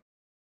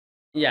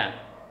 Yeah.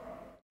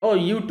 Oh,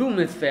 you too,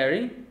 Miss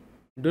Fairy.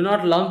 Do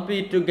not lump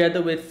me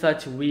together with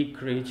such weak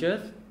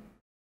creatures.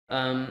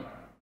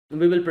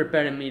 We will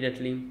prepare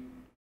immediately.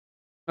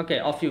 Okay,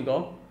 off you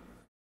go.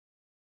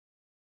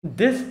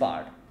 This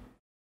part.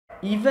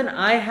 Even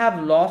I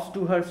have lost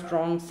to her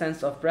strong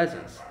sense of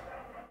presence.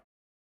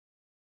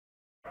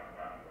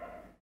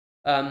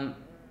 Do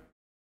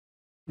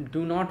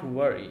not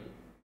worry.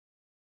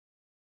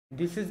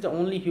 This is the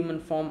only human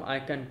form I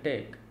can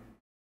take.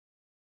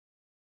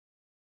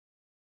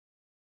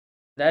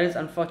 That is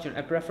unfortunate.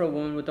 I prefer a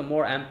woman with a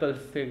more ample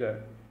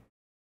figure.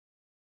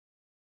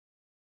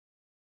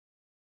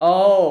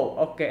 Oh,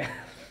 okay.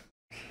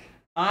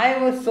 I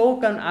was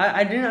so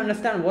I didn't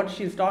understand what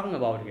she's talking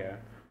about here.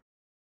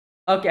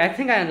 Okay, I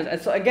think I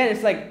understand. So again,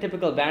 it's like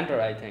typical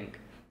banter, I think.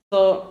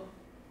 So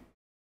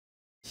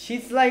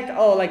she's like,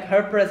 oh, like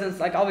her presence,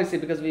 like obviously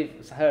because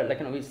we've heard, like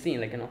we've seen,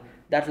 like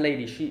that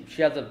lady,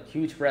 she has a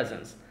huge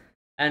presence,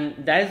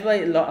 and that is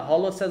why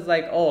Hollow says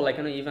like, oh, like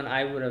even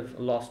I would have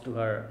lost to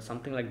her,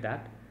 something like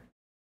that.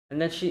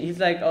 And then he's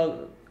like,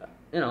 oh,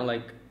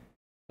 like,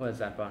 what is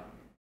that part?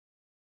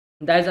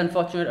 That is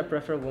unfortunate. I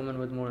prefer a woman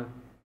with more.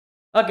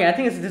 Okay, I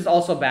think this is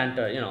also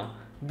banter.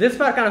 This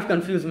part kind of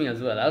confused me as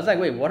well. I was like,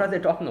 wait, what are they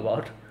talking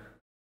about?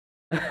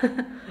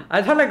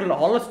 I thought like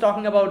Hollow's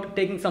talking about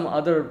taking some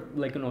other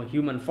like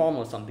human form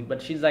or something,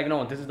 but she's like,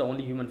 no, this is the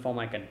only human form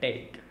I can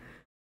take.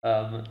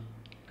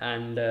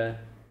 And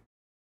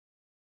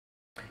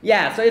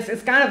yeah, so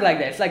it's kind of like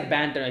that. It's like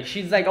banter.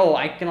 She's like, oh,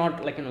 I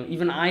cannot, like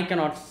even I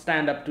cannot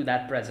stand up to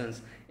that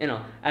presence.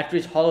 At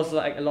which Hollow's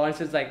like,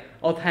 Lawrence is like,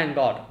 oh, thank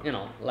God.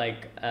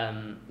 Like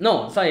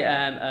no, sorry.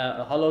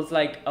 Hollow's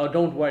like, oh,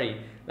 don't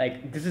worry.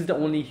 Like this is the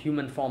only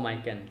human form I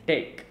can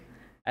take.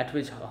 At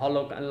which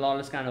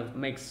Lawrence kind of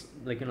makes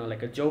like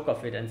like a joke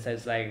of it and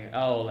says like,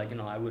 oh, like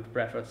I would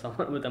prefer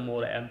someone with a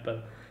more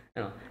ample.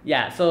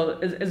 Yeah. So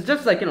it's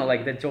just like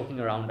like they're joking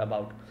around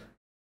about.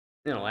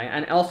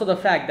 And also the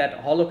fact that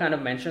Hollow kind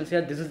of mentions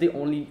here, this is the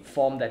only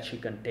form that she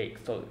can take,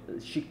 so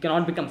she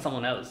cannot become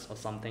someone else or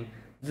something.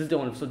 This is the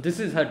only, so this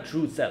is her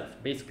true self,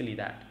 basically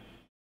that.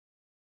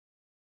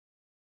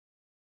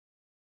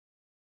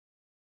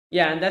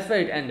 Yeah, and that's where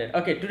it ended.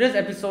 Okay, today's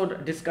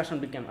episode discussion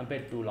became a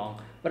bit too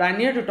long, but I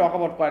needed to talk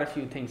about quite a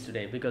few things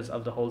today because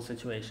of the whole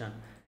situation.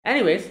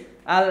 Anyways,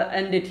 I'll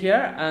end it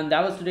here, and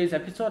that was today's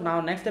episode. Now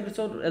next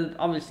episode,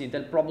 obviously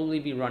they'll probably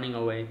be running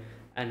away,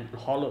 and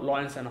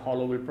Lawrence and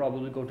Hollow will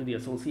probably go to the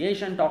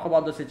association, talk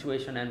about the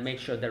situation, and make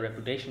sure their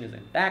reputation is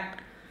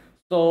intact.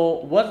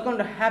 So what's going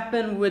to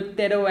happen with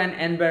Teto and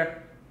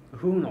Ember?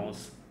 Who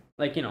knows?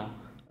 Like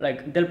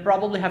like they'll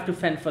probably have to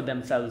fend for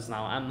themselves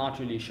now. I'm not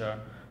really sure.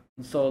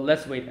 So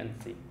let's wait and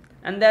see.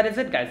 And that is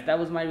it, guys. That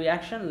was my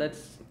reaction.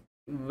 Let's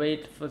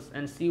wait for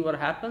and see what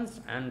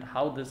happens and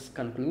how this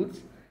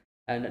concludes.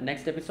 And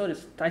next episode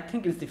is, I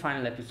think, is the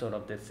final episode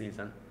of this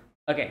season.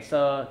 Okay,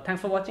 so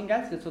thanks for watching,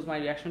 guys. This was my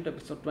reaction to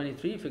episode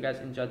 23. If you guys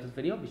enjoyed this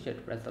video, be sure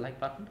to press the like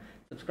button,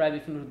 subscribe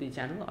if you're new to the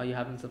channel or you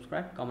haven't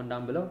subscribed, comment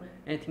down below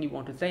anything you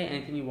want to say,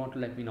 anything you want to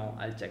let me know.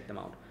 I'll check them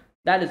out.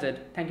 That is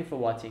it. Thank you for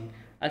watching.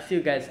 I'll see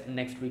you guys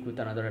next week with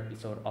another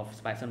episode of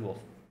Spice and Wolf.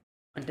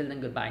 Until then,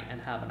 goodbye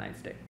and have a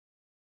nice day.